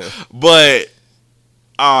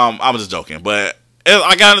I'm just joking. But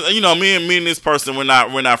I got me and this person, we're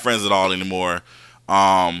not friends at all anymore.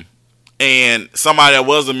 And somebody that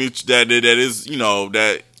was a mutual that is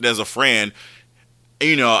that's a friend.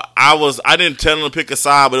 I didn't tell him to pick a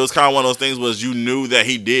side, but it was kind of one of those things was you knew that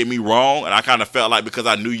he did me wrong, and I kind of felt like because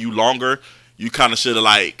I knew you longer, you kind of should have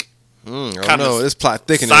this plot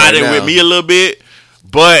thickening sided with me a little bit,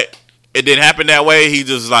 but it didn't happen that way. He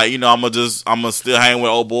just like, I'm gonna still hang with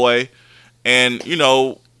old boy, and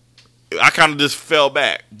I kind of just fell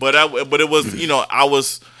back, but it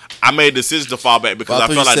was I made a decision to fall back because I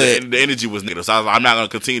felt like the energy was negative. So I'm not going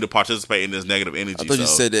to continue to participate in this negative energy. I thought you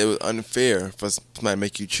said that it was unfair for somebody to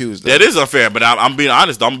make you choose. Though. That is unfair, but I'm being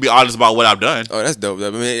honest. I'm going to be honest about what I've done. Oh, that's dope.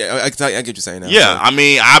 I mean, I get what you're saying now. Yeah, so.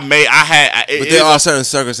 But there are certain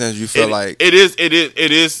circumstances you feel like it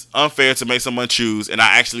is unfair to make someone choose, and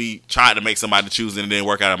I actually tried to make somebody choose, and it didn't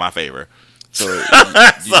work out in my favor. So you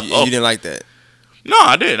didn't like that? No,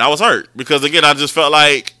 I didn't. I was hurt because again, I just felt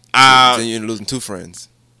like then you're losing two friends.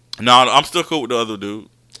 No, I'm still cool with the other dude.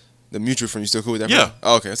 The mutual friend, you still cool with that? Yeah. Friend?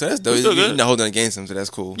 Oh, okay, so that's dope. You're not holding against him, so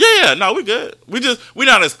that's cool. Yeah. No, we good. We're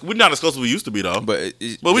not as close as we used to be though. But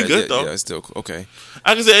we good though. Yeah, it's still cool. Okay.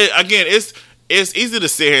 I can say again, it's easy to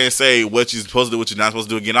sit here and say what you're supposed to do, what you're not supposed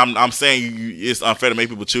to do. Again, I'm saying it's unfair to make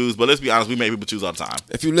people choose, but let's be honest, we make people choose all the time.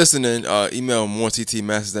 If you're listening, email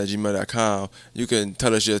morettmasters@gmail.com. You can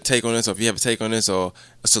tell us your take on this, or if you have a take on this, or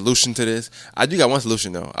a solution to this. I do got one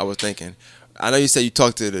solution though. I was thinking. I know you said you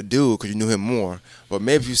talked to the dude because you knew him more, but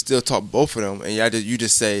maybe if you still talk both of them and you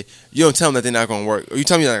just say, you don't tell them that they're not going to work, or you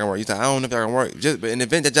tell me they're not going to work. You say, I don't know if they're going to work. But in the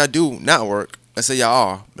event that y'all do not work, let's say y'all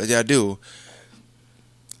are, but y'all do,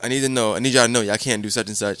 I need y'all to know y'all can't do such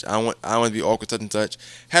and such. I don't want to be awkward, such and such.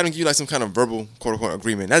 Have them give you like some kind of verbal, quote unquote,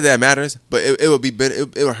 agreement. Not that matters, but it would be better.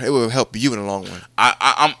 It will help you in the long run.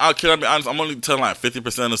 Can I be honest? I'm only telling like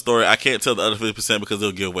 50% of the story. I can't tell the other 50% because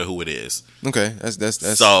they'll give away who it is. Okay,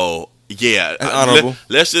 that's so. Yeah, that's honorable.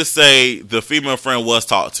 Let's just say the female friend was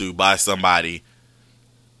talked to by somebody,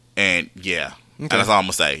 and yeah, okay. And that's all I'm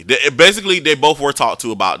gonna say. Basically, they both were talked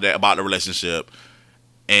to about the relationship,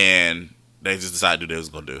 and they just decided to do what they was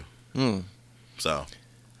gonna do. So,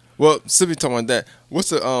 well, simply talking about that, what's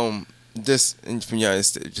the just from your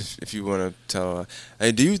if you want to tell,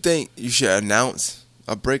 do you think you should announce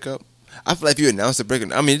a breakup? I feel like if you announce a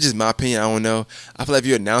breakup, I mean, it's just my opinion. I don't know. I feel like if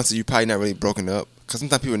you announce it, you're probably not really broken up. Because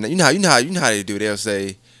sometimes people, you know how they do. They'll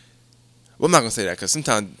say, well, I'm not gonna say that because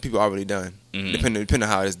sometimes people are already done, depending on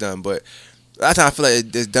how it's done. But a lot of times I feel like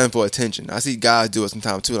it's done for attention. I see guys do it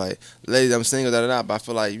sometimes too. Like, ladies, I'm single, but I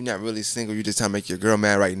feel like you're not really single. You're just trying to make your girl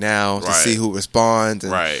mad right now to see who responds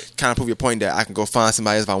and kind of prove your point that I can go find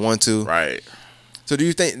somebody else if I want to. Right. So do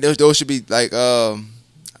you think those should be like, I'm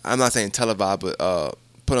not saying televised, but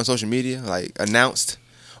put on social media, like announced?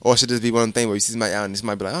 Or should this be one thing where you see somebody out and this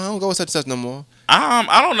might be like, I don't go with such and such no more?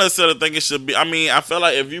 I don't necessarily think it should be. I mean, I feel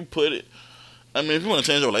like if you put it, if you want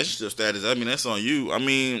to change your relationship status, that's on you. I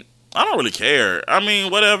don't really care.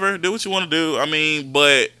 Whatever. Do what you want to do.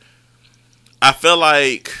 But I feel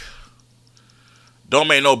like don't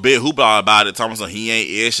make no big hoopla about it. Talking about he ain't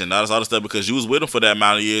ish and all this other stuff because you was with him for that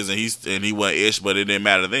amount of years and he wasn't ish, but it didn't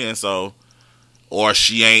matter then. So, or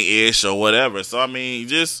she ain't ish or whatever. So,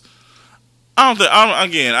 just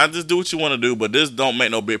Again, I just do what you want to do, but just don't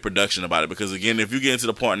make no big production about it. Because again, if you get into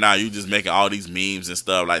the point now, you just making all these memes and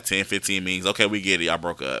stuff, like 10, 15 memes. Okay, we get it. Y'all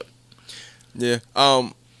broke up. Yeah.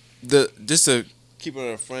 Just to keep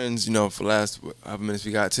it on friends, for the last however minutes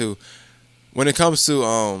we got too. When it comes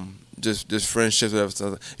to just friendships, whatever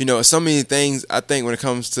stuff, so many things. I think when it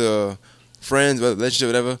comes to friends, whether relationship,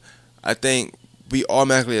 whatever, I think we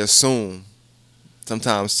automatically assume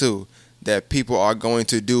sometimes too that people are going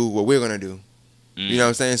to do what we're going to do. You know what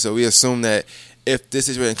I'm saying? So we assume that if this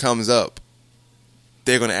situation comes up,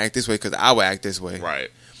 they're going to act this way because I will act this way.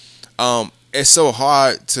 Right. It's so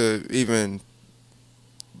hard to even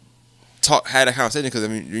have that conversation because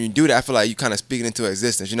when you do that, I feel like you kind of speaking into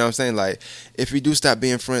existence. You know what I'm saying? Like if we do stop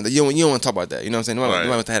being friends, you don't want to talk about that. You know what I'm saying? Nobody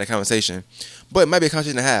wants to have a conversation, but it might be a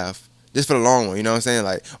conversation to have just for the long run. You know what I'm saying?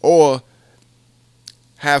 Like or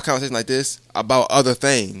have conversation like this about other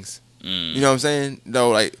things. You know what I'm saying? No,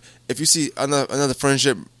 like if you see another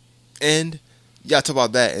friendship end, you gotta talk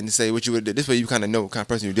about that and say what you would do. This way you kind of know what kind of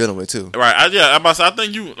person you're dealing with too. Right. I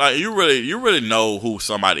think you really know who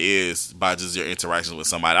somebody is by just your interactions with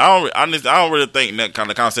somebody. I don't really think that kind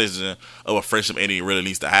of conversation of a friendship ending really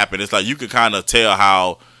needs to happen. It's like you can kind of tell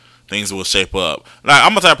how things will shape up. Like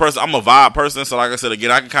I'm a type of person, I'm a vibe person, so like I said again,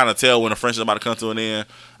 I can kind of tell when a friendship about to come to an end.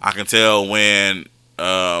 I can tell when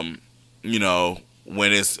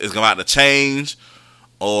when it's about to change,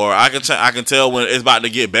 or I can tell when it's about to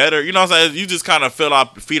get better. You know what I'm saying? You just kind of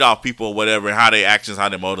feed off people or whatever, and how their actions, how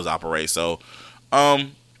their motives operate. So, I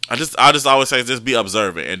just always say just be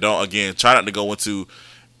observant and don't try not to go into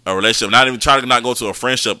a relationship. Not even try to not go to a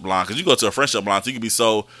friendship line, because you go to a friendship line, so you can be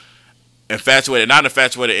so infatuated, not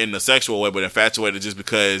infatuated in the sexual way, but infatuated just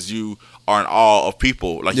because you are in awe of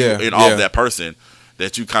people, like you're in awe of that person,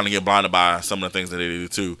 that you kind of get blinded by some of the things that they do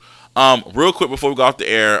too. Real quick before we go off the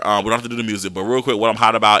air, we don't have to do the music, but real quick, what I'm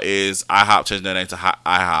hot about is IHOP changing their name to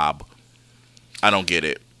IHOB. I don't get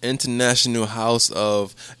it. International House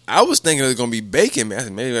of. I was thinking it was gonna be bacon, man. I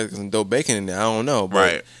said maybe there's some dope bacon in there. I don't know, but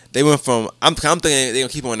right. They went from. I'm thinking they're gonna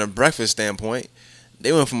keep on the breakfast standpoint.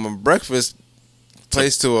 They went from a breakfast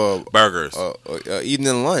place to a burgers,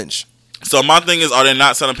 evening lunch. So my thing is, are they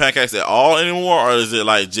not selling pancakes at all anymore, or is it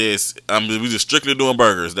like just we just strictly doing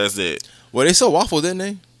burgers? That's it. Well, they sold waffles, didn't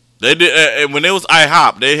they? They did when it was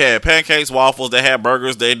IHOP. They had pancakes, waffles. They had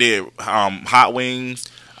burgers. They did hot wings.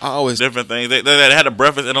 Different things. They had a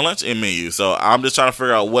breakfast and a lunch in menu. So I'm just trying to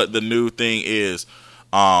figure out what the new thing is.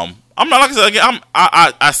 I'm not, like I said again.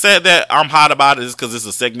 I said that I'm hot about it just because it's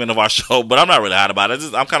a segment of our show, but I'm not really hot about it.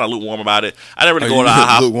 I'm kind of lukewarm about it. I didn't really go to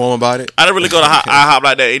IHOP. Lukewarm about it? I didn't really go to IHOP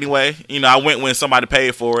like that anyway. I went when somebody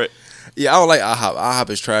paid for it. Yeah, I don't like IHOP. IHOP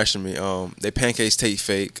is trash to me. Their pancakes taste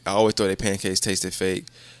fake. I always thought their pancakes tasted fake.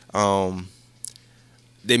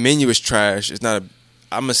 Their menu is trash.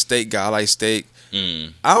 I'm a steak guy. I like steak.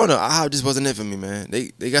 I don't know. IHOP just wasn't it for me, man.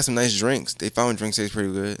 They got some nice drinks. They found drinks taste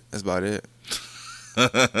pretty good. That's about it.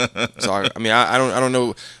 So I don't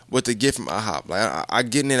know what to get from IHOP. Like I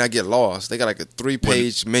get in and I get lost. They got like a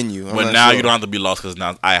 3-page menu. But now you don't have to be lost because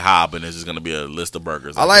now it's IHOP and it's just gonna be a list of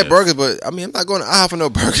burgers. I like burgers, but I'm not going to IHOP for no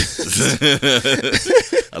burgers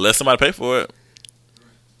unless somebody pay for it.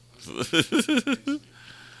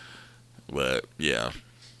 But yeah,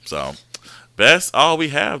 so that's all we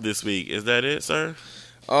have this week. Is that it, sir?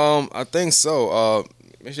 I think so.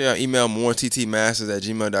 Make sure you email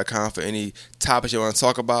morettmasters@gmail.com for any topics you want to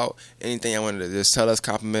talk about. Anything I wanted to just tell us,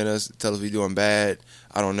 compliment us, tell us we're doing bad.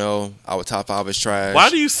 I don't know. Our top 5 is trash.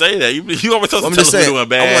 Why do you say that? You always tell us we're doing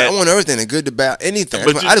bad. I want everything, the good, the bad, anything.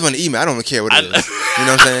 I just want to email. I don't care what it is. You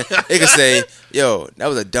know what I'm saying? They can say, yo, that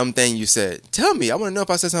was a dumb thing you said. Tell me. I want to know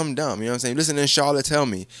if I said something dumb. You know what I'm saying? Listen in Charlotte, tell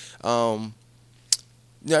me.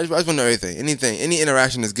 Yeah, I just want to know everything. Anything. Any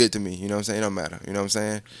interaction is good to me. You know what I'm saying? It don't matter. You know what I'm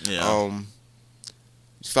saying? Yeah.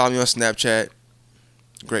 Follow me on Snapchat.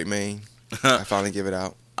 Great man. I finally give it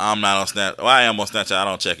out. I'm not on Snapchat. Well, I am on Snapchat. I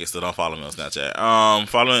don't check it, so don't follow me on Snapchat.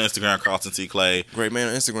 Follow me on Instagram, Carlton T. Clay. Great man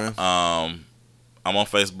on Instagram. I'm on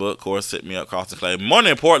Facebook. Of course, hit me up, Carlton Clay. More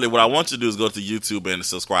importantly, what I want you to do is go to YouTube and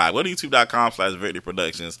subscribe. Go to youtube.com/Victory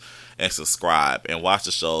Productions and subscribe and watch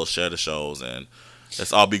the shows, share the shows, and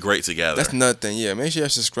let's all be great together. That's another thing. Yeah, make sure you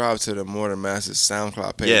subscribe to the More Than Masters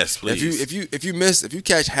SoundCloud page. Yes, please. If you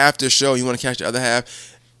catch half the show, you want to catch the other half,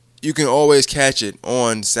 you can always catch it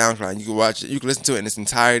on SoundCloud. You can watch it. You can listen to it in its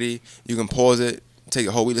entirety. You can pause it, take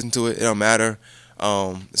a whole week, listen to it. It don't matter.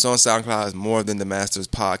 It's on SoundCloud. It's More Than the Masters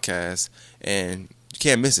podcast, and you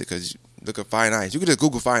can't miss it because look at Fire Nights. You can just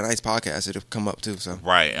Google Fire Nights podcast. It'll come up too. So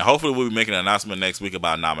right, and hopefully we'll be making an announcement next week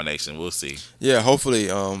about nomination. We'll see. Yeah, hopefully. You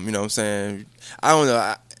know what I'm saying? I don't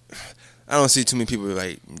know. I don't see too many people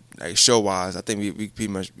like show wise. I think we pretty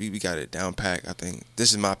much we got it down packed. I think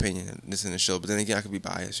this is my opinion. This is the show, but then again, I could be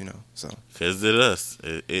biased, you know. So because it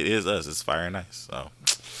is us. It's Fire and Ice. So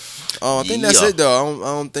I think that's it though. I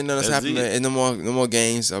don't think nothing's happening. And no more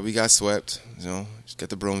games. We got swept. You know, just get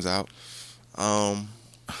the brooms out. I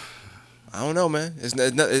don't know, man. It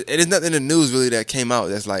is nothing in the news really that came out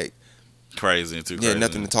that's like crazy and too crazy. Yeah,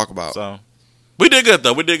 nothing to talk about. So we did good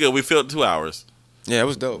though. We did good. We filled 2 hours. Yeah, it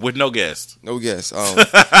was dope. With no guests. No guests. But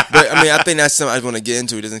I mean, I think that's something I want to get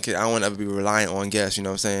into. I don't want to ever be reliant on guests. You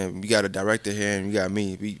know what I'm saying? We got a director here, and we got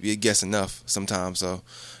me. We guess enough sometimes. So,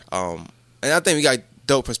 and I think we got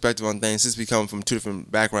dope perspective on things. Since we come from 2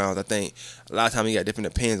 different backgrounds, I think a lot of times we got different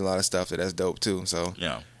opinions on a lot of stuff. That's dope too. So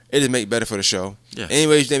yeah, it just make better for the show. Yeah.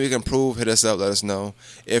 Anyways, you think we can improve? Hit us up. Let us know.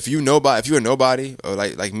 If you're a nobody, or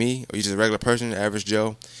like me, or you just a regular person, average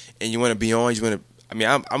Joe, and you want to be on, you want to. I mean,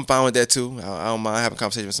 I'm fine with that too. I don't mind having a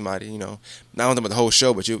conversation with somebody, you know. Not only about the whole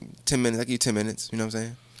show, but 10 minutes. I give you 10 minutes. You know what I'm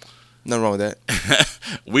saying? Nothing wrong with that.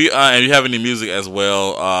 And you have any music as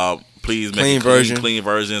well? Please make clean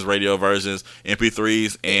versions, radio versions,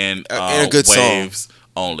 MP3s, and a good waves song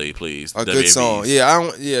only, please. A good song.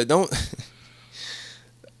 Yeah, don't.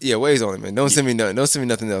 Yeah, waves only, man. Don't send me nothing. Don't send me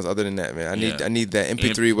nothing else other than that, man. I need that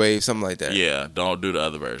MP3 wave, something like that. Yeah, don't do the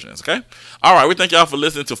other versions, okay? All right, we thank y'all for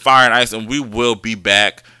listening to Fire and Ice, and we will be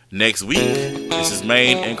back next week. This is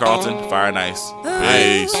Maine and Carlton, Fire and Ice.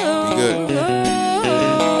 Peace. Be good.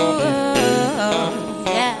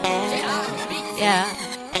 Yeah.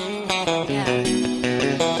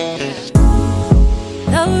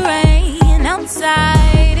 The rain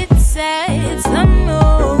outside, it says the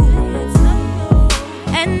moon.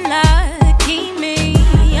 And lucky me,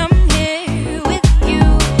 I'm here with you.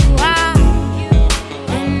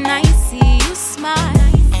 When I see you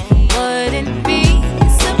smile, wouldn't be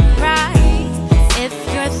surprised if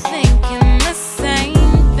you're thinking the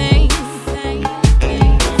same thing.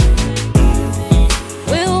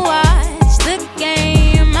 We'll watch the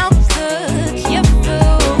game, I'll cook your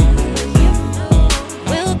food.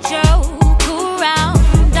 We'll joke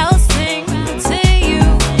around, I'll sing to you.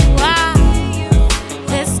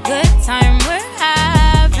 This good time we're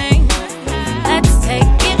having, let's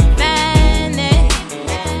take advantage.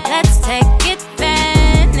 Let's take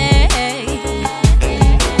advantage.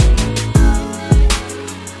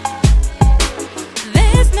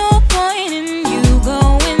 There's no point in you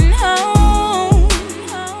going home.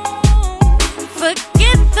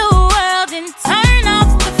 Forget the world and turn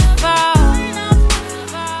off the phone.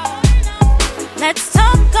 Let's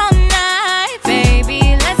talk all night, baby.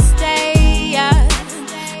 Let's stay up.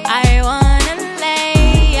 I wanna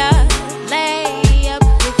lay up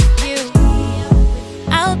with you.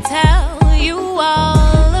 I'll tell you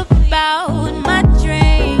all about my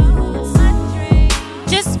dreams.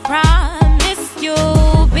 Just promise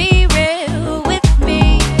you'll be real with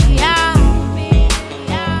me.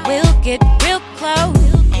 We'll get real close.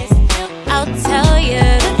 I'll tell you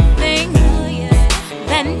the things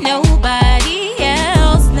that nobody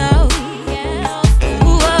else knows.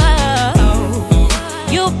 Whoa,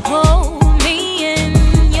 you pull me in,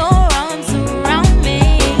 your arms around me.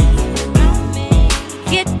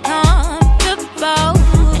 Get comfortable,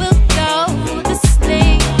 we'll go to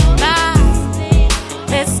sleep.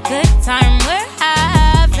 This good time we're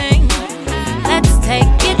having, let's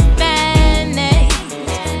take advantage.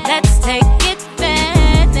 Let's take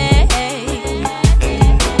advantage.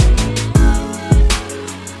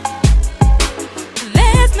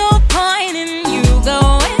 There's no point in you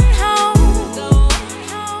going home.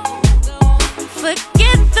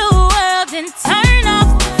 Forget the world and turn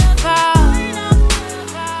off the phone.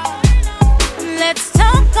 Let's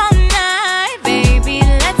talk all night, baby.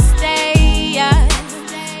 Let's stay up.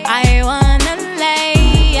 I wanna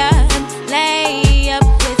lay up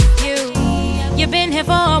with you. You've been here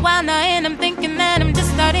for a while now, and I'm thinking that I'm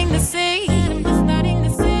just starting to see.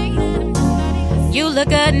 You look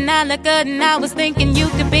good and I look good, and I was thinking you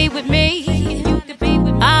could be with me.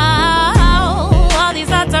 Oh, all these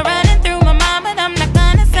thoughts are running through my mind, but I'm not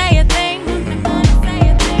gonna say a thing.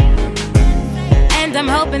 And I'm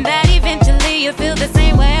hoping that eventually you feel the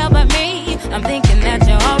same way about me. I'm thinking that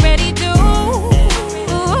you already do.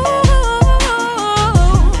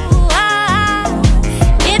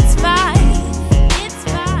 It's fine,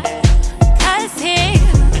 'cause here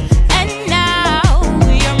and now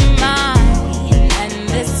you're mine, and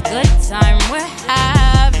this good time we're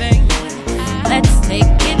having,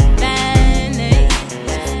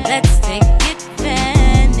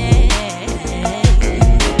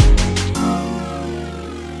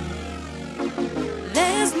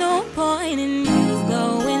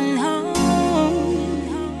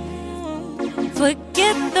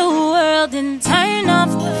 world and turn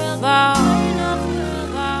off the phone.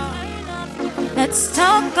 Let's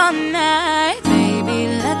talk all night, baby,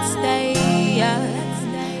 let's stay.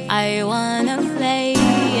 I want